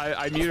like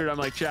I muted. I'm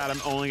like, Chad, I'm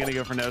only gonna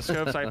go for no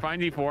scope. So I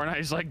find D4 and I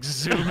just like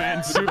zoom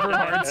in super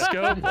hard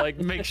scope, like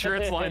make sure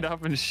it's lined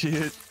up and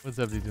shit. What's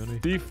up,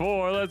 D20?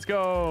 D4, let's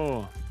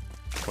go.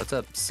 What's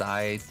up,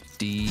 side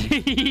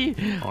D?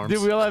 Arms.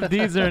 Dude, we all have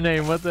D's in our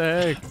name. What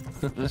the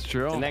heck? That's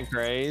true. Isn't that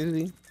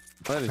crazy?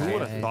 What is Who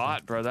would that? have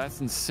thought, bro?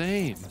 That's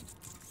insane.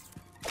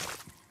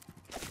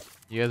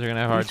 You guys are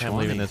gonna have a hard time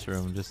 320. leaving this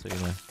room, just so you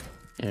know.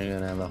 You're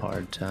gonna have a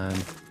hard time.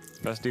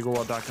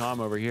 BestEagleWall.com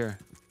over here.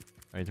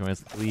 All right, you want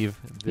us to leave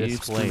this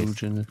Keep place?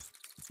 splooging.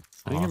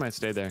 I think he might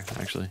stay there,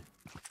 actually,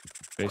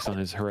 based on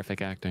his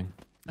horrific acting.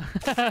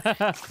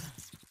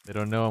 They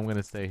don't know I'm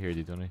gonna stay here,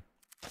 D20.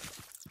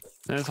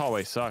 And this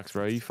hallway sucks,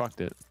 bro. You fucked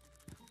it.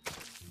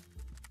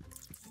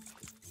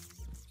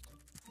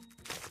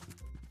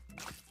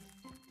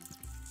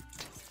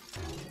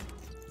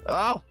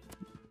 Oh!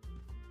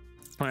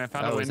 When I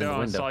found I a was in the window and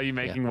window. saw you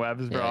making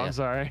webs, bro. Yeah, yeah. I'm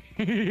sorry.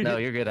 No,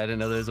 you're good. I didn't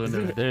know there was a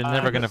window. They're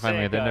never gonna find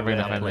me. sick They're of never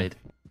gonna it. find me. Played.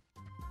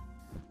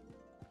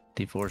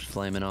 D4's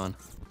flaming on.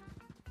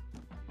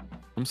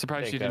 I'm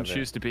surprised you Think didn't of it.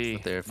 choose to be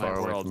But they're my far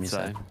away world from you,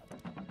 side. Side.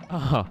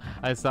 Oh,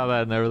 I saw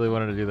that and I really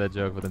wanted to do that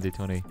joke with a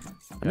D20.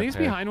 I think he's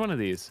Okay. behind one of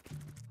these.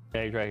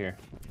 Yeah, he's right here.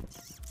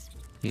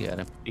 You got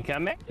him. You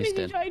come back. He's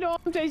dead. I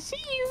don't. I see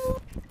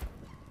you.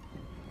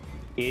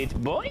 It's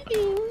boiling.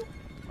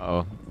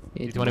 Uh-oh.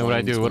 It D20, what do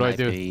I do? boings What do when I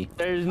do? pee.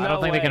 There's no I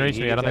don't think they can way reach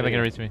me. he's I don't think they can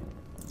gonna- reach me.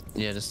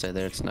 Yeah, just stay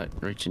there. It's not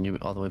reaching you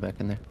all the way back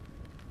in there.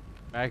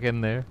 Back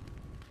in there.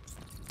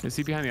 Is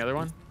he behind the other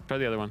one? Try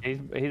the other one. He's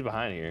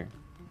behind here.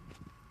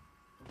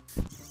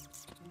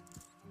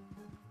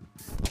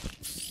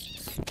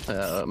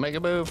 Make a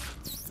move.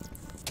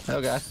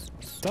 Oh god.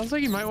 Sounds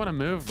like you might want to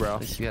move, bro.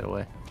 At least you got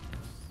away.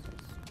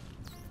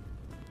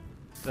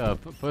 What's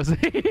up,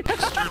 pussy?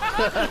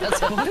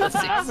 That's What's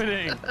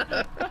happening?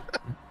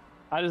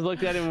 I just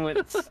looked at him and went.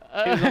 He was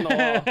on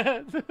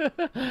the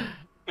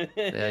wall.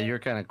 Yeah, you were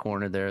kind of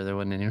cornered there. There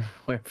wasn't anywhere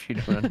for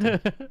you to run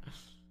to.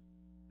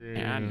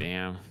 God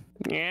damn.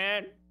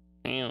 Yeah.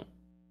 Yeah.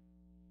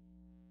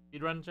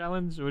 Speedrun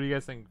challenge? What do you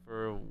guys think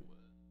for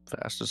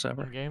Fastest one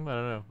ever. game? I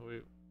don't know.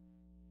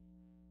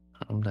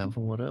 I'm down for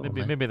whatever.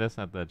 Maybe that's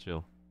not that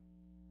chill.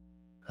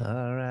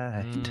 All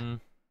right.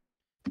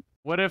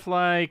 What if,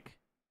 like,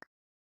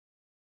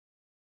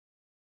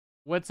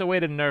 what's a way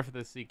to nerf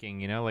the seeking,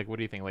 you know? Like, what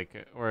do you think?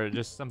 Like, or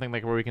just something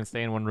like where we can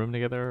stay in one room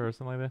together or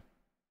something like that?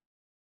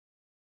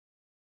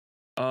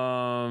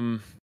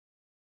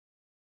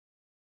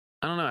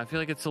 I don't know. I feel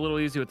like it's a little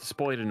easy with the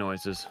spoiler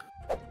noises.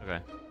 Okay.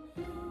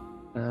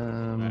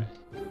 Um,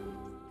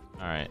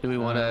 All right. Do we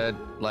want to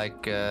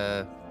like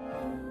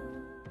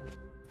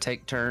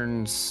take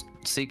turns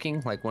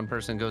seeking? Like one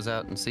person goes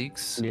out and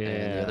seeks, and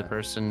the other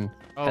person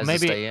has to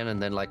stay in,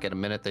 and then like at a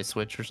minute they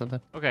switch or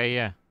something. Okay,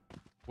 yeah.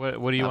 What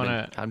do you want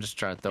to? I'm just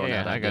trying to throw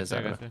out ideas.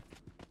 I got you.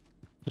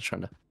 Just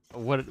trying to.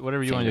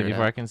 Whatever you want to do.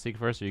 Before I can seek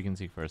first, or you can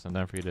seek first. I'm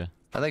down for you to.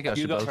 I think I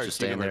should both just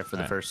stay in there for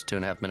the first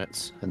 2.5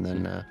 minutes, and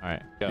then. All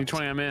right.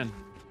 D20, I'm in.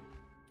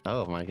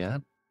 Oh my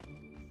god.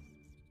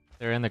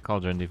 They're in the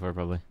cauldron, D4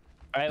 probably.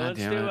 All right, let's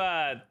do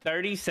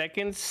 30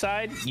 seconds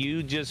side.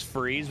 You just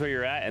freeze where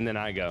you're at, and then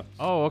I go.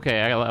 Oh, okay.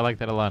 I like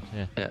that a lot.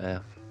 Yeah. Yeah.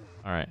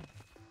 All right.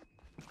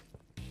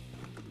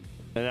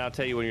 And I'll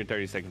tell you when your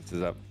 30 seconds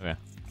is up. Okay.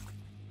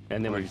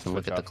 And then Or we you can can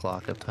look switch at off. the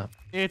clock up top.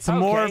 It's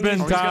Morbin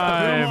He's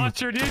got the boom time.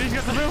 launcher, dude. He's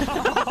got the boom.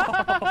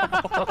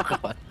 Oh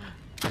god.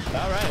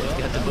 All right, well,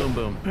 Get the boom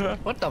boom.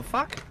 What the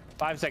fuck?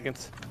 5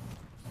 seconds.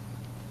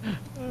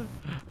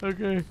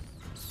 Okay.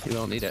 You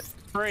don't need it.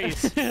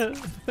 Freeze.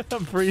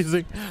 I'm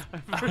freezing.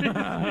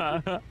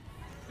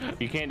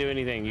 You can't do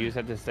anything. You just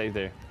have to stay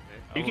there.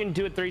 You can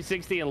do it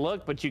 360 and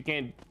look, but you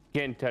can't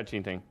touch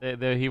anything.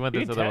 He went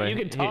this other way. You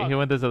can talk. He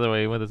went this other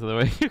way. He went this other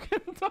way. You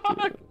can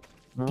talk.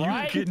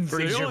 Right? You can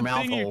freeze your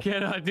mouth thing you hole.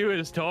 cannot do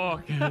is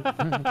talk.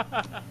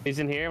 He's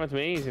in here with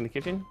me. He's in the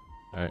kitchen.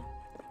 All right.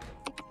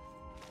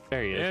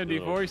 There he is. Yeah,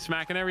 D4, he's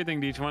smacking everything,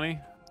 D20.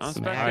 I'm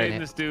Smack spectating it.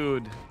 this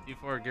dude.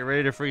 D4, get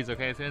ready to freeze.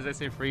 Okay. As soon as I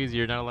say freeze,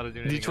 you're not allowed to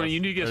do anything. D20, you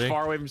need to get as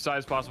far away from side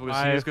as possible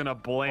because 5, he's gonna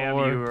blam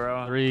 4, you,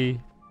 bro. 3,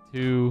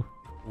 2,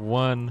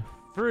 1,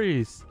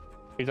 freeze.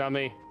 He's on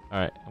me. All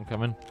right, I'm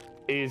coming.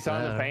 He's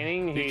on the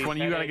painting. He's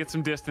D20, you gotta get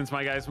some distance,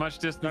 my guy. As much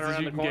distance as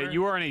around you the can get. corner.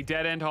 You are in a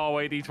dead-end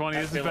hallway, D20.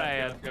 This is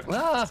bad.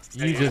 Ah!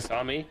 You just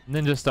on me.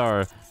 ninja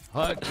star.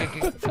 Oh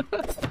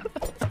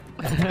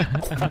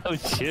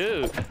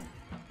shoot.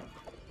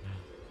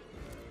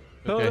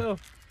 Okay.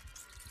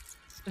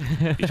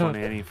 D20,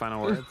 any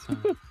final words?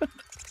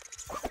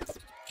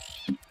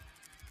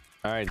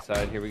 All right,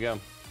 side. Here we go.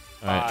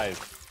 All right. 5,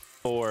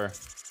 4,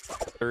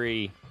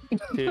 3,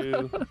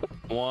 2,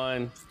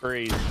 1.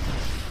 Freeze.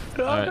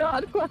 All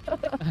right.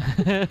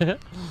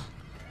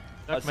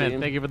 I see Man,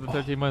 him. thank you for the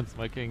 13 months,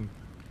 my king.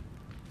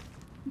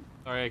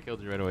 Sorry I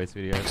killed you right away,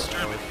 sweetie. Getting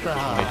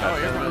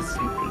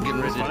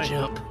ready to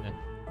jump.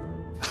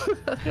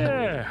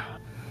 Yeah.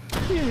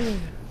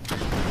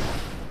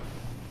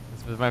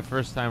 This was my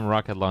first time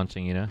rocket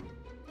launching, you know?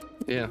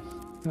 Yeah.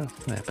 Oh,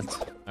 that happens.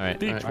 All right.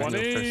 D20. All right,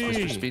 you go first,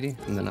 Mr. Speedy,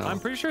 and then I'll... I'm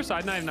pretty sure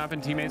Side and I have not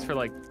been teammates for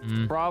like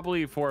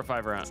probably 4 or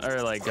 5 rounds,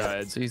 or like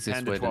it's the easiest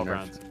 10 to way to 12 nerf.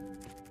 rounds.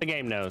 The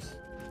game knows.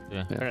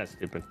 Yeah. They're not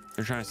stupid.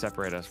 They're trying to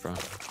separate us, bro.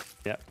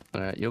 Yep.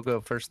 All right, you'll go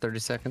first 30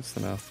 seconds,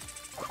 then I'll...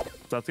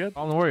 That's good.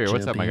 Fallen Warrior,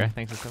 what's up, my guy?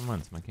 Champion. Thanks for 7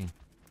 months, my king.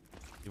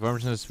 You've ever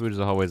seen the spooge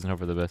the hallways and hope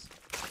for the best.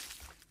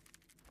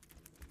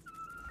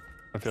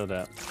 I feel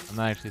that. I'm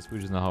not actually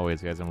spooging the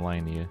hallways, guys. I'm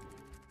lying to you.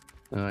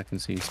 Oh, I can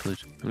see you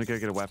splooge. I'm gonna go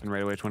get a weapon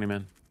right away, 20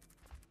 men.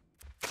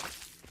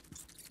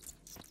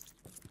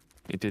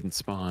 It didn't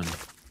spawn.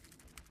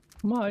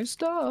 My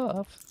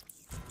stuff.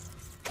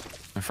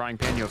 I'm frying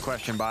pan you a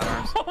question, bot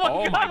arms.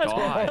 Oh my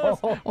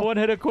god. One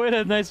hit a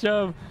quit. Nice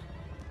job.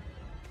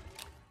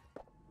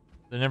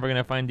 They're never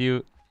gonna find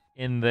you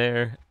in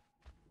there.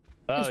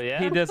 Oh yeah.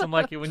 He doesn't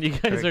like it when you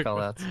guys Great are.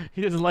 call-outs.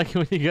 He doesn't like it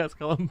when you guys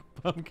call him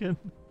pumpkin.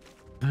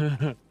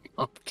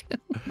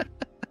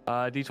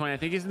 D20, I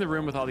think he's in the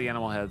room with all the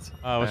animal heads.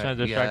 Oh, I was trying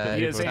to distract him.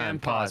 he is before.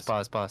 and Pause,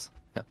 pause. pause, pause.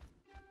 Yep.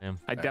 Damn.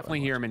 I definitely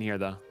hear him in here,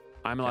 though.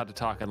 I'm allowed to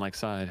talk on like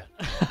side.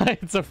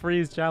 It's a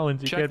freeze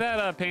challenge. You Check can't...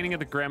 that painting of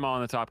the grandma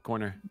in the top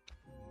corner.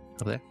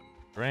 Over there.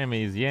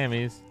 Grammys,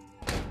 yammies.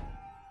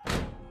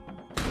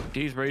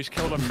 Jeez, bro, he's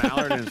killed a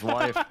mallard and his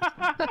wife.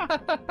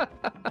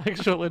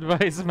 Actual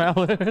advice,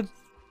 Mallard.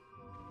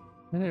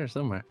 There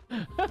somewhere.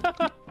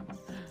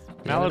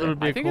 Mallard would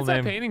be I a think cool it's that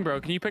name. painting,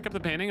 bro. Can you pick up the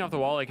painting off the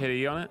wall, like hit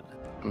E on it?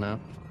 No.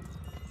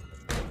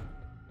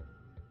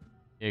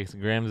 Yeah, 'cause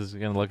Grams is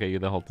gonna look at you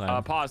the whole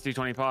time. Pause,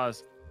 D20,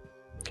 pause.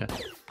 Okay.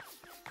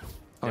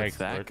 Oh, it's Yikes,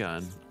 that Lord.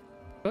 gun.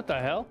 What the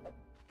hell?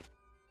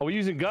 Are we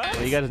using guns?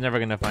 Well, you guys are never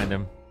gonna find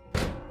him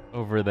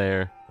over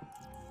there.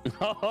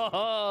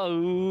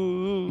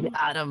 Oh,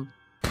 Got him.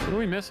 What are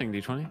we missing,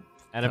 D20?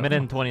 At a minute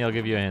and 20, I'll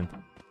give you a hint.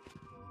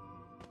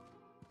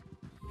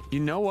 You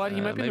know what?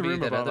 He might be in the Maybe room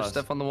that above other us.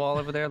 stuff on the wall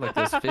over there, like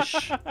those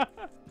fish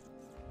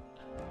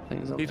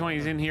things. D20,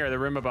 he's in here, the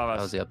room above Oh,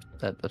 us. is he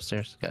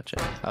upstairs? Gotcha.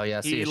 Oh yeah,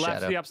 I see He his left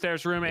shadow. the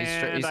upstairs room He's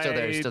and he's still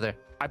there. He's still there.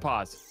 I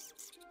pause.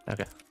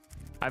 Okay.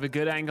 I have a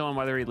good angle on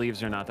whether he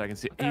leaves or not. That I can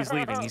see. He's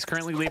leaving. He's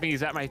currently leaving.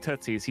 He's at my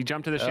tootsies. He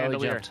jumped to the Oh, he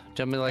chandelier.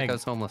 jumped me like Hey. I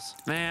was homeless.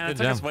 Man, it Good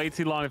took us jump. way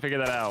too long to figure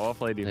that out. Well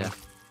played, Yeah.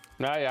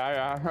 D20.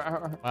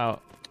 yeah. Wow.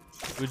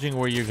 Spooging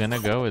where you're gonna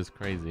go is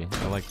crazy.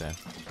 I like that.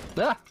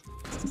 Ah.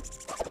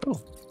 Cool.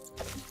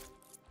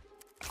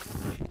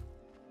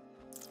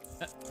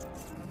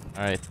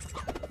 Alright.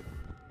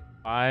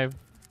 5,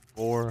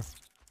 4,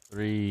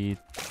 3,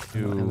 I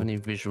don't have 2, any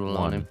visual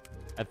on 1. him.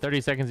 At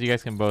 30 seconds, you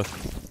guys can both.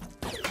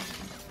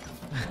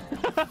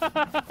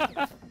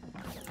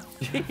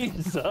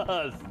 Jesus.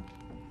 30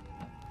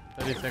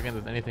 seconds,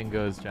 if anything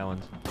goes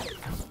challenge.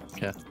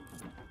 Okay.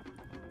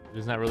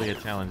 There's not really a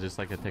challenge. It's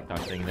like a TikTok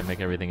thing to make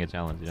everything a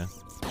challenge, you know?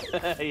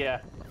 Yeah.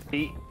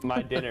 Eat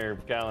my dinner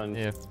challenge.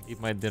 Yeah, eat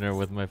my dinner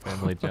with my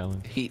family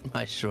challenge. Eat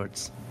my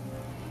shorts.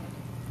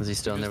 Is he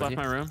still in Just there left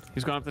with my you? room.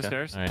 He's gone up the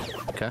stairs. All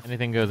right. Okay.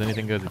 Anything goes.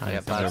 Anything goes. I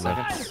got 5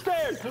 seconds.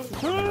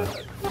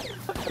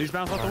 He's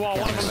bounced off the wall.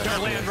 One of them's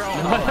gonna land, bro.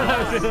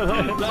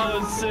 That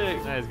was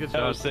sick. Nice, good That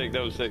shot. was sick.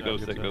 That was sick. That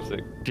was sick. That was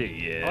sick.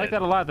 Yeah. I like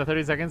that a lot. The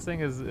 30 seconds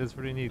thing is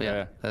pretty neat.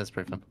 Yeah, that's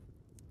pretty fun.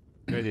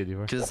 Great idea,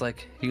 Divor. Because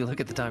like you look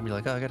at the time, you're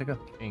like, oh, I gotta go.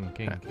 King.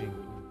 King,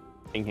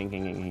 king, king,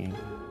 king, king.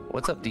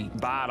 What's up, D?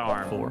 Bot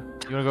arm. 4.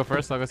 You wanna go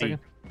first? I'll go second.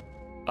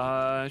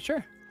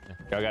 Sure.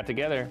 Y'all got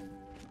together.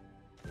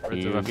 Or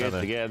You two of get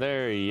feather.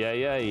 together. Yeah,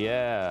 yeah,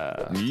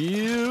 yeah.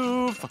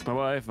 You fuck my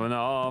wife, and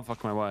I'll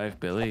fuck my wife,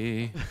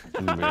 Billy.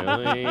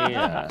 Really?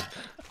 Yeah.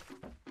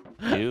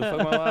 You fuck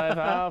my wife,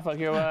 I'll fuck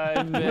your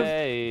wife,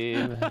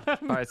 babe.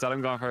 All right, so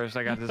I'm going first.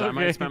 I got this. I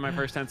might Okay. spend my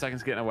first 10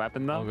 seconds getting a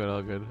weapon though. All good,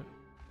 all good.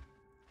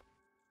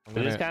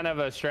 It is kind of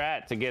a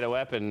strat to get a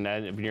weapon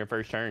in your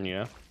first turn, you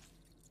know?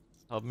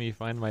 Help me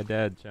find my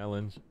dad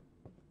challenge.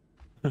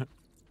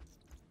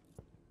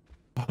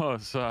 Oh,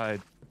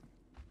 side.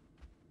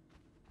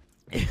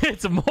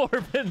 It's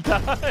Morbin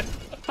time.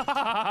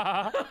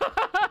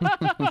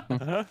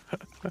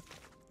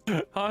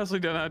 Honestly,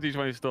 don't know how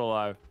D20's still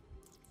alive.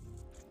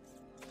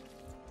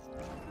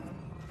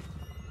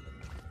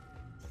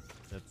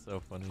 That's so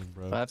funny,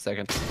 bro. 5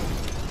 seconds.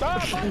 Oh,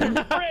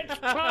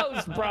 French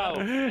toast, bro.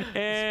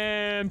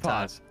 And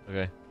pause.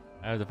 Okay.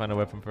 I have to find a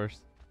weapon first.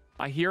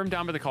 I hear him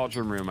down by the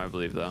cauldron room, I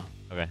believe, though.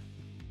 Okay.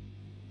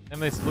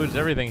 And they splooged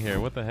everything here.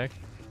 What the heck?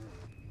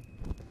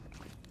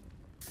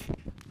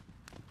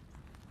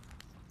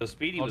 So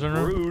Speedy was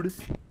Cauldron room? rude.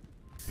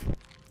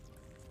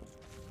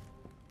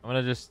 I'm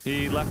gonna just.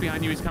 He left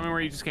behind you. He's coming where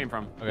you just came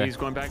from. Okay. He's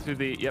going back to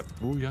the. Yep.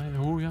 Oh yeah.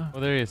 Oh yeah.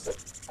 Oh, there he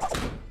is.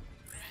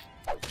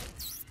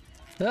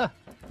 Ah.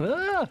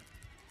 Ah.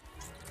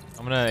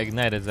 I'm gonna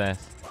ignite his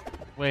ass.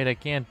 Wait, I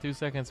can't. 2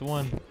 seconds.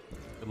 1.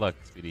 Good luck,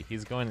 Speedy.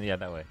 He's going. Yeah,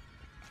 that way.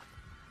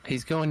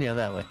 He's going, yeah,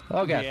 that way.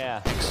 Oh, God.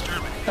 Yeah.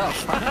 Oh.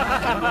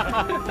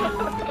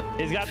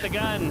 He's got the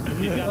gun.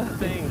 He's got the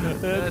thing.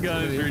 That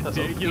gun is OP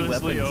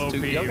ridiculously OP,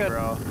 weapons. Y'all got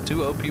bro.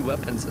 2 OP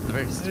weapons at the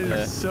very start.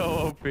 It's so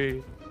OP.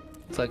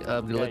 It's like, you Yeah,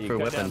 look you for a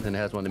cut weapon down and it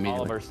has one All of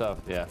immediately. our stuff,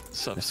 yeah.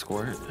 Sub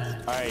squirt.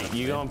 All right,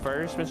 you going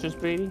first, Mr.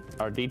 Speedy?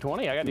 Or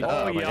D20? I got D20.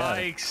 Oh, my God.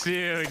 yikes,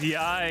 dude.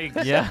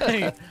 Yikes.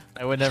 Yeah.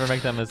 I would never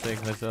make that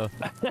mistake myself.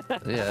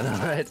 Yeah, I know,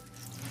 right?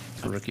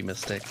 It's a rookie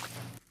mistake.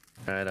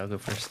 All right, I'll go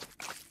first.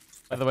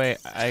 By the way,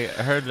 I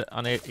heard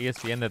on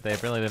ESPN that they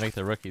apparently they make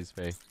the rookies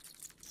pay.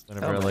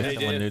 Whenever Oh, like they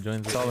someone did. new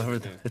joins. It's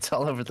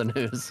all over the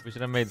news. We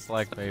should have made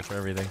Slack pay for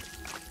everything.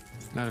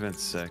 That'd have been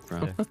sick, bro.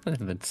 Yeah.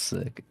 I've been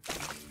sick.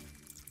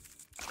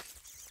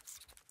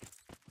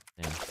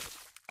 Yeah.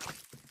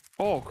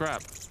 Oh,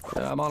 crap.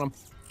 Yeah, I'm on him.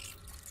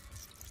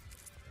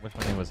 Which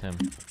one was him?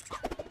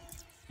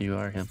 You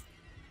are him.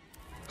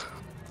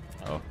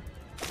 Oh.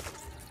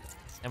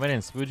 Anybody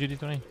didn't spooge you,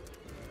 D20?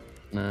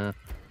 Nah.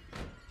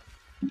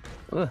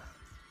 Ugh.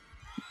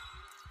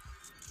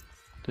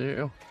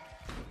 Dude.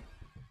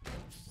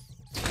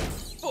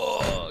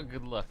 Oh,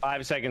 good luck.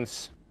 5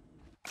 seconds.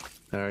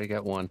 I already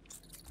got 1.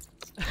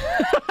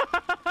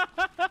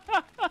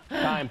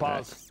 Time,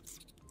 pause.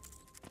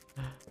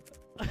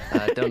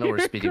 I don't know where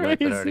Speedy went,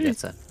 but I already got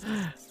set.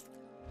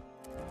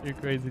 You're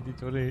crazy,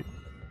 D20.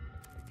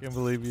 I can't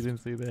believe you didn't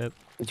see that.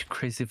 You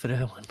crazy for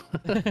that one.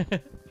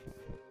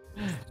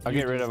 I'll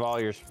get rid of all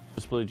your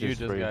splooges. You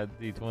just for you. got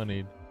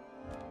D20'd.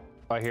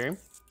 Oh, I hear him?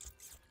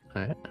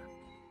 Alright.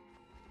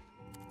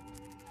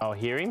 Oh,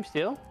 hear him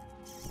still?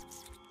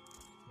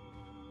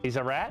 He's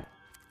a rat?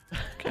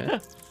 Okay.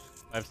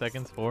 5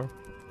 seconds. 4,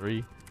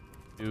 3,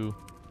 2,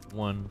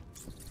 1.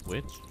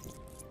 Switch.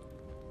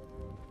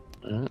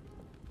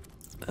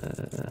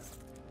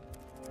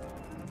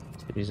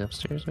 He's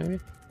upstairs, maybe?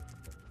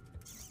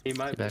 He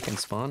might Is he back in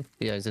spawn?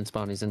 Yeah, he's in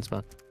spawn. He's in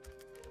spawn.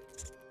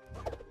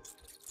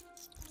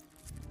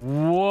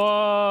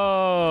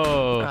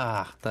 Whoa!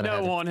 Ah, that I No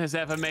had one has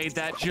ever made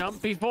that jump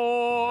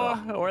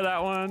before. Or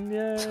that one,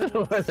 yeah.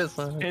 it. This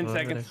one, 10 or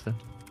seconds. next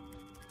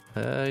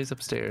one. He's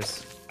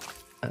upstairs.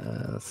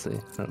 Let's see.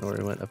 I don't know where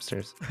he went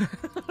upstairs.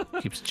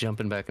 Keeps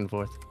jumping back and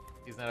forth.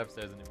 He's not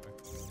upstairs anymore.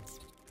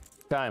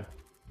 Time.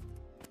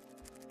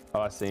 Oh,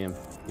 I see him.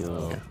 You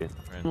little shit.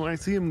 Well, I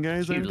see him,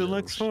 guys. I'm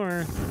Deluxe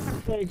 4.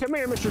 Hey, come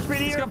here, Mr.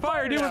 Speedy. He's got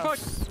fire, dude. We're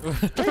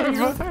fucked. Hey,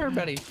 you're fire,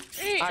 buddy.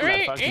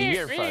 I'm not fucking.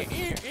 You're fucked.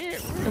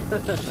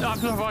 I'm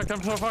so fucked.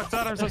 I'm so fucked.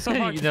 I'm so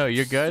fucked. You know,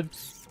 you're good.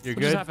 You're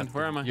What just good. happened?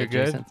 Where am I? You're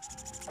good. Jason.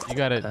 You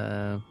got it.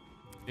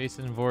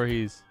 Jason Jason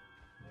Voorhees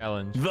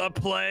challenge. The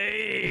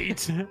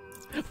plate.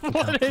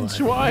 1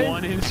 inch wide.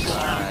 1 inch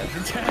wide.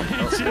 10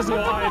 inches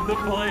wide. The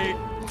plate.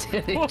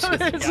 10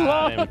 1 inches. inch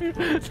got long.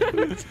 10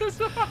 inches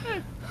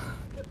wide.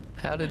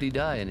 How did he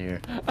die in here?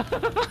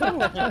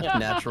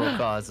 Natural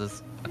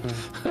causes.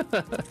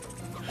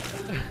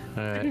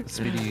 Alright,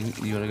 Speedy,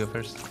 you want to go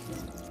first?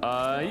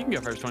 You can go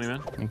first, 20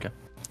 man. Okay.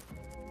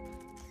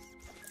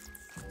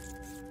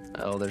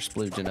 Oh, they're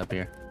splooging up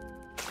here.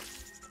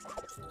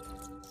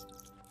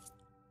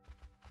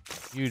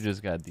 You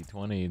just got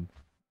D20.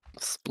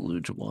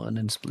 Splooge 1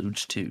 and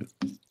Splooge 2.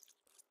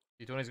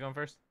 D20's going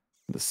first?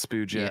 The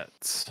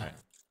Spoojets. Alright.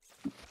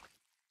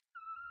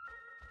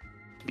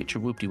 Get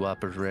your whoopty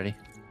whoppers ready.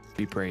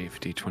 Be brave,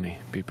 D20.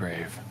 Be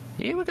brave.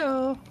 Here we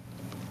go.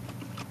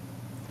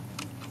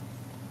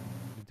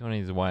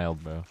 D20's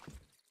wild, bro.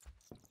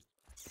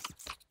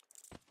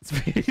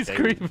 He's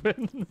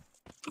creeping.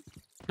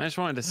 I just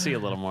wanted to see a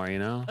little more, you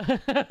know?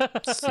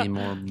 See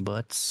more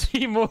butts.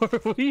 See more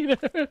wiener.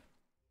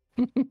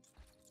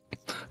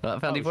 I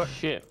found Oh, D4.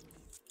 shit.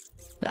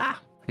 Ah!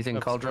 He's in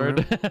cauldron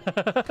room.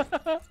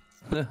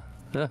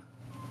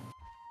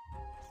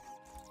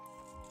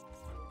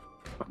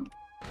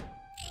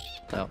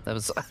 Oh, that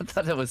was. I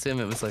thought that was him.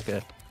 It was like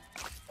a.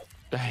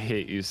 I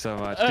hate you so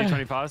much.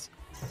 D20 pause.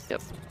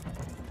 Yep.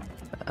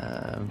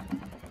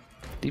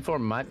 D4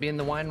 might be in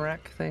the wine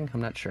rack thing.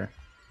 I'm not sure,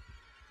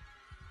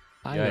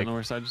 I don't know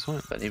where side just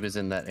went. but he was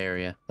in that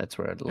area. That's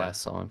where I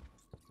last saw him.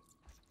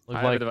 I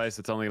have a device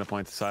that's only going to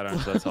point to sidearm,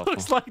 so that's helpful.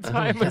 Looks like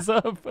time is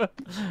up.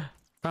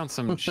 Found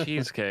some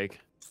cheesecake.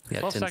 Yeah,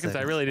 12 10 seconds.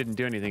 I really didn't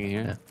do anything in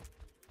here.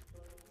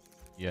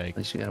 Yeah, At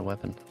least you got a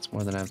weapon. It's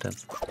more than I've done.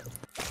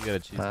 you got a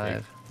cheesecake.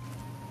 5.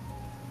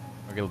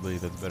 Arguably,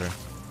 that's better.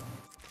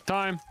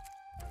 Time.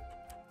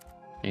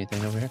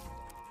 Anything over here?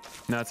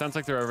 No, it sounds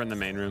like they're over in the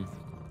main room.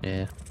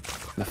 Yeah.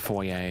 The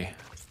foyer.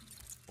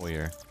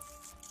 Foyer.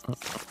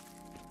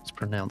 It's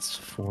pronounced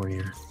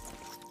foyer.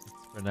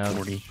 For now,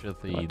 40.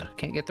 Shathid.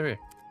 Can't get through.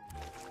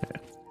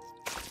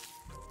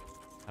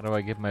 How do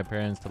I get my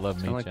parents to love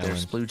me? Sound like they're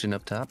Challenge. splooging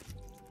up top.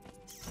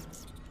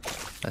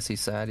 I see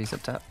side. He's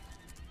up top.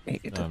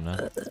 Can't get No, I'm not.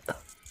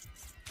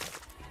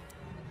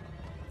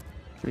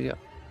 Here we go.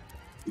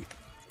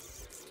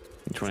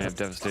 Each one have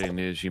devastating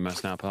news. You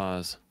must not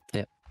pause.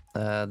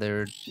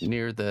 They're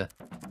near the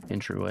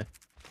entryway.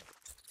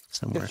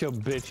 Somewhere. Get your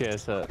bitch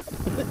ass up.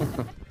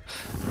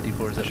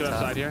 D4's up Should top.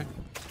 upside here.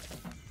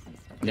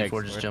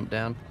 D4 just jumped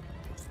down.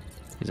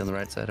 He's on the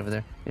right side over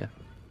there. Yeah.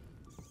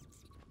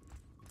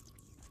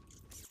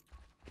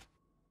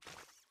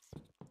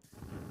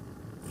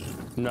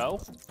 No.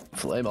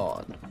 Flame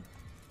on.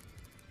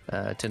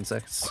 10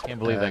 seconds. Can't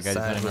believe that guy's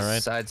Side doing it,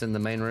 right? Side's in the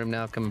main room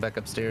now. Coming back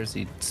upstairs.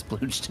 He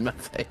splooged in my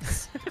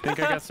face. I think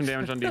I got some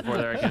damage on D4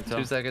 there. I can't tell.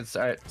 2 seconds.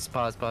 All right. Just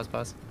pause.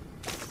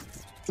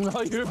 No,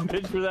 you're a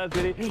bitch for that,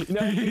 Vinny. You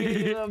know what you get,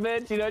 you little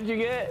bitch? You know what you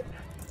get?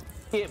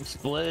 Get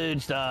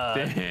splooged up.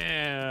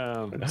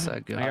 Damn.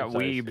 Side go. I got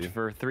sorry, weebed Steve.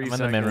 for 3 I'm in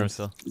seconds. the main room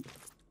still.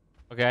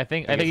 Okay, I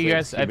think guess you we have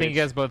guys two I think you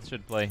bitch. guys both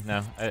should play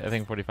now. I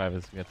think 45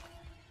 is good. What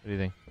do you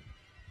think?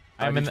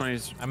 I'm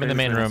I'm in the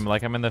main room,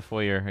 like I'm in the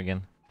foyer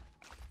again.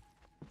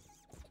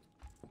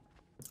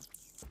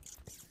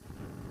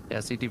 Yeah,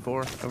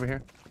 CT4 over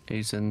here.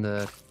 He's in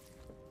the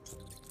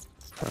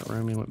front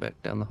room. He went back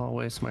down the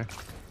hallway somewhere.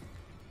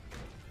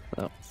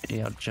 Oh,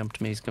 he out-jumped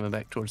me. He's coming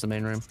back towards the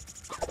main room.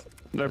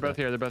 They're both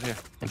here. They're both here.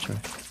 That's right.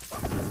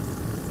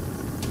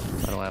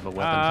 I don't have a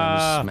weapon, so I'm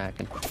just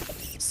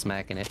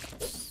smacking it.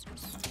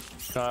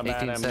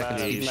 18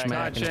 seconds, keep smacking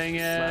Touching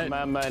it.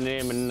 My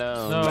name is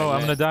no. No,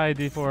 I'm gonna die,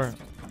 D4.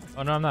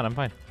 Oh no, I'm not. I'm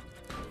fine.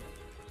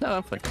 No,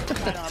 I'm fine.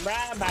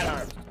 Bad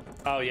arm.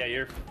 Oh yeah,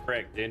 you're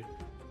frick, dude.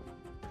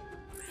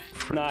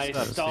 Nice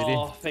What's up,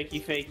 stall,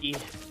 fakey.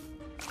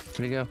 Where'd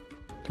he go?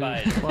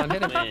 But Come on,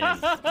 hit him. win.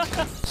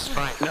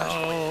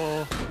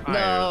 No.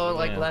 No,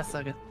 like man. last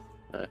second.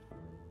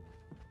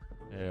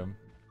 Damn.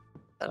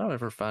 I don't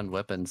ever find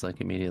weapons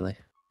like immediately.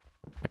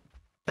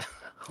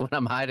 When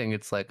I'm hiding,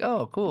 it's like,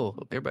 oh, cool.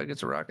 Everybody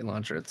gets a rocket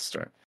launcher at the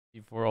start.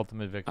 D4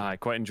 ultimate victory. I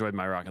quite enjoyed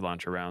my rocket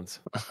launcher rounds.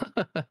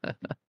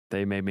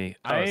 They made me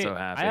so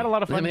happy. I had a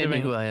lot of They fun made me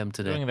doing, who I am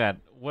today. doing that.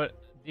 What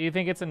do you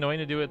think it's annoying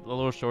to do it a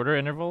little shorter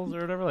intervals or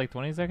whatever, like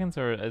 20 seconds,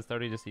 or is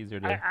 30 just easier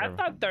to? I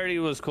thought 30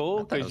 was cool I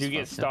thought it because was you fun, get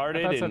yeah.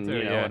 started I thought so and too,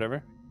 you know yeah.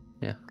 whatever.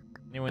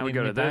 Anyone And we need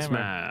go to any this time, or-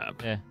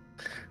 map. Yeah.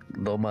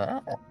 The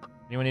map.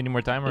 Anyone need any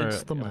more time, or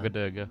It's the I'm map. good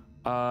to go?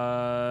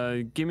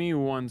 Give me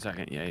 1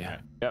 second. Yeah.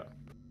 Yep.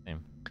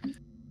 Same.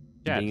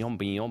 Chat.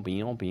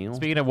 Beom.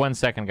 Speaking of 1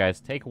 second, guys,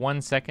 take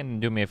 1 second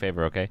and do me a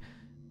favor, okay?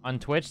 On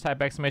Twitch, type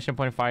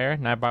 !fire.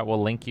 Nightbot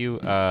will link you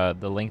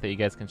the link that you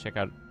guys can check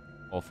out,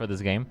 well, for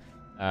this game.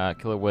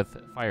 Kill it with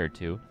Fire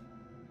 2.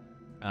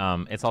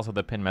 It's also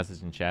the pinned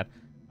message in chat.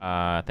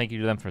 Thank you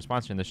to them for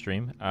sponsoring the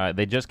stream.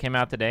 They just came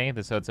out today,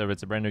 so it's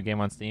a brand new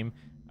game on Steam.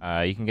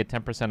 You can get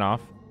 10%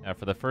 off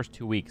for the first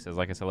 2 weeks as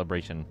like a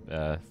celebration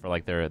for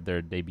like their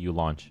debut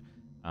launch.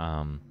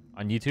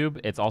 On YouTube,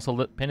 it's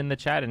also pinned in the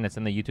chat, and it's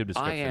in the YouTube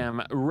description. I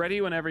am ready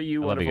whenever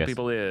you I love you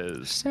wonderful guys.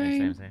 people is.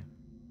 Same.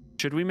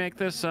 Should we make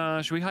this?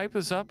 Should we hype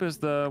this up as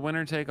the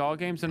winner take all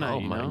games tonight? Oh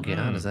you my know?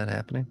 god, is that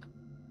happening?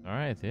 All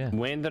right, yeah.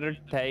 Winner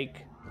take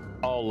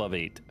all of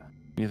it.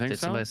 You think Did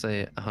so? somebody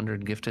say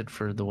 100 gifted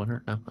for the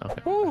winner? No?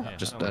 Okay. Yeah.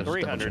 Just, No,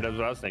 300, that's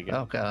what I was thinking.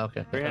 Okay.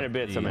 300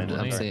 bits, I Yeah.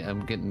 mean.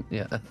 I'm getting,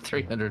 yeah,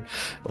 300.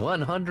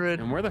 100.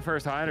 And we're the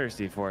first hiders,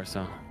 D4,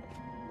 so.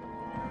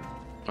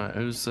 All right,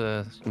 who's you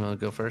want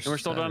to go first? And we're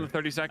still doing the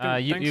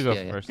 30-second You things? go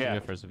Yeah, yeah. first. Yeah. You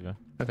go first if you want.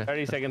 Okay.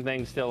 30-second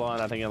thing still on.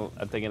 I think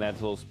it adds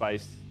a little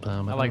spice. I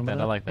like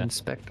that. I like that.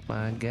 Inspect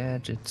my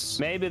gadgets.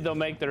 Maybe they'll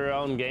make their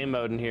own game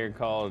mode in here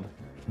called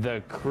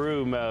the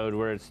crew mode,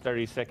 where it's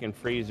 30-second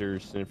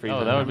freezers and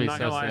freezers. Oh, that would be I'm not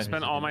so gonna lie, I sick.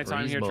 spent all my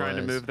time Freeze here trying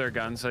to boys. move their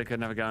gun so they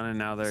couldn't have a gun, and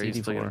now they're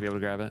easily gonna CD4. be able to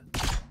grab it.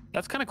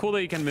 That's kind of cool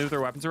that you can move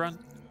their weapons around.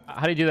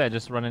 How do you do that?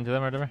 Just run into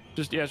them or whatever?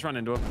 Just run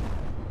into them.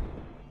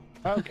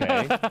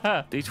 Okay.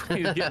 He's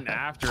getting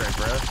after it,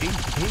 bro.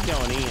 He's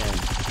going in.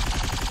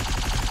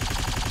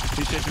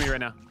 He's chasing me right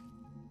now.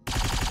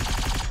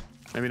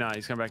 Maybe not.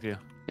 He's coming back to you.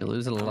 You're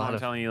losing a lot I'm of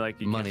telling you, like,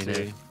 you money can't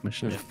there. see.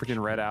 Mission. There's a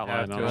freaking red Yeah,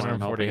 outline. on it. I'm 240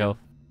 helping health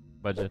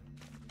budget.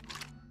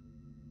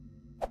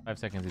 5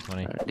 seconds, D20.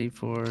 All right,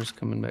 D4 is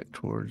coming back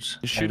towards.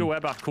 you. Just shoot a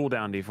web off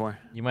cooldown, D4.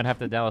 You might have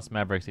to Dallas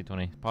Mavericks,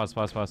 D20. Pause.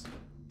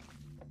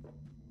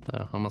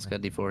 Oh, almost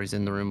got D4. He's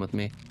in the room with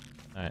me.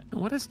 All right.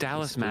 What does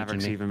Dallas He's spooking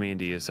Mavericks me. even mean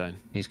to you, son?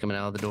 He's coming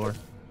out of the door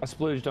I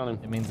splooged on him.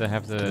 It means I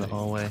have in the to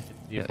hallway.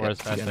 D4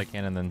 as fast as I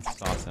can and then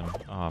sauce him.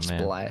 Oh,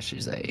 man. Splash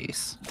his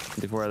ace.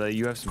 D4,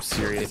 you have some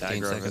serious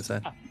 15 aggro. seconds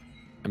left.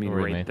 I mean,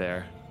 Sorry, right mate.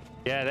 there.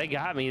 Yeah, they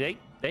got me.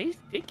 They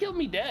killed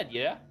me dead.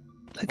 Yeah.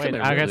 Wait,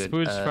 I got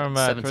spooched from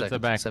 7 towards the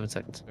seconds, back. 7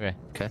 seconds. Okay.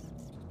 Okay.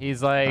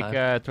 He's like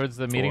 5, towards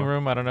the meeting 4,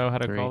 room. I don't know how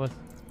to 3, call this.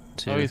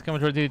 2, Oh, he's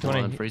coming towards D20.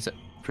 1. Freeze it.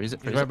 Freeze it.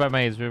 He's Freeze right it. by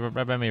me. He's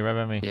right by me. Right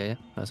by me. Yeah,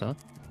 I saw it.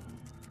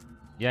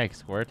 Yikes,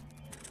 squirt.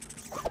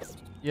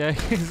 Yeah,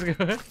 he's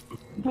good.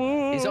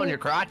 He's on your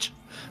crotch.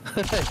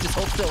 Just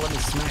hold still. Let me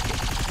smack it.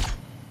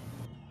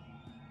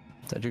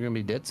 Thought you're gonna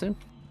be dead soon.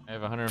 I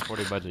have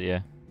 140 budget, yeah.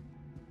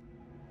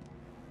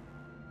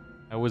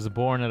 I was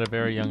born at a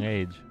very young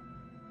age.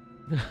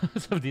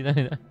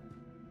 79.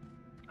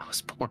 I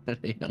was born at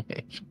a young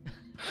age.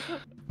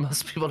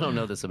 Most people don't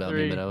know this about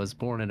 3, me, but I was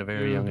born at a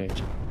very 2, young age.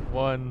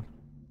 1.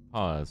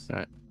 Pause. All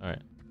right. All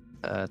right.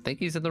 I think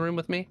he's in the room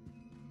with me.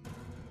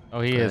 Oh,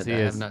 he is. He I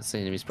is. have not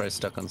seen him. He's probably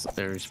stuck on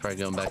there. He's probably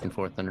going back and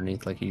forth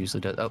underneath like he usually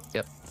does. Oh,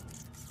 yep.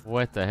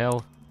 What the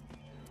hell?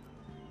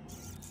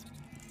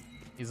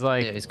 He's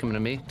like. Yeah, he's coming to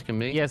me. To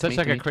me. Yeah, to such me,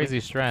 like to a me, to crazy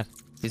me. strat.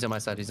 He's on my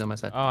side. He's on my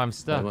side. Oh, I'm I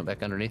stuck. went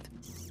back underneath.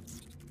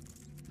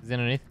 He's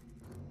underneath.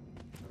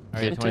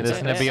 All right, Yeah, 20. This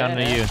is gonna be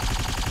under you.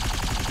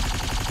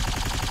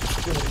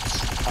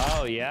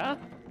 Oh yeah.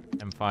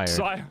 I'm fired.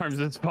 Sidearms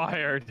is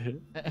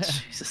fired.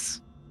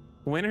 Jesus.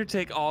 Winner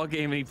take all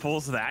game and he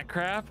pulls that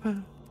crap?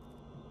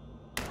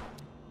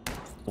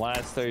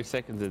 Last 30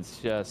 seconds, it's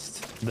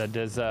just the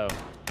Dizzo.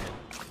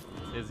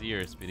 His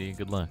ear, Speedy.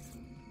 Good luck.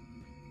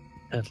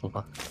 Good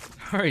luck.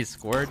 Sorry,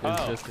 squirt is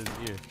Oh. just his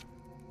ear.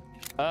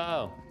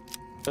 Oh.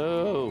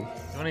 Ooh.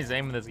 Tony's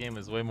aim in this game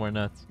is way more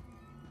nuts.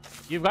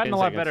 You've gotten 10 a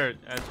lot seconds. better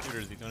at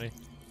shooters, Tony.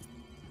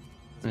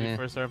 Since Yeah. you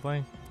first started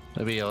playing.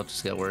 Maybe y'all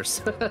just got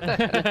worse.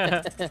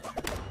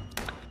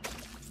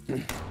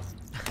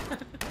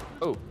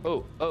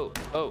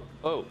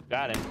 Oh.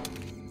 Got him.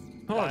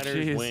 Oh,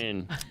 Fighters jeez.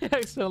 win. I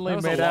accidentally That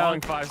was made a long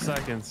out. 5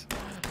 seconds.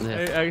 I Yeah.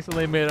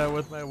 accidentally made out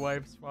with my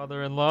wife's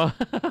father-in-law.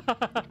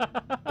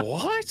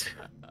 What?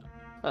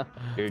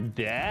 Your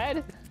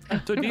dad?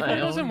 So D4 I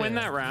doesn't own win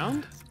it. that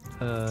round?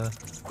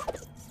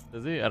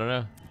 Does he? I don't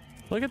know.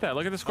 Look at that.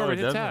 Look at the score. Oh, We it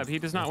hit doesn't. tab. He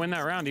does not win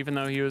that round, even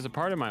though he was a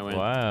part of my win.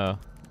 Wow.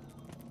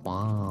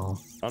 Wow.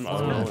 I'm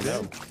Oh, not okay.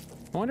 going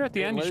I wonder at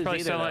the end you lose should probably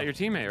either, sell out though. your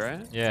teammate,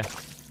 right? Yeah.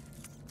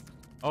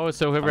 Oh,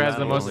 so whoever I'm has not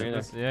the most. alone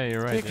either. Yeah,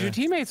 you're Yeah, right. 'cause your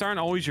teammates aren't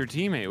always your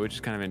teammate, which is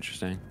kind of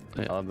interesting.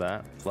 I love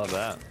that. Love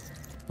that.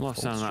 Love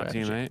Cool sounding out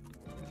strategy. teammate.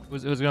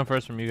 Who's going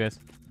first from you guys?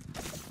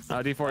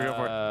 D4, go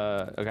for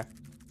it. Okay.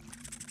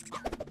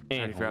 I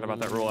already forgot about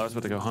that rule. I was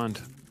about to go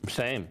hunt.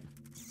 Same.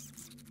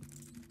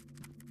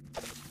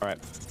 All right.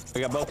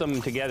 We got both of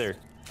them together.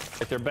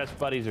 If they're best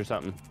buddies or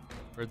something.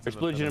 They're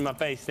splooging in my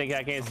face. Think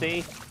I can't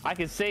see? I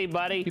can see,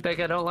 buddy. You think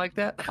I don't like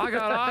that? I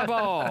got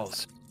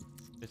eyeballs.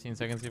 15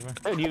 seconds, Eva.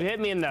 Dude, you hit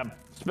me in the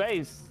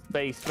space.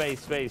 Space.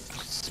 Space.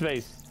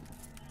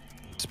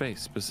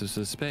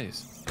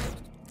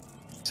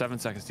 7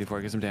 seconds,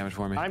 D4. Get some damage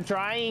for me. I'm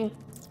trying.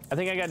 I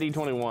think I got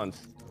D21s.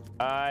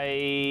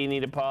 I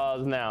need to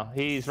pause now.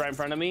 He's right in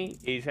front of me.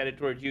 He's headed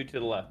towards you to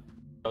the left.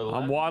 Go to the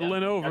I'm left.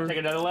 waddling over. Yep, take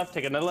another left.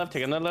 Take another left.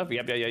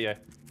 Yep. I'm gonna go Yeah,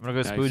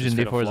 he's spooge in just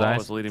got a D4's flaw eyes.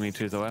 was leading me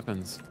to the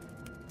weapons.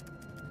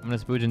 I'm gonna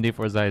spooge in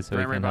D4's eyes so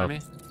he Right can by help. me.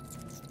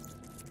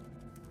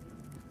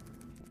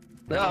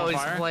 No, he's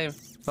fire? playing.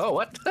 Oh,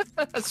 what?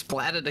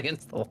 Splatted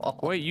against the wall.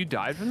 Wait, you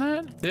died from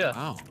that? Yeah.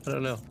 Wow. I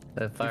don't know.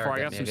 That fire D4, I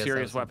got got me. some guess that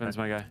serious was some weapons,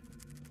 fire. my guy.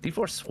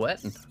 D4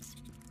 sweating.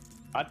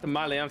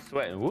 Tamale, I'm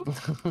sweating. Whoop.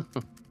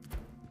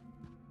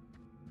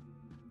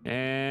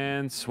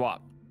 And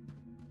swap.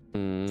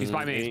 He's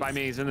by me. He's by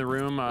me. He's in the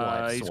room.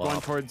 Why He's swap?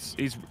 going towards.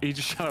 He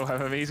just shot a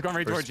weapon. He's going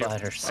right For towards you.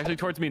 spiders. Actually,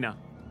 towards me now.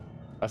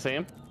 I see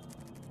him.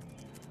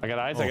 I got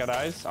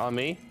eyes on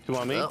me. Two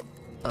on me.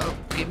 Oh,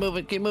 keep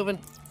moving.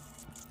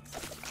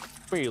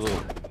 Where you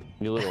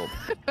little.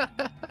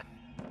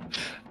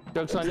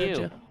 Joke's on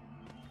you.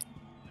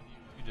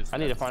 I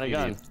need to find a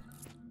gun.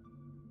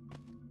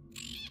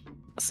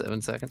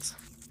 7 seconds.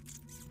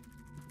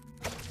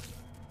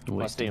 see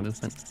Wasting him.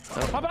 movement.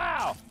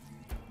 Pow!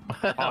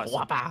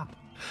 Whoppa.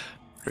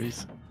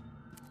 Freeze.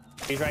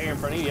 He's right here in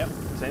front of you. Yep.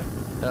 Same.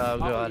 Oh, Oh,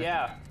 God.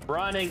 yeah.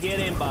 Run and get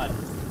him, bud.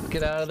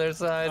 Get out of their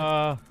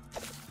side.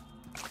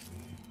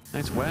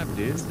 Nice web,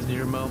 dude. This is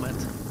your moment.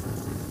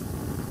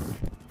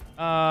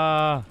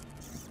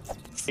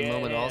 It's the Get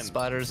moment all him.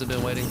 spiders have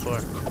been waiting for.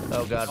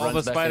 Oh, God. All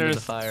Runs the back into the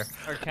spiders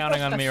fire. are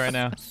counting on me right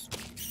now.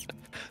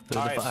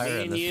 Through All the right, fire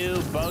me and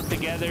you both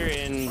together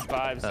in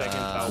 5 seconds.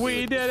 I'll do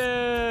We it. did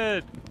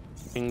it!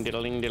 Ding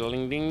diddling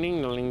diddling ding ding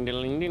diddling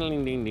diddling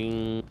diddling ding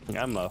ding.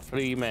 I'm a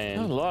free That was a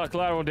man. lot of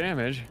collateral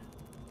damage.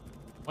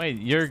 Wait,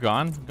 you're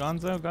gone,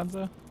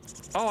 Gonzo?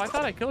 Oh, I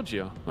thought I killed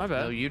you. My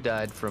bad. No, you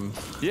died from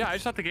Yeah, I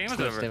just thought the game was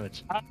too much over.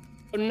 damage. Oh,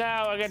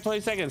 now I got 20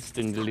 seconds.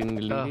 Ding diddling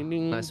diddling Oh, ding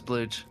ding. nice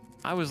splooge.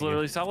 I was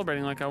literally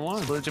celebrating like I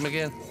won. Splooge him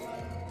again.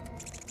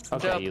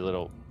 Okay, Jump. you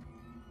little.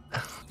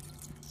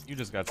 You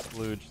just got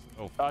splooged.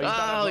 Oh,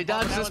 Oh, he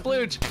dodged the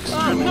splooge.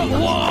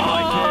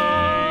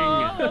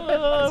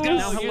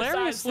 Now,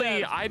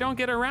 hilariously, I don't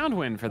get a round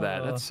win for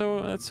that. That's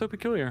so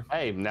peculiar.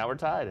 Hey, now we're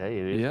tied. Hey,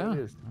 it is Yeah. what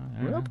it is.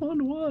 We're up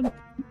 1-1.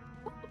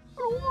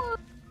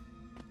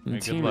 The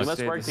good team luck. has Let's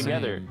stayed work the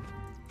together same.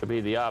 to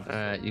be the All opposite.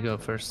 right, you go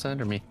first, son,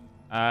 or me?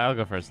 I'll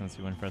go first since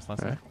you went first last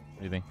time. Alright. What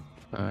do you think?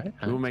 All right.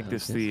 We'll make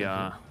this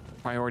the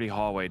priority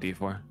hallway,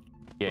 D4.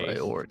 Yeah.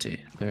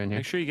 priority. They're in here.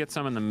 Make sure you get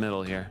some in the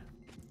middle here.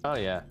 Oh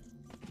yeah.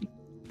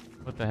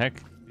 What the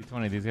heck?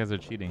 D20, these guys are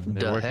cheating.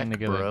 They're The working heck,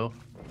 together. bro.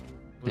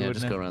 Who Yeah, wouldn't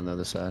just go have- around the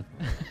other side.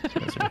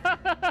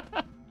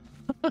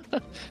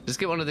 Just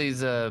get one of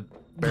these barrel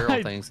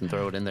Right. things and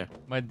throw it in there.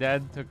 My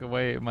dad took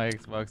away my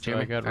Xbox, so I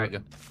Jeremy, got. all right, go.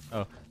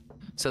 Oh.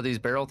 So these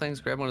barrel things,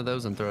 grab one of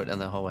those and throw it down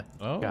the hallway.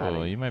 Got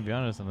Oh, it. you might be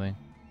onto something.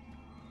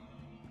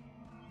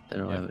 They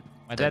don't Yeah. have it.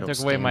 My They dad don't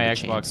took away stand my a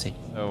Xbox, chance.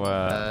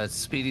 so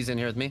Speedy's in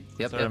here with me.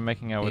 Yep, started yep.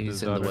 making out with He's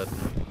his in daughter. the whip.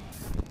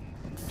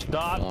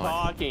 Stop Come on.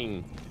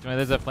 talking.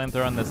 There's a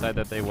flamethrower on this side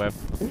that they web.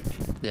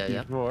 Yeah,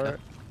 yeah. Four.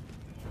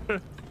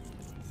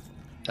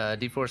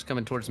 D4's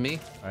coming towards me.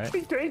 All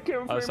right.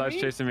 Oh, Sarge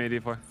chasing me,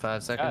 D4.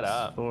 5 seconds.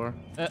 up. 4,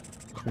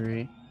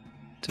 3,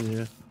 2,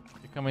 They're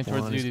coming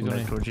towards 1. you, He's coming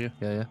back D20. towards you.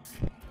 Yeah, yeah.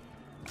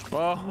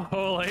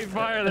 Whoa, late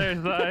fire there,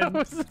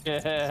 son.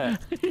 Yeah.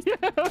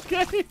 Yeah,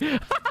 okay.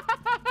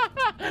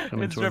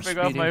 Coming It's towards dripping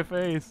off Speedy. my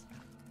face.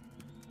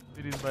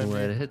 Speedy's by me.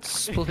 Let it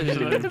split.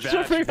 It's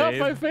dripping off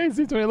my face,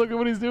 D20. Look at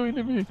what he's doing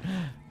to me.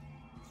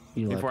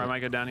 You like D4, I it. might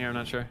go down here, I'm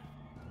not sure.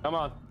 Come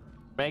on.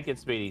 Make it,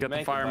 Speedy. Get the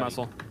Make fire it, buddy.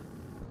 muscle.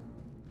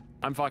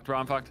 I'm fucked, bro,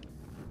 I'm fucked.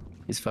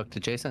 He's fucked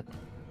adjacent.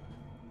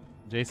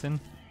 Jason,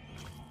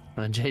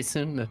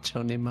 Jason, that's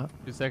your name up.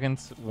 2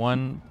 seconds.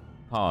 1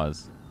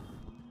 pause.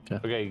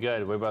 Okay,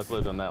 good. We both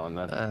lived on that one.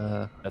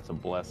 That's a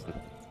blessing.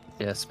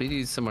 Yeah,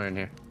 Speedy's somewhere in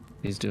here.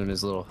 He's doing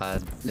his little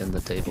hide in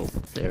the table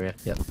area.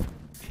 Yep.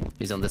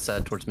 He's on this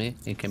side towards me.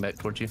 He came back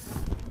towards you.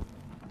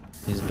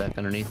 He's back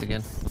underneath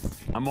again.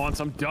 I'm on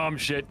some dumb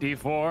shit,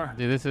 D4.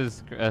 Dude, this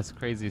is a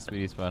crazy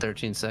Speedy spot.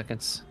 13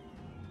 seconds.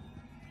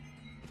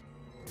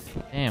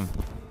 Damn.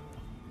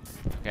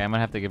 Okay, I might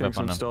have to give up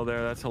on I'm him. still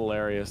there, that's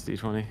hilarious,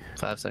 D20.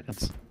 5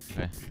 seconds.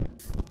 Okay.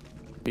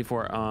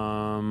 D4, They're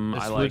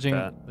I like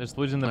that. They're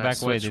splooging the Alright,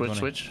 back way, switch, D20.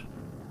 switch.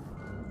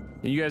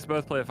 You guys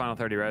both play a final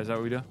 30, right? Is that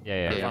what we do? Yeah,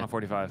 yeah. Or Yeah. Final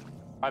 45.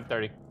 5:30.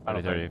 30.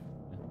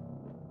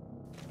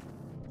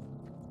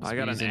 I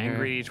got an Speedy's in here.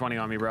 angry 20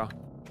 on me, bro.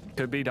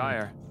 Could be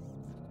dire.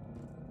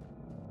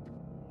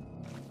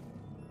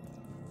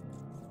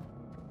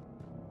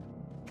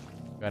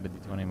 Got a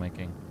D20, my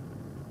king.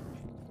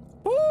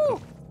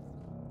 Woo!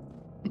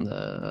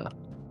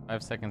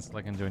 5 seconds till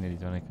I can join you,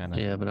 D20, kind of.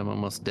 Yeah, but I'm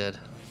almost dead.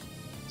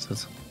 So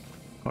it's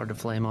hard to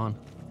flame on.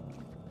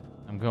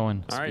 I'm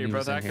going. All right, you're Speedy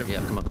both was in here. active.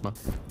 Yeah, come on, come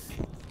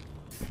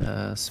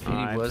on. Speedy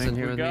I was in think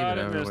here we with me, got but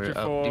I it, don't know where. Mr.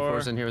 Oh, Four.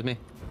 D4's in here with me.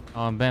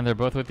 Oh, Ben, they're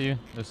both with you?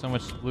 There's so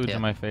much splooge Yeah.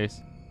 on my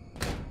face.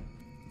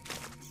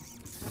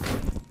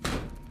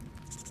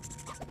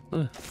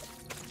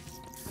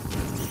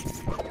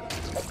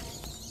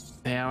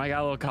 Damn, I got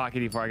a little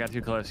cocky D4. I got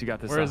too close. You got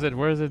this. Where is it?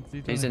 Where is it?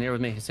 D20? He's in here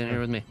with me. He's in here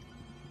with me.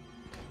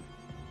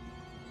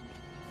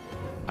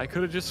 I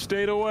could have just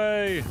stayed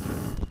away.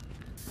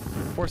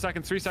 4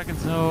 seconds, 3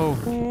 seconds. No,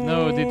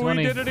 no, Ooh, D20.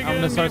 We did it again. I'm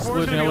gonna start D4's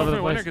splooging gonna be all over ultimate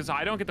the winner place. because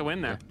I don't get the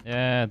win there.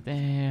 Yeah,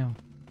 damn.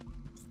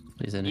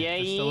 He's in here. Yeah.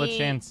 There's still a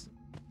chance.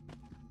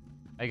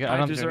 I I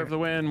don't deserve the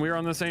win. We're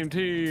on the same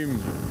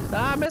team.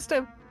 Ah, I missed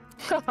him.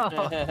 All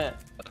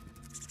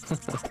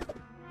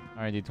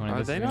right, D20. Are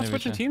this they is not gonna be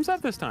switching tough. teams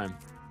up this time?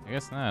 I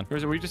guess not. Or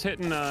is it we just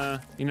hitting, 4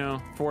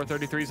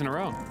 33s in a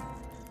row?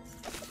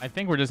 I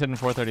think we're just hitting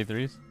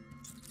 433s.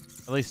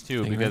 At least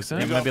 2, Think it because makes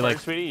sense. it You might go be first, like.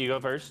 Sweetie. You go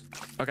first.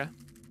 Okay.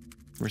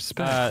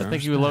 Respect.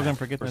 Thank you, Logan,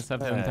 for getting us up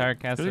to the entire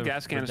cast There's a of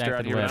gas canister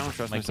out Redacted here, but I Web. don't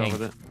trust My myself king.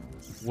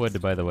 with it.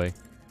 Would, by the way.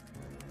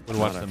 Would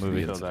watch Not the after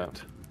movie.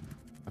 incident.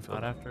 I feel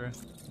Not that. after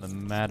the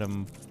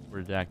Madam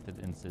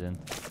Redacted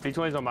incident.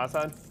 D20's on my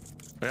side.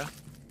 Yeah.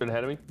 Been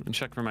ahead of me. And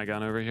check for my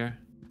gun over here.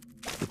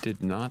 It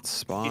did not He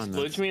spawn.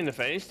 splooged me in the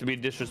face to be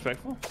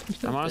disrespectful.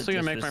 I'm honestly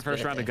gonna make my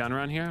first round of gun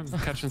run here. I'm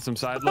catching some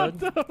side load.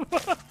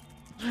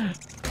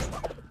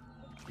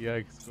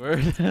 Yikes,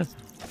 word.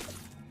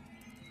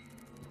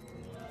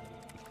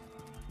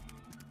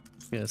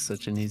 Yeah,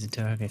 such an easy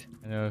target.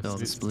 I know. Oh,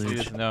 the Speedy splooge.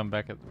 doesn't know I'm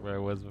back at where I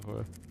was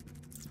before.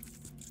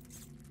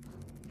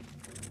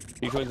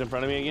 Decoy's in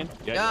front of me again?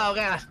 Oh,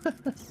 God.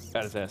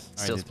 Got his ass.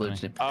 Still D20. splooged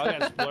him. Oh, I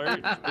got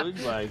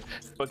splurge by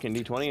fucking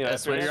D20.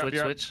 That's Switch, right. switch,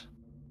 you're up. switch.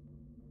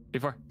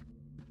 Before.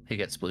 He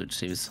got splooged.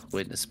 He was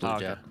waiting to splooge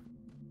okay. out.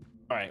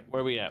 All right,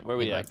 where we at? Where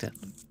He we at? liked it.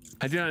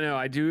 I do not know.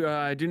 I do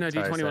know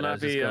Sorry, D20 will son, I not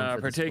was just be going for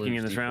the partaking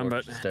in splooge this round, D4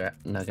 but just there.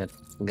 Nugget.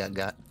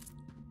 Got.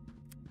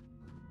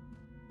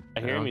 I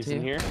hear him. He's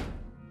in here.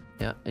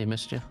 Yeah, he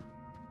missed you.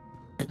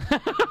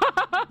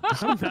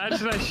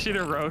 imagine I shoot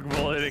a rogue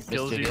bullet, it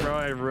kills you, again. bro.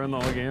 I ruined the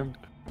whole game.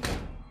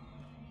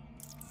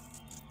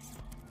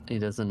 He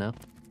doesn't know.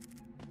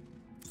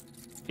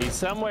 He's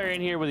somewhere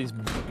in here with these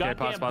Okay,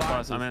 goddamn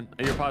pause. I'm boxes.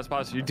 in. You're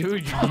pause. You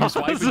dude, you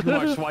swiping too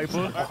much,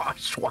 swiper. Oh,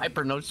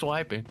 swiper, no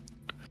swiping.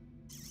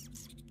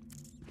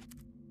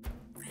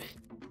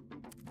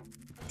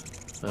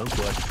 Oh,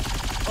 boy.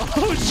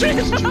 Oh shit!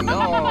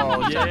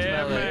 Oh, Yeah,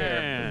 yeah,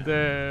 man.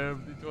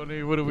 Damn,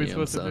 D20, what are we Damn,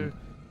 supposed to son. do?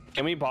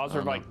 Can we pause for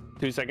Oh, no. like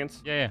 2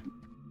 seconds? Yeah,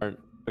 Or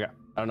okay,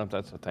 I don't know if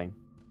that's a thing.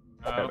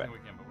 I don't Okay. think we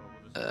can, but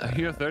we'll just...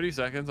 You have 30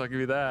 seconds. I'll give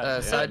you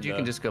that. Side, you And,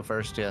 can just go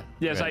first, yeah.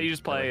 Yeah, Okay. so you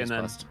just play and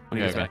then. When he Okay,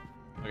 goes okay. back.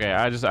 Okay,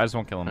 I just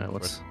won't kill him.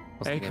 Alright, first.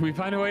 what's Hey, the can we game?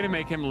 find a way to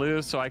make him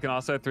lose so I can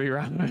also have 3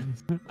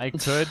 rounds? I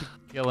could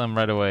kill him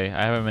right away.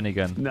 I have a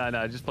minigun. no,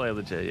 just play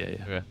legit.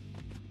 Yeah. Okay.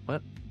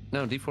 What?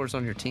 No, D4's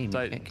on your team. You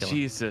Side, can't kill him.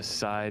 Jesus,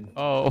 side.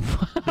 Oh.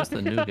 Who's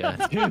the new guy?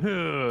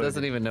 Dude.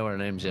 Doesn't even know our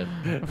names yet.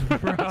 It's only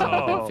been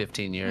Bro.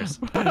 15 years.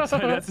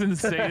 That's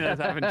insane.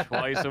 That's happened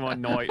twice in one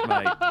night,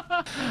 mate.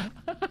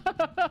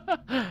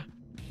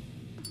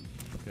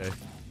 Okay.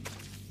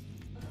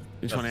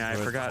 It's funny, I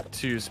forgot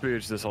to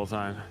spooge this whole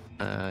time.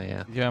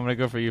 Yeah. Yeah, I'm gonna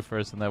go for you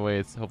first, and that way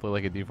it's hopefully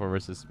like a D4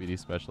 versus Speedy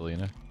special, you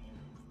know?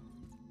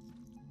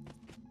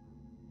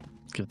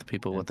 Give the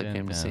people what they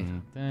came to see.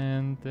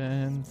 Dun,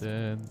 dun,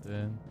 dun,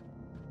 dun.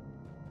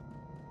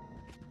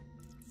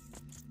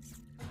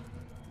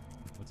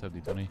 What's up,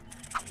 D20?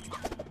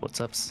 What's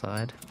up,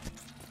 side?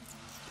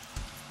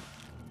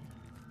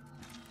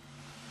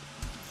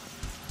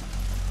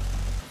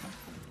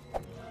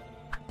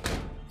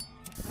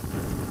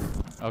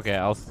 Okay,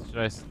 should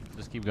I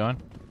just keep going?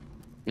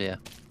 Yeah.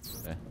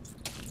 Okay.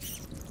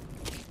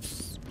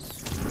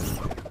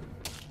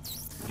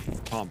 I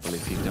can't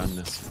believe you've done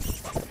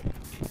this.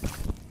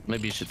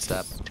 Maybe you should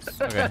stop.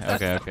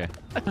 Okay.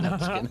 No,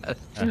 I'm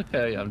just kidding.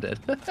 Oh, yeah, I'm dead.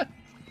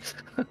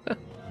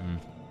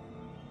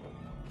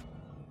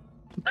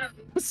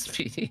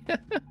 Speedy.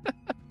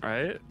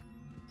 Right?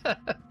 Oh,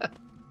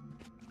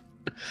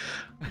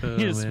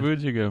 You're man.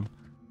 spooging him.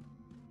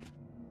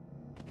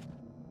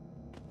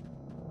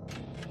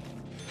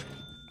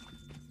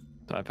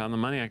 So I found the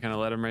money. I kind of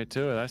led him right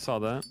to it. I saw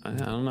that. I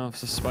don't know if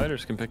the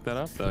spiders can pick that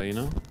up, though, you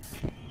know?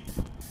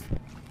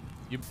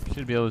 You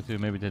should be able to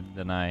maybe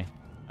deny.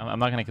 I'm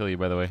not gonna kill you,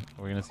 by the way.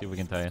 We're gonna see if we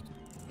can tie it.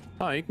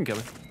 Oh, you can kill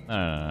me.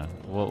 No.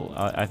 Well,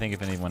 I think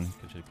if anyone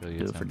should kill you,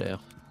 Do it's it for him. Dale.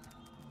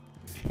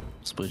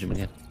 Splooge him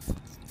again.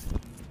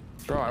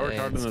 Bro, I worked Yeah,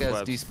 hard on this this guy's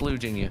web.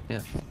 de-splooging you.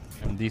 Yeah.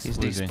 I'm He's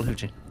de-splooging.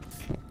 de-splooging.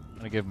 I'm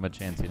gonna give him a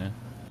chance, you know?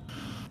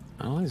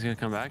 I don't think he's going to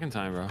come back in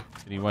time, bro.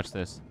 Can you watch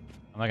this?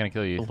 I'm not gonna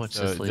kill you. We'll watch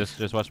so this, Lee.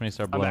 just watch me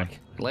start I'm blowing. back.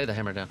 Lay the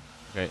hammer down.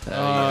 Okay. You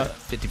got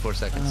 54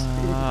 seconds.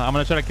 I'm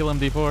gonna try to kill him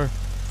D4.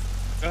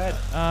 Go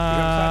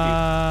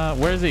ahead.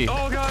 Where is he?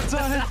 Oh, God,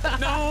 son.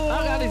 No.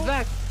 Oh, God, he's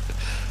back.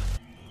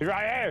 He's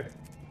right here.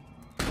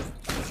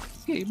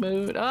 Keep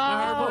moving. Oh,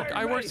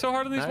 I worked so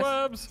hard on these Nice.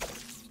 webs.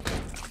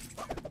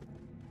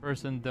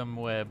 Person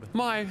web.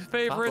 My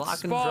favorite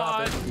block and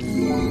spot. drop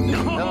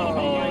No.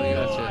 Oh,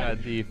 gotcha. Got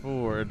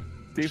D4'd.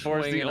 D4's the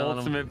Swinging on him.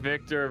 ultimate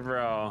victor,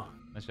 bro.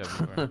 Nice job,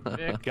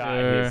 Victor. Got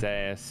his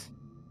ass.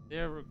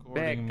 They're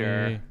recording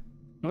Victor. me.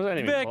 Wasn't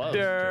even close,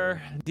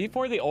 Victor.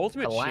 D4 the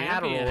ultimate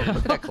Collateral. champion. Look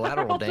at that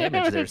collateral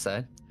damage there,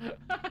 side.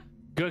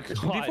 Good God,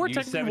 D4 you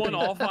technically won 70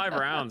 all 5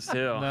 rounds,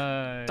 too.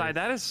 Nice. Ty,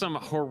 that is some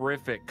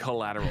horrific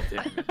collateral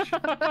damage.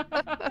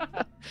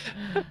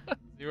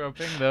 0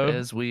 ping though.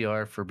 As we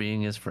are for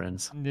being his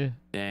friends. Yeah.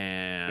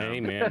 Damn.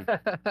 Amen.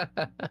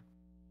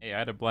 Hey, I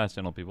had a blast,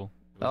 gentle people.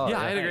 Oh, Yeah,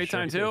 I had a great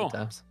time, too. Good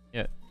times.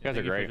 Yeah. guys are thank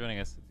you for great. joining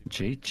us.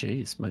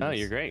 Jeez, my Oh, goodness.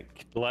 you're great.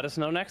 Let us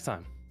know next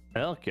time.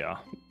 Hell yeah.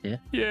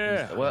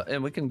 Yeah. Well,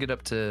 and we can get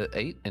up to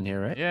 8 in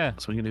here, right? Yeah.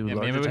 So we can do Yeah,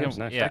 larger maybe we times.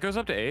 can. Nice. Yeah. That goes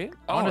up to 8?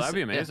 I Oh, wanna that'd be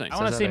see- amazing. I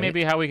want to Says see that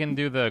maybe how we can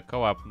do the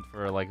co-op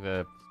for like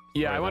the.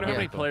 Yeah, I for wonder the- how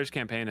many Yeah. players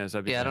campaign is.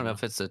 That'd be Yeah, I don't fun. know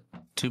if it's a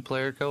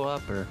 2-player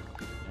co-op or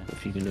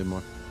if you can do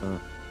more.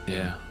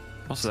 Yeah.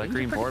 Also, that Seems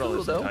green pretty portal cool,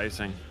 is though.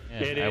 enticing. Yeah,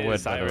 It I is.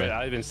 would. By the way.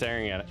 I've been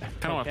staring at it.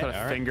 Kind of want to put a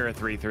all right. finger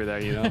 3 through there,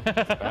 you know?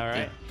 All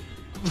right.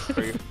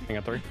 Hang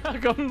on, 3. How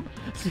come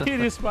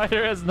Speedy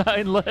Spider has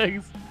 9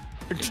 legs?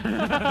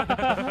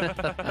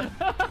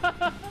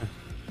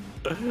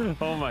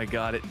 Oh my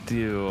god, it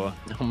do.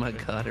 Oh my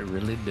god, I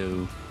really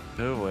do.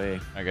 No way.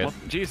 I guess. Well,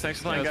 geez, thanks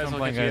for playing, Yeah, guys. that's We'll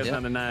fun catch you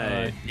playing, guys guys.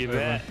 another night. You Bye-bye.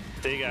 bet.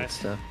 See you Good guys.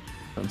 stuff.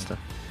 Fun stuff.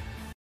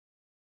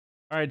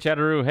 All right,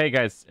 Chatteroo. Hey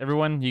guys,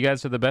 everyone, you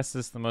guys are the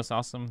bestest, the most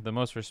awesome, the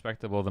most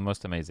respectable, the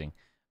most amazing.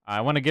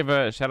 I want to give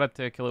a shout out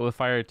to Kill It With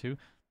Fire too.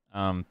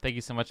 Thank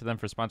you so much to them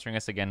for sponsoring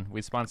us again.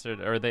 We sponsored,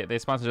 or they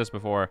sponsored us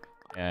before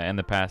in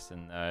the past,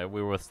 and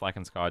we were with Slack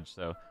and Scotch,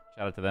 so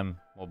shout out to them.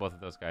 Well, both of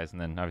those guys,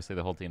 and then obviously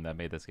the whole team that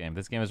made this game.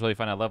 This game is really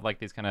fun. I love like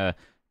these kind of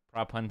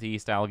prop hunty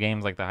style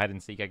games, like the hide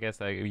and seek, I guess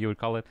you would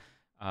call it.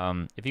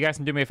 If you guys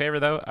can do me a favor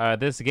though,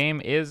 this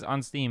game is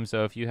on Steam,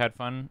 so if you had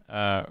fun,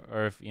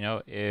 or if you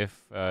know,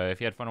 if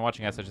you had fun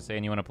watching us, I should say,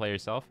 and you want to play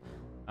yourself,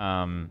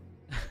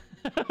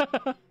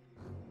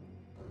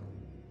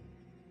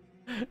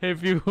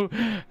 if you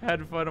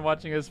had fun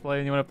watching us play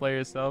and you want to play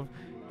yourself,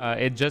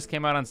 it just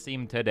came out on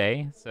Steam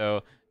today,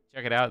 so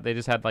check it out. They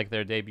just had like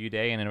their debut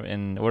day, and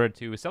in order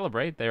to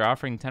celebrate, they're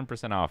offering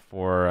 10% off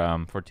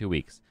for 2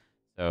 weeks.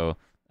 So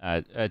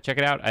check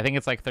it out. I think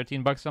it's like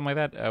 $13, something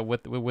like that,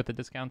 with the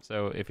discount.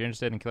 So if you're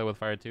interested in Kill It With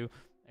Fire 2,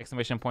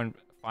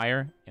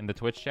 !fire in the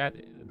Twitch chat.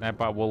 That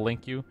bot will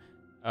link you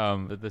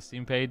the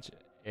Steam page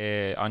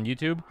on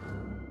YouTube.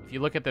 If you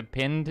look at the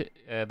pinned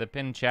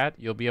chat,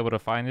 you'll be able to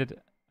find it.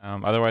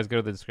 Otherwise, go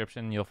to the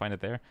description. You'll find it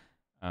there.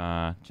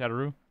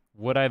 Chatteroo,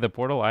 would I the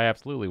portal? I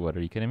absolutely would.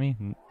 Are you kidding me?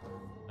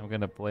 I'm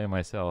gonna play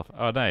myself.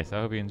 Oh, nice. I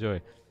hope you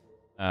enjoy.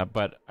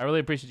 But I really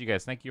appreciate you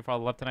guys. Thank you for all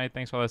the love tonight.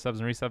 Thanks for all the subs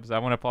and resubs. I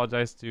want to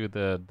apologize to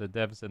the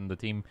devs and the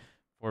team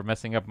for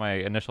messing up my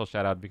initial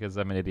shout out because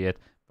I'm an idiot.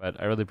 But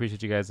I really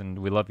appreciate you guys, and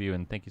we love you,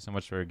 and thank you so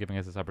much for giving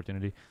us this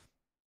opportunity.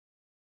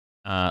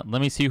 Let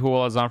me see who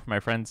all is on for my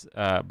friends.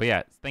 But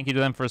yeah, thank you to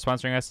them for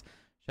sponsoring us.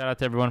 Shout out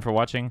to everyone for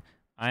watching.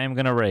 I am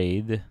gonna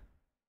raid